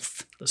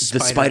 Lolth, the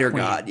spider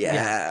queen. god.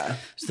 Yeah.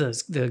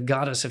 It's the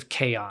goddess of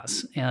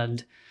chaos.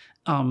 And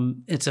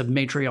it's a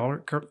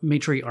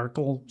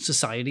matriarchal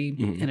society,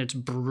 and it's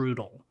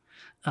brutal.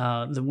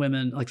 The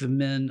women, like the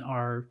men,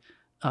 are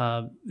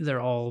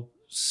they're all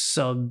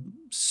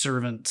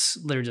servants.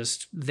 They're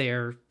just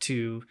there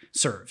to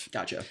serve.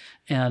 Gotcha.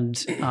 And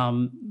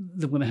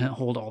the women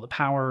hold all the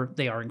power.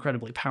 They are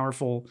incredibly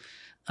powerful.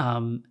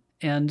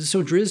 And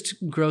so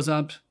Drizzt grows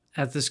up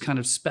as this kind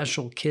of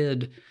special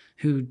kid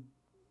who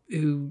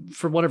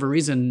for whatever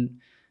reason,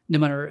 no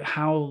matter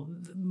how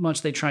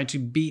much they try to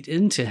beat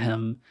into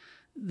him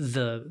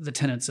the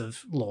tenets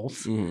of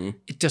Lolth,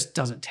 it just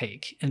doesn't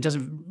take. And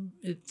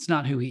it's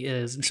not who he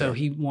is. And so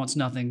he wants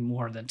nothing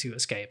more than to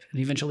escape. And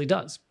he eventually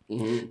does.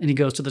 And he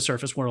goes to the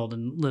surface world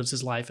and lives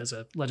his life as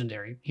a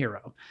legendary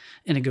hero.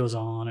 And it goes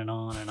on and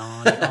on and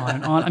on and on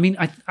and on. I mean,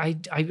 I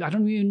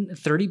don't even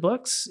 30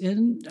 books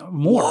in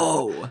more.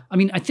 Whoa. I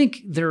mean, I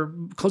think they're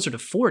closer to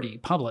 40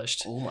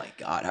 published. Oh my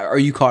God. Are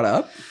you caught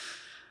up?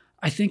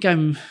 I think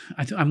I'm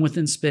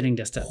within spitting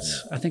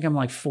distance. I think I'm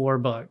like 4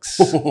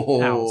 books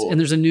out, and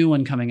there's a new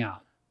one coming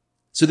out.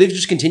 So they've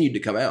just continued to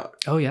come out.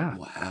 Oh yeah.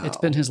 Wow. It's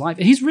been his life.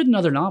 And he's written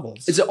other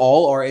novels. Is it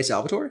all R.A.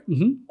 Salvatore?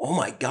 Mm-hmm. Oh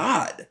my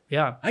God.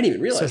 Yeah. I didn't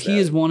even realize that. So he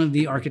is one of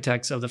the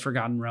architects of the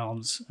Forgotten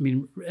Realms. I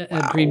mean,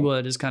 Ed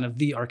Greenwood is kind of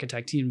the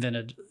architect.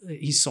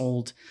 He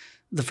sold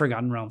the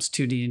Forgotten Realms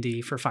to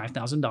D&D for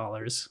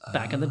 $5,000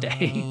 back in the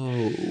day.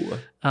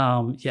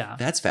 Oh. Yeah.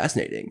 That's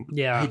fascinating.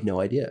 Yeah. I had no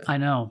idea. I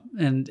know.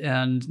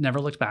 And never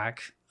looked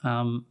back.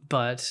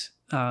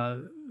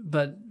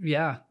 But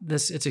yeah,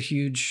 it's a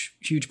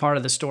huge part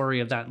of the story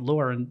of that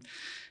lore, and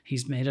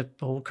he's made a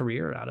whole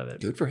career out of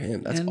it. Good for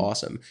him. That's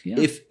awesome. Yeah.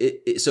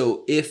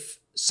 If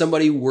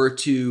somebody were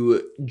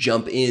to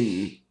jump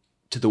in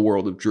to the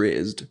world of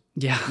Drizzt,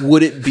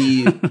 would it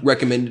be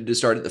recommended to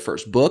start at the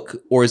first book,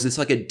 or is this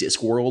like a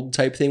Discworld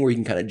type thing where you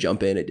can kind of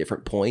jump in at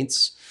different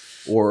points,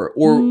 or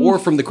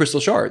from the Crystal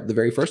Shard, the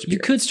very first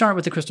appearance? You could start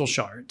with the Crystal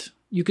Shard.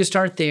 You could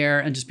start there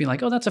and just be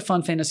like, oh, that's a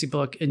fun fantasy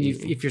book. And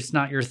if it's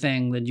not your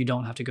thing, then you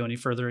don't have to go any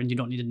further and you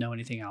don't need to know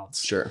anything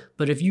else. Sure.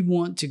 But if you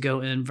want to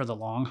go in for the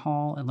long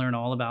haul and learn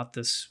all about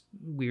this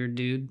weird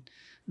dude,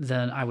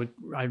 then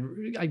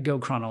I'd go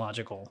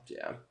chronological.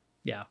 Yeah.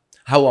 Yeah.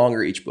 How long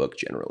are each book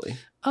generally?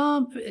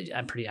 I'm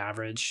pretty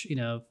average. You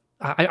know,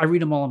 I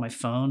read them all on my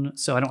phone,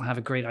 so I don't have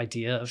a great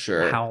idea of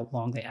how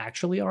long they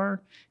actually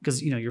are.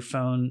 Because, you know, your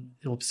phone,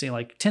 it will say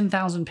like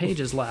 10,000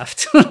 pages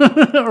left.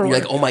 You're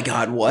like, oh my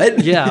God,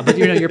 what? Yeah, but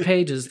you know, your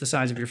page is the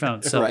size of your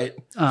phone. So, right.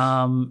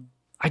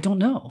 I don't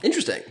know.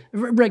 Interesting.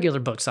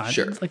 Regular book size.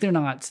 Sure. Like they're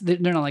not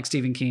like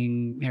Stephen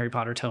King, Harry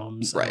Potter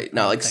tomes. Right.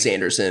 Not like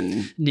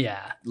Sanderson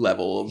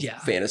level of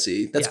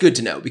fantasy. That's good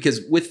to know,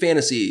 because with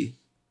fantasy,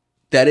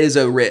 that is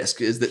a risk,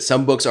 is that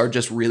some books are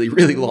just really,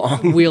 really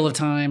long. Wheel of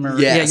Time, or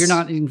you're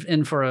not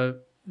in for a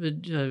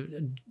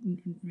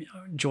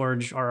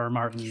George R.R.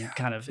 Martin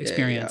kind of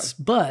experience.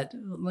 Yeah. But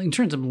in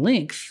terms of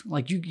length,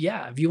 like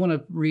if you want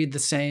to read the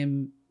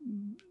same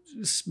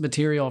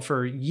material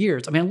for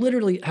years. I mean, I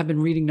literally have been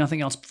reading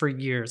nothing else for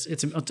years.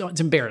 It's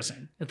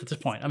embarrassing at this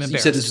point. I'm embarrassed. You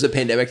said this was a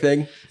pandemic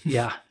thing?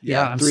 Yeah.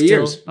 I'm 3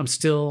 years. I'm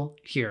still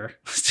here.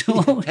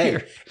 Still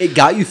here. It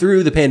got you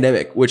through the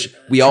pandemic, which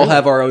we all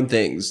have our own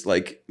things.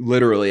 Like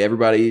literally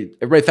everybody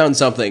found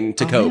something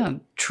to cope.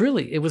 Man,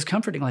 truly. It was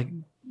comforting. Like,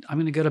 I'm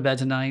going to go to bed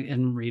tonight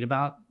and read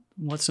about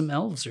what some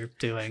elves are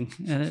doing.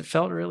 And it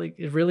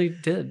really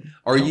did.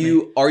 Are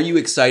you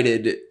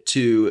excited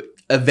to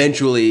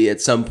eventually, at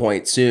some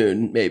point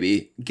soon,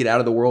 maybe get out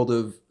of the world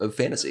of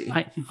fantasy,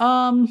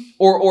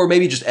 or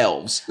maybe just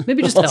elves?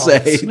 Maybe just elves.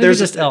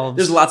 Elves.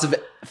 There's lots of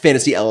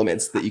fantasy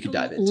elements that you could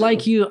dive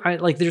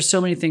into. There's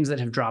so many things that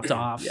have dropped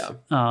off. Yeah.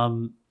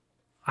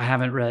 I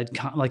haven't read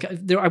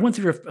I went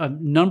through a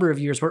number of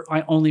years where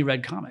I only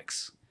read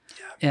comics,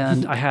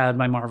 and I had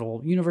my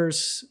Marvel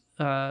Universe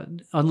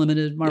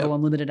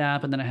Unlimited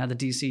app, and then I had the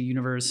DC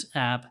Universe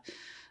app.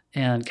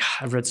 And God,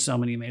 I've read so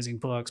many amazing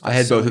books. I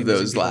had both of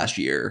those last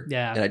year.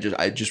 Yeah. And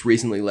I just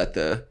recently let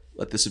the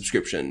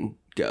subscription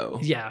go.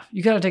 Yeah.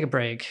 You got to take a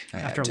break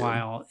after a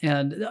while.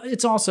 And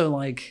it's also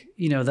like,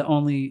 you know,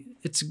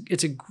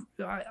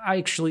 I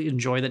actually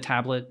enjoy the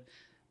tablet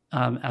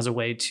as a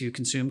way to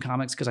consume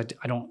comics, because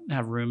I don't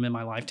have room in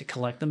my life to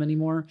collect them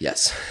anymore.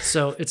 Yes.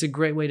 So it's a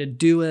great way to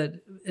do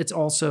it. It's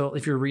also,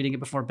 if you're reading it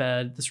before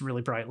bed, this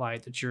really bright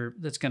light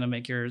that's going to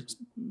make your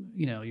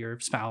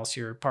spouse,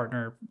 your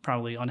partner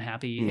probably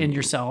unhappy, and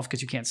yourself,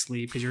 because you can't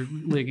sleep because you're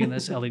looking at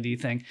this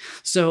LED thing.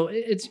 So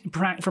it's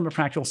from a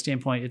practical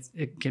standpoint,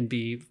 it can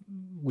be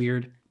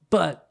weird,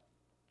 but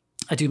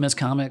I do miss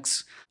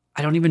comics.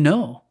 I don't even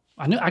know.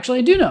 I do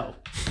know.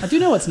 I do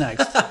know what's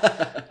next.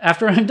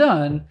 After I'm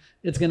done,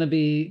 it's going to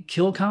be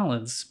Kill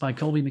Collins by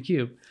Colby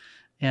McHugh.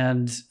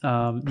 And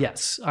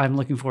yes, I'm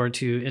looking forward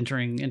to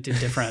entering into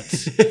different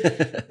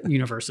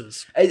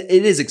universes.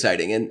 It is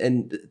exciting.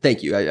 And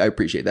thank you. I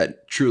appreciate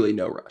that. Truly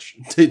no rush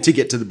to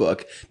get to the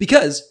book,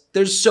 because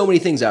there's so many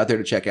things out there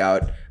to check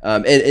out.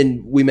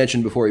 And we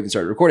mentioned before we even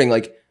started recording,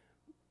 like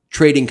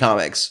trading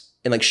comics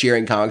and like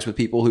sharing comics with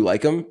people who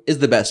like them is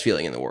the best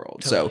feeling in the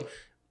world. Totally.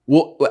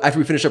 So after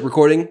we finish up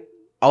recording,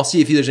 I'll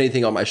see if there's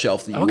anything on my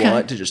shelf that you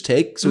want to just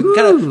take. So we can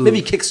kind of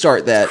maybe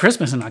kickstart that.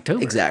 Christmas in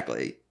October.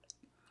 Exactly.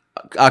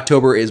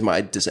 October is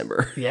my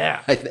December.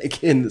 Yeah. I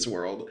think, in this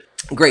world.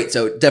 Great.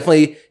 So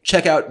definitely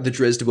check out the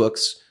Drizzt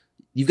books.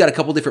 You've got a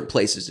couple different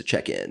places to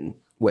check in,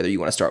 whether you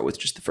want to start with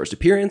just the first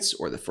appearance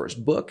or the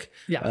first book.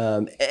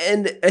 Yeah.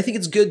 And I think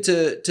it's good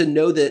to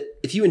know that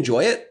if you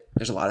enjoy it,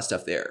 there's a lot of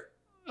stuff there.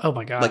 Oh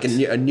my God. Like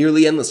a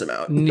nearly endless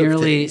amount.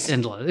 Nearly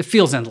endless. It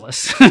feels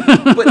endless.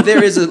 But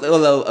there is a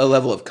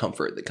level of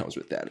comfort that comes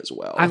with that as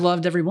well. I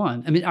loved every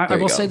one. I mean, I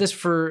will say this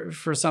for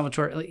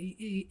Salvatore,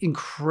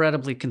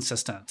 incredibly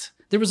consistent.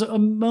 There was a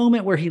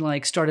moment where he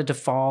started to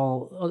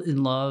fall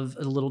in love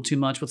a little too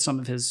much with some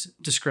of his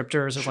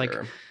descriptors. It's like,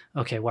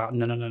 okay, wow,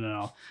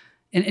 no.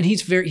 And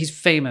he's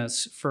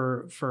famous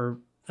for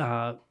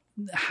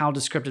how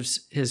descriptive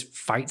his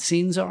fight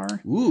scenes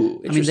are.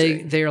 Ooh, interesting. I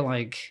mean, they're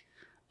like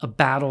a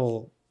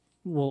battle,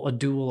 a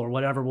duel or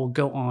whatever will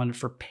go on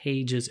for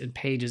pages and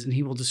pages, and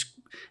he will just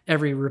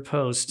every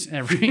repost,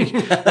 every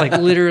like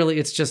literally,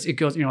 it's just it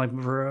goes. You're like,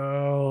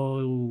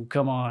 bro,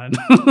 come on.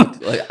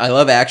 Like, I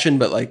love action,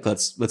 but like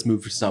let's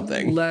move for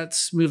something.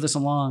 Let's move this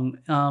along.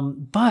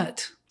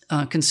 But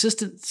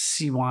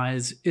consistency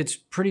wise, it's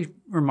pretty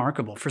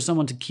remarkable for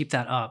someone to keep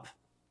that up.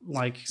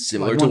 Like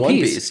Similar to One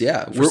Piece,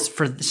 yeah.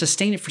 For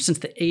sustain it for since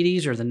the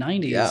 80s or the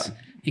 90s Yeah.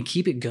 and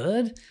keep it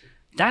good.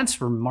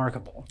 That's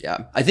remarkable.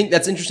 Yeah, I think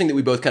that's interesting that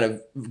we both kind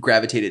of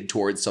gravitated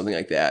towards something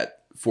like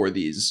that for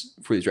these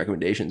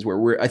recommendations,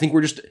 where I think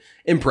we're just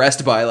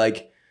impressed by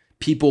like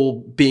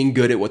people being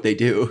good at what they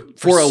do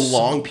for a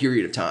long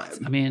period of time.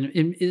 I mean,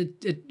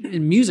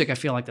 in music, I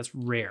feel like that's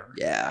rare.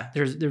 Yeah,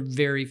 there are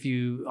very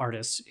few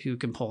artists who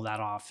can pull that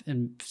off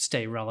and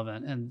stay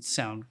relevant and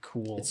sound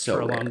cool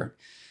for a long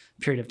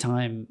period of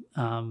time.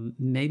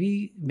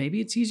 Maybe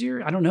it's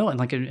easier. I don't know. And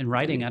like in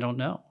writing, I don't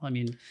know. I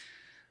mean.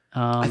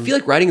 I feel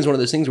like writing is one of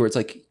those things where it's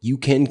like you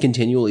can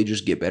continually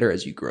just get better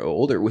as you grow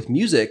older. With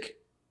music,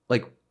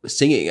 like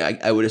singing,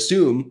 I would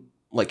assume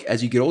like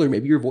as you get older,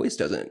 maybe your voice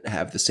doesn't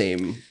have the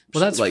same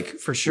that's like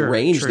for sure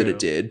range that it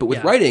did. But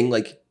with writing,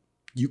 like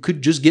you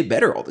could just get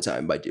better all the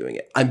time by doing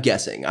it. I'm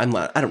guessing. I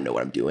don't know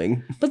what I'm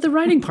doing. But the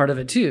writing part of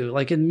it too,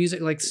 like in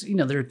music, like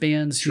there are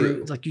bands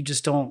who like you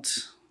just don't,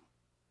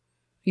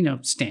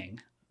 Sting.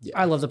 Yeah.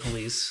 I love the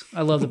Police.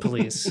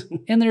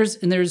 and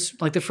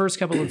there's like the first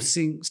couple of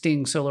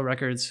Sting solo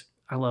records.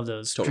 I love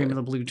those. Totally. Dream of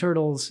the Blue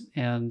Turtles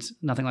and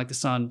Nothing Like the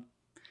Sun.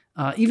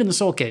 Even the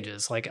Soul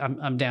Cages. Like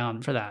I'm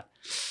down for that.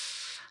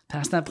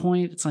 Past that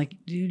point, it's like,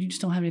 dude, you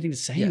just don't have anything to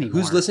say anymore.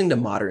 Who's listening to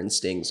modern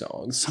Sting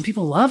songs? Some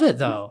people love it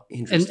though.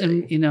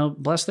 Interesting. And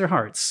bless their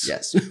hearts.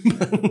 Yes.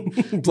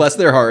 Bless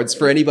their hearts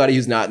for anybody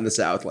who's not in the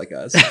South like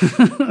us.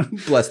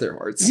 Bless their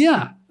hearts.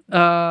 Yeah. No,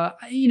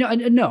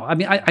 I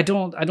mean, I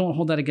don't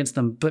hold that against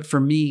them, but for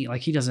me,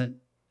 like he doesn't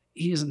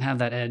have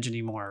that edge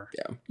anymore.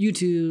 Yeah.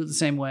 U2 the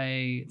same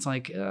way. It's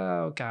like,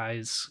 oh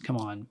guys, come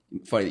on.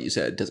 Funny that you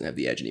said it doesn't have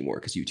the edge anymore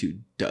because U2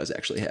 does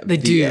actually have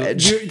the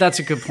edge. That's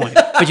a good point.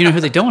 But you know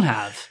who they don't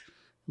have?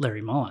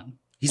 Larry Mullen.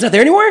 He's not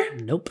there anymore?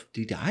 Nope.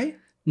 Did he die?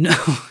 No.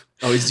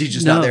 Oh, is he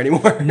just not there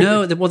anymore?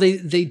 No. Well,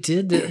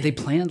 they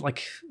planned,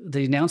 like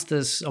they announced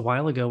this a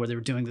while ago where they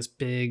were doing this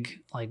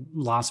big like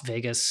Las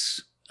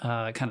Vegas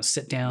kind of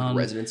sit down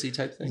residency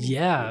type thing.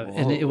 Yeah. Whoa.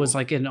 And it was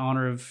like in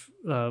honor of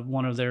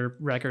one of their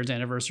records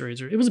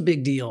anniversaries, or it was a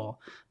big deal,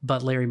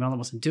 but Larry Mullen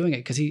wasn't doing it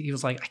because he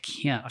was like,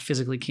 I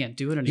physically can't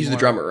do it anymore. He's the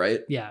drummer,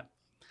 right? Yeah.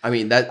 I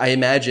mean, that I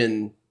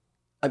imagine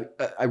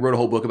I wrote a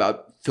whole book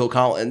about Phil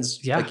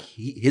Collins. Yeah. Like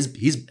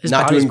he's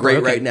not doing great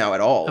broken right now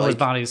at all. His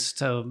body's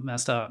so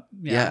messed up.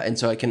 Yeah. And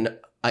so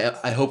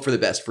I hope for the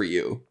best for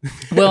you.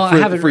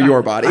 Well, for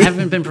your body. I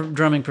haven't been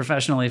drumming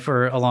professionally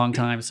for a long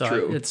time, so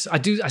True.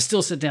 I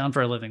still sit down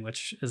for a living,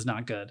 which is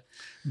not good.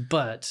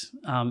 But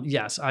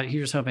yes,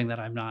 here's hoping that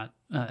I'm not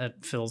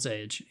at Phil's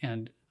age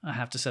and I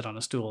have to sit on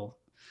a stool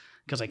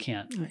because I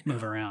can't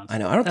move around. I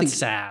know. I don't think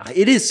sad.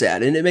 It is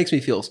sad, and it makes me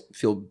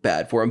feel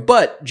bad for him.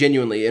 But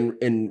genuinely,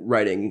 in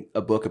writing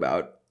a book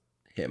about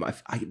him, I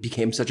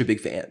became such a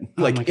big fan.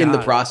 Like in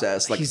the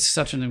process, like he's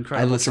such an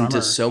incredible. I listened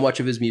drummer. to so much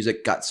of his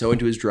music, got so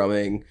into his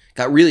drumming,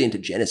 got really into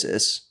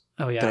Genesis.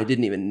 Oh yeah, that I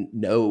didn't even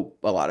know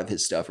a lot of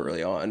his stuff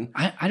early on.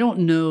 I don't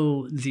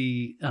know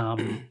the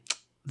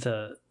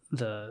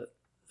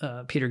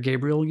Peter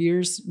Gabriel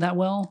years that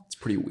well. It's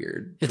pretty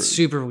weird. It's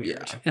super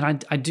weird, yeah.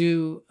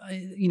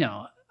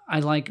 and I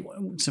like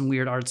some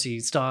weird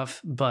artsy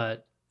stuff,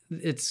 but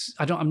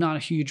I'm not a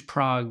huge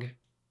prog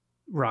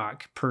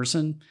rock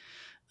person.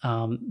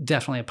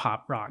 Definitely a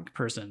pop rock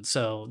person.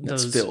 So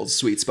that's Phil's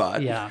sweet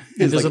spot. Yeah.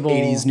 It's like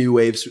 80s new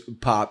wave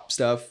pop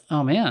stuff.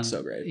 Oh man.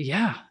 So great.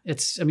 Yeah.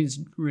 It's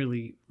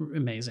really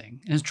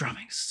amazing. And his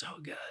drumming is so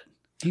good.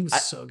 He was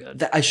so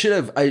good. I should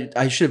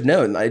have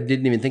known. I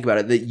didn't even think about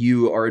it, that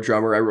you are a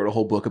drummer. I wrote a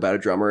whole book about a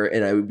drummer,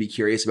 and I would be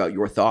curious about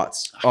your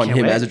thoughts on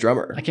him as a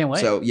drummer. I can't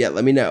wait. So yeah,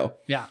 let me know.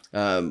 Yeah.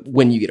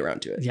 When you get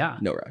around to it. Yeah.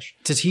 No rush.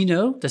 Does he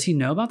know? Does he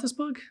know about this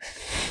book?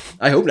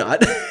 I hope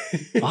not.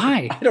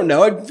 Why? I don't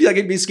know. I feel like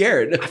I'd be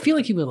scared. I feel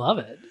like he would love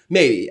it.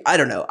 Maybe. I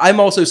don't know.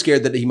 I'm also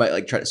scared that he might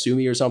like try to sue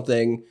me or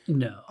something.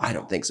 No. I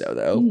don't think so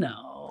though.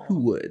 No. Who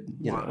would?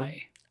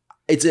 Why?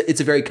 Know?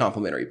 It's a very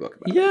complimentary book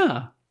about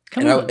Yeah.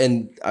 Come on.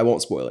 And I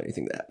won't spoil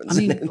anything that happens. I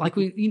mean, like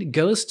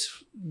Ghost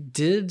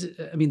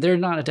did. I mean, they're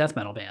not a death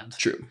metal band.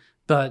 True.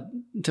 But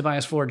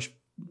Tobias Forge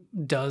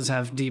does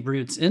have deep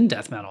roots in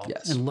death metal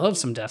and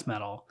loves some death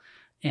metal.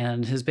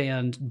 And his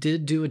band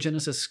did do a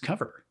Genesis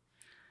cover,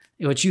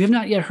 which you have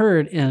not yet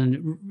heard.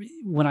 And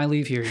when I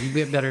leave here,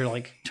 you better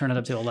like turn it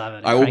up to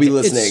 11. I will be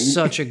listening. It's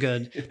such a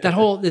good,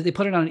 they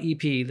put it on an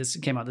EP. This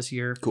came out this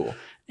year. Cool.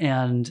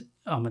 And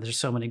there's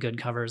so many good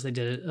covers. They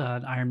did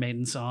an Iron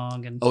Maiden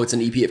song, and it's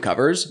an EP of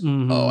covers.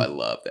 Mm-hmm. Oh, I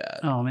love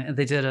that. Oh man,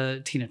 they did a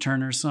Tina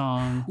Turner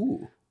song.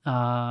 Ooh.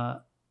 Oh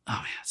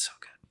man, it's so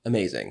good.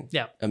 Amazing.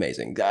 Yeah,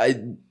 amazing.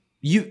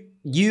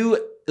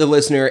 You, the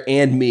listener,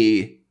 and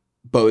me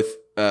both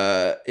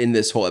in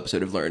this whole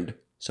episode have learned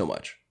so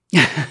much.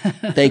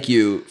 Thank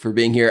you for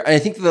being here. And I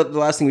think the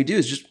last thing we do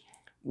is just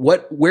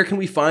where can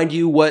we find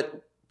you?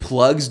 What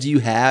plugs do you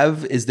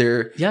have? Is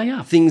there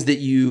things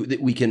that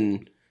we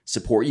can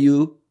support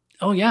you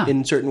Oh yeah,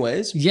 in certain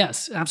ways?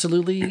 Yes,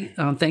 absolutely.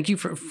 Thank you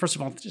first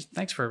of all, just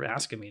thanks for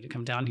asking me to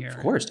come down here. Of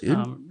course, dude.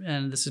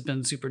 And this has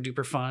been super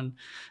duper fun.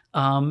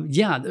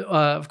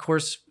 Of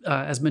course,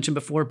 as mentioned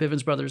before,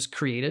 Bivins Brothers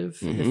Creative.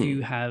 If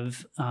you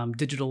have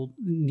digital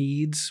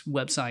needs,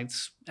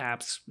 websites,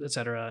 apps,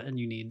 etc., and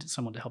you need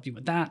someone to help you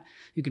with that,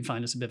 you can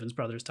find us at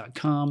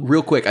bivinsbrothers.com.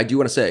 Real quick, I do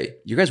want to say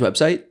your guys'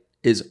 website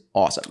is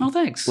awesome. Oh,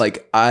 thanks.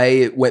 Like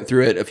I went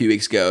through it a few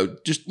weeks ago,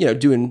 just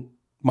doing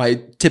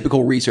my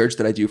typical research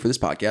that I do for this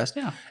podcast.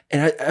 Yeah.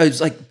 And I was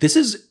like, this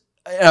is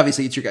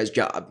obviously it's your guys'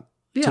 job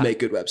to make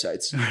good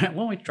websites.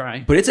 Well, we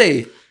try. But it's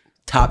a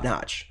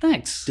top-notch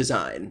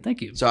design.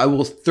 Thank you. So I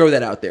will throw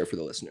that out there for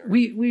the listener.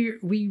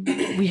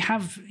 We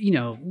have,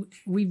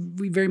 we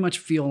very much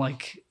feel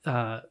like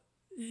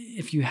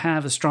if you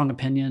have a strong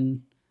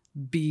opinion,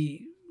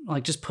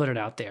 just put it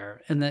out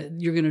there, and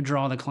that you're going to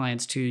draw the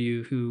clients to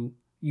you who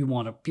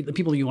the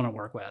people you want to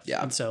work with.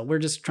 Yeah. And so we're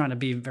just trying to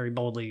be very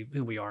boldly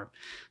who we are.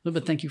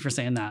 But thank you for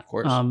saying that. Of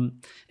course. And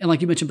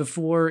like you mentioned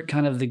before,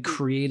 kind of the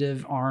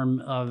creative arm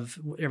of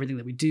everything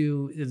that we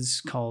do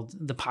is called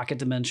The Pocket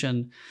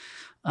Dimension.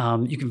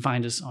 You can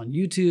find us on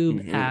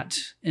YouTube at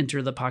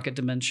Enter the Pocket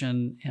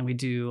Dimension, and we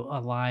do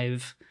a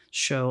live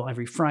show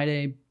every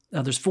Friday.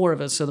 There's 4 of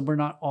us, so that we're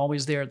not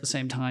always there at the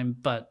same time,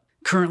 but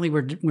currently,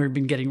 we've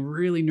been getting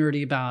really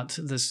nerdy about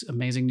this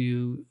amazing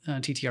new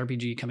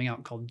TTRPG coming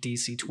out called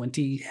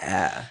DC20.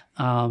 Yeah.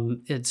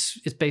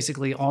 It's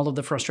basically all of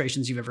the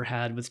frustrations you've ever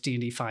had with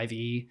D&D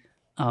 5e.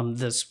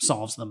 This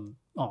solves them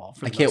all.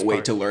 I can't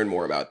wait to learn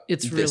more about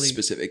this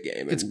specific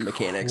game and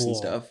mechanics and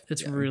stuff.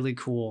 It's really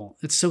cool.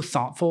 It's so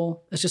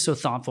thoughtful. It's just so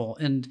thoughtful.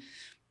 And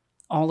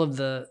all of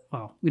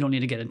we don't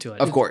need to get into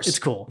it. Of course. It's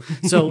cool.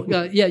 So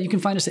you can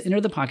find us at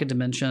Enter the Pocket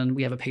Dimension.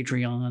 We have a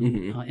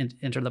Patreon,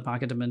 Enter the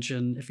Pocket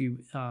Dimension. If you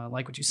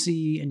like what you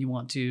see and you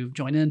want to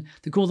join in.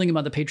 The cool thing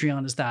about the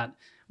Patreon is that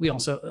we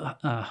also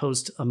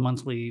host a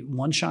monthly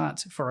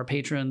one-shot for our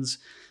patrons.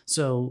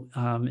 So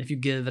if you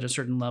give at a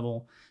certain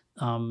level,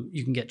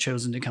 you can get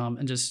chosen to come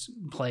and just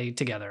play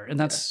together. And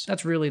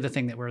that's really the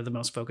thing that we're the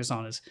most focused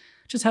on, is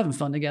just having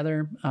fun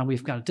together.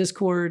 We've got a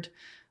Discord.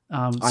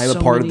 I'm a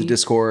part of the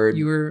Discord,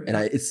 and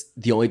it's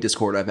the only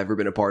Discord I've ever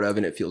been a part of,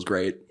 and it feels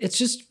great. It's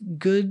just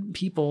good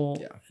people.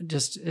 Yeah.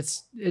 Just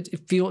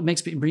it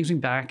brings me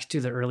back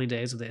to the early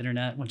days of the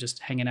internet, when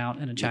just hanging out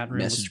in a chat room,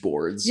 message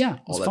boards,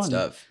 all that fun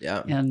stuff.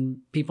 Yeah,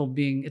 and people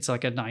it's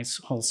like a nice,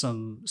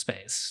 wholesome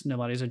space.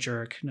 Nobody's a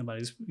jerk.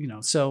 Nobody's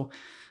so.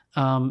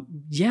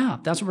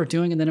 That's what we're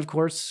doing. And then, of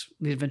course,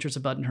 The Adventures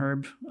of Bud and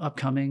Herb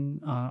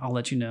upcoming. I'll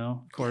let you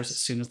know, of course, as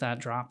soon as that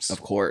drops.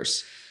 Of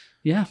course.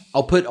 Yeah.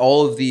 I'll put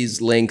all of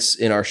these links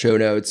in our show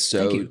notes.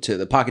 So to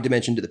the Pocket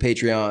Dimension, to the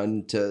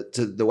Patreon, to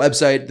the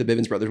website, the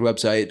Bivins Brothers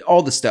website,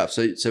 all the stuff.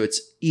 So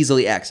it's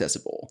easily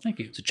accessible. Thank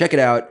you. So check it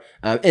out.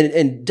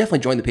 And definitely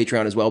join the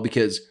Patreon as well,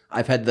 because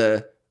I've had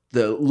the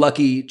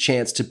lucky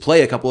chance to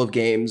play a couple of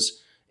games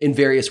in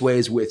various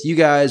ways with you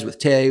guys, with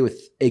Tay,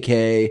 with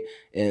AK,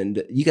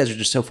 and you guys are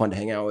just so fun to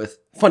hang out with,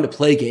 fun to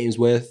play games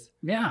with.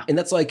 Yeah. And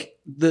that's like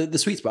the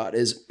sweet spot,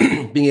 is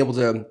being able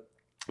to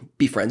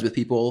be friends with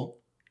people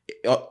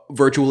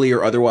virtually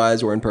or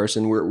otherwise, or in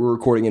person. We're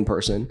recording in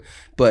person,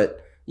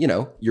 but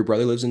your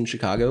brother lives in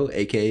Chicago,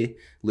 AK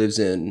lives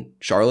in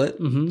Charlotte,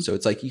 so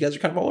it's like you guys are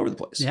kind of all over the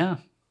place. Yeah.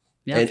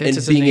 And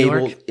Fitz being in New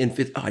able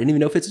York. I didn't even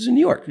know Fitz was in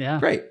New York. Yeah,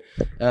 great.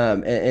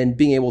 And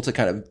being able to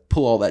kind of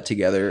pull all that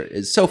together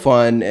is so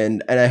fun,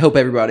 and I hope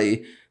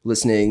everybody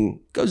listening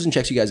goes and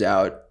checks you guys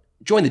out.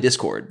 Join the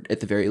Discord at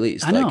the very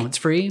least. I know, it's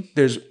free.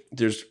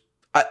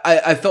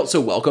 I felt so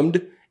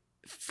welcomed,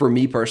 for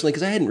me personally,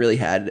 because I hadn't really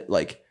had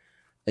like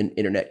an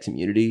internet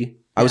community.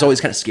 I was always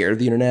kind of scared of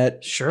the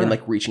internet, and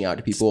like reaching out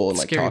to people and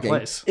like talking.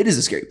 Place. It is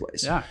a scary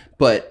place. Yeah.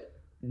 But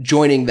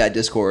joining that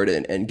Discord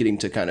and getting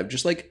to kind of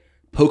just like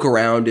poke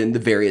around in the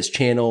various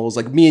channels,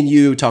 like me and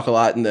you talk a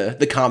lot in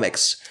the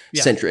comics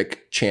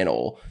centric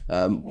channel,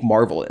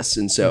 Marvelous,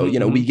 and so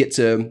we get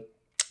to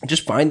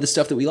just find the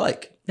stuff that we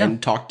like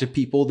and talk to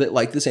people that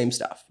like the same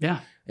stuff.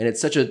 Yeah. And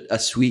it's such a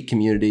sweet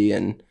community,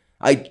 and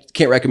I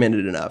can't recommend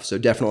it enough. So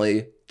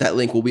definitely that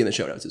link will be in the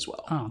show notes as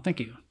well. Oh, thank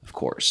you. Of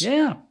course.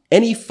 Yeah.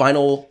 Any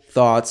final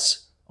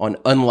thoughts on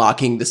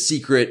unlocking the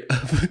secret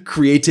of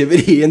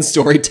creativity and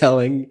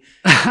storytelling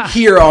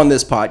here on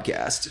this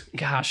podcast?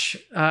 Gosh,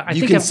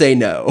 you can say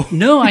no.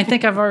 No, I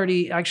think I've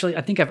already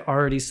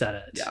said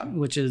it. Yeah.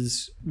 Which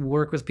is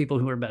work with people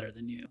who are better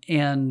than you,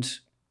 and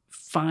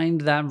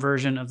find that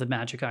version of the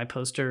Magic Eye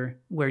poster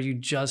where you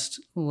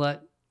just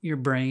let your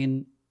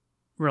brain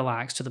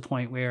relax to the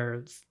point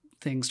where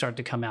things start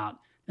to come out.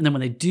 And then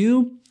when they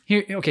do,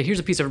 here's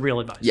a piece of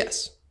real advice.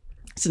 Yes.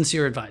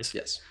 Sincere advice.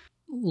 Yes.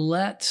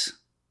 Let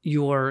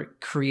your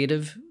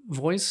creative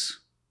voice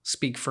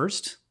speak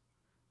first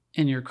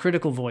and your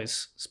critical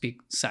voice speak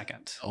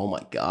second. Oh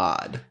my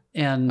God.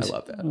 And I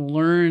love that.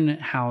 Learn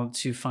how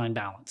to find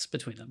balance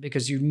between them,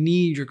 because you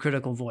need your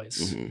critical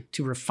voice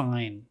to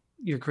refine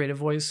your creative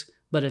voice,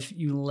 But if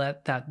you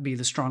let that be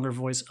the stronger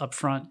voice up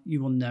front,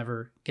 you will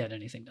never get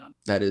anything done.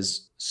 That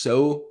is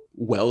so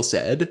well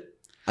said.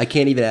 I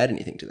can't even add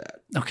anything to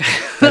that. Okay.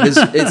 That is,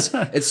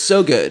 it's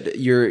so good.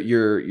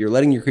 You're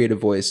letting your creative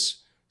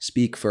voice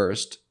speak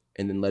first,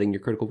 and then letting your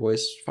critical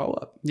voice follow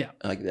up. Yeah.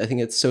 Like, I think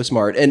it's so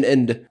smart, and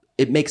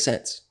it makes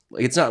sense.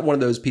 Like, it's not one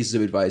of those pieces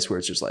of advice where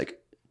it's just like,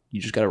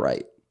 you just got to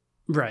write.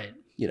 Right.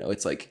 You know,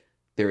 it's like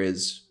there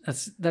is.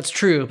 That's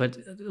true, but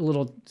a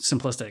little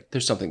simplistic.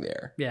 There's something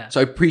there. Yeah. So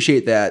I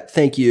appreciate that.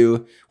 Thank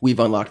you. We've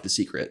unlocked the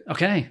secret.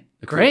 Okay.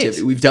 The Great.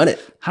 creativity. We've done it.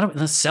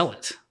 Let's sell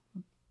it.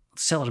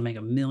 Let's sell it to make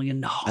 $1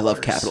 million. I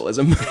love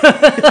capitalism.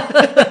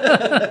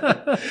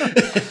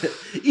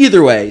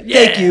 Either way,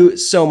 thank you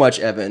so much,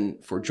 Evan,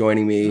 for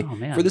joining me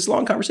for this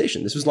long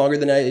conversation. This was longer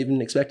than I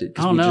even expected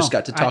because we just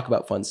got to talk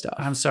about fun stuff.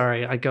 I'm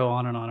sorry. I go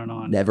on and on and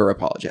on. Never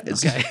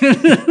apologize. Okay.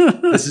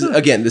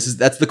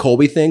 That's the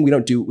Colby thing. We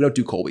don't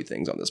do Colby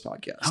things on this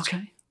podcast.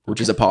 Okay. We'll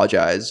just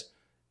apologize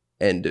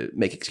and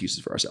make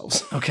excuses for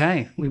ourselves.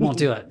 Okay. We won't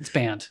do it. It's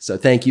banned. So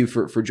thank you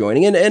for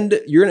joining. And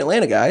you're an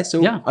Atlanta guy,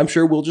 so I'm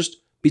sure we'll just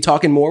be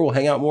talking more. We'll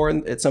hang out more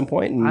at some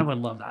point. And I would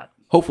love that.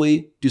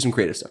 Hopefully do some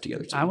creative stuff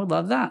together too. I would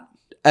love that.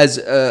 As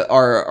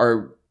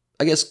our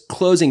I guess,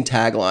 closing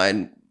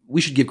tagline,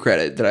 we should give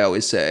credit that I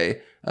always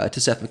say to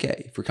Seth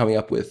MacKay for coming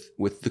up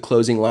with the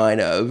closing line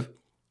of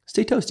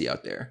 "Stay toasty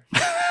out there."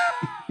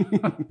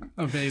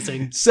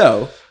 Amazing.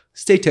 So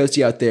stay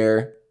toasty out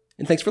there,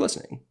 and thanks for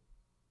listening.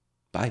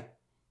 Bye.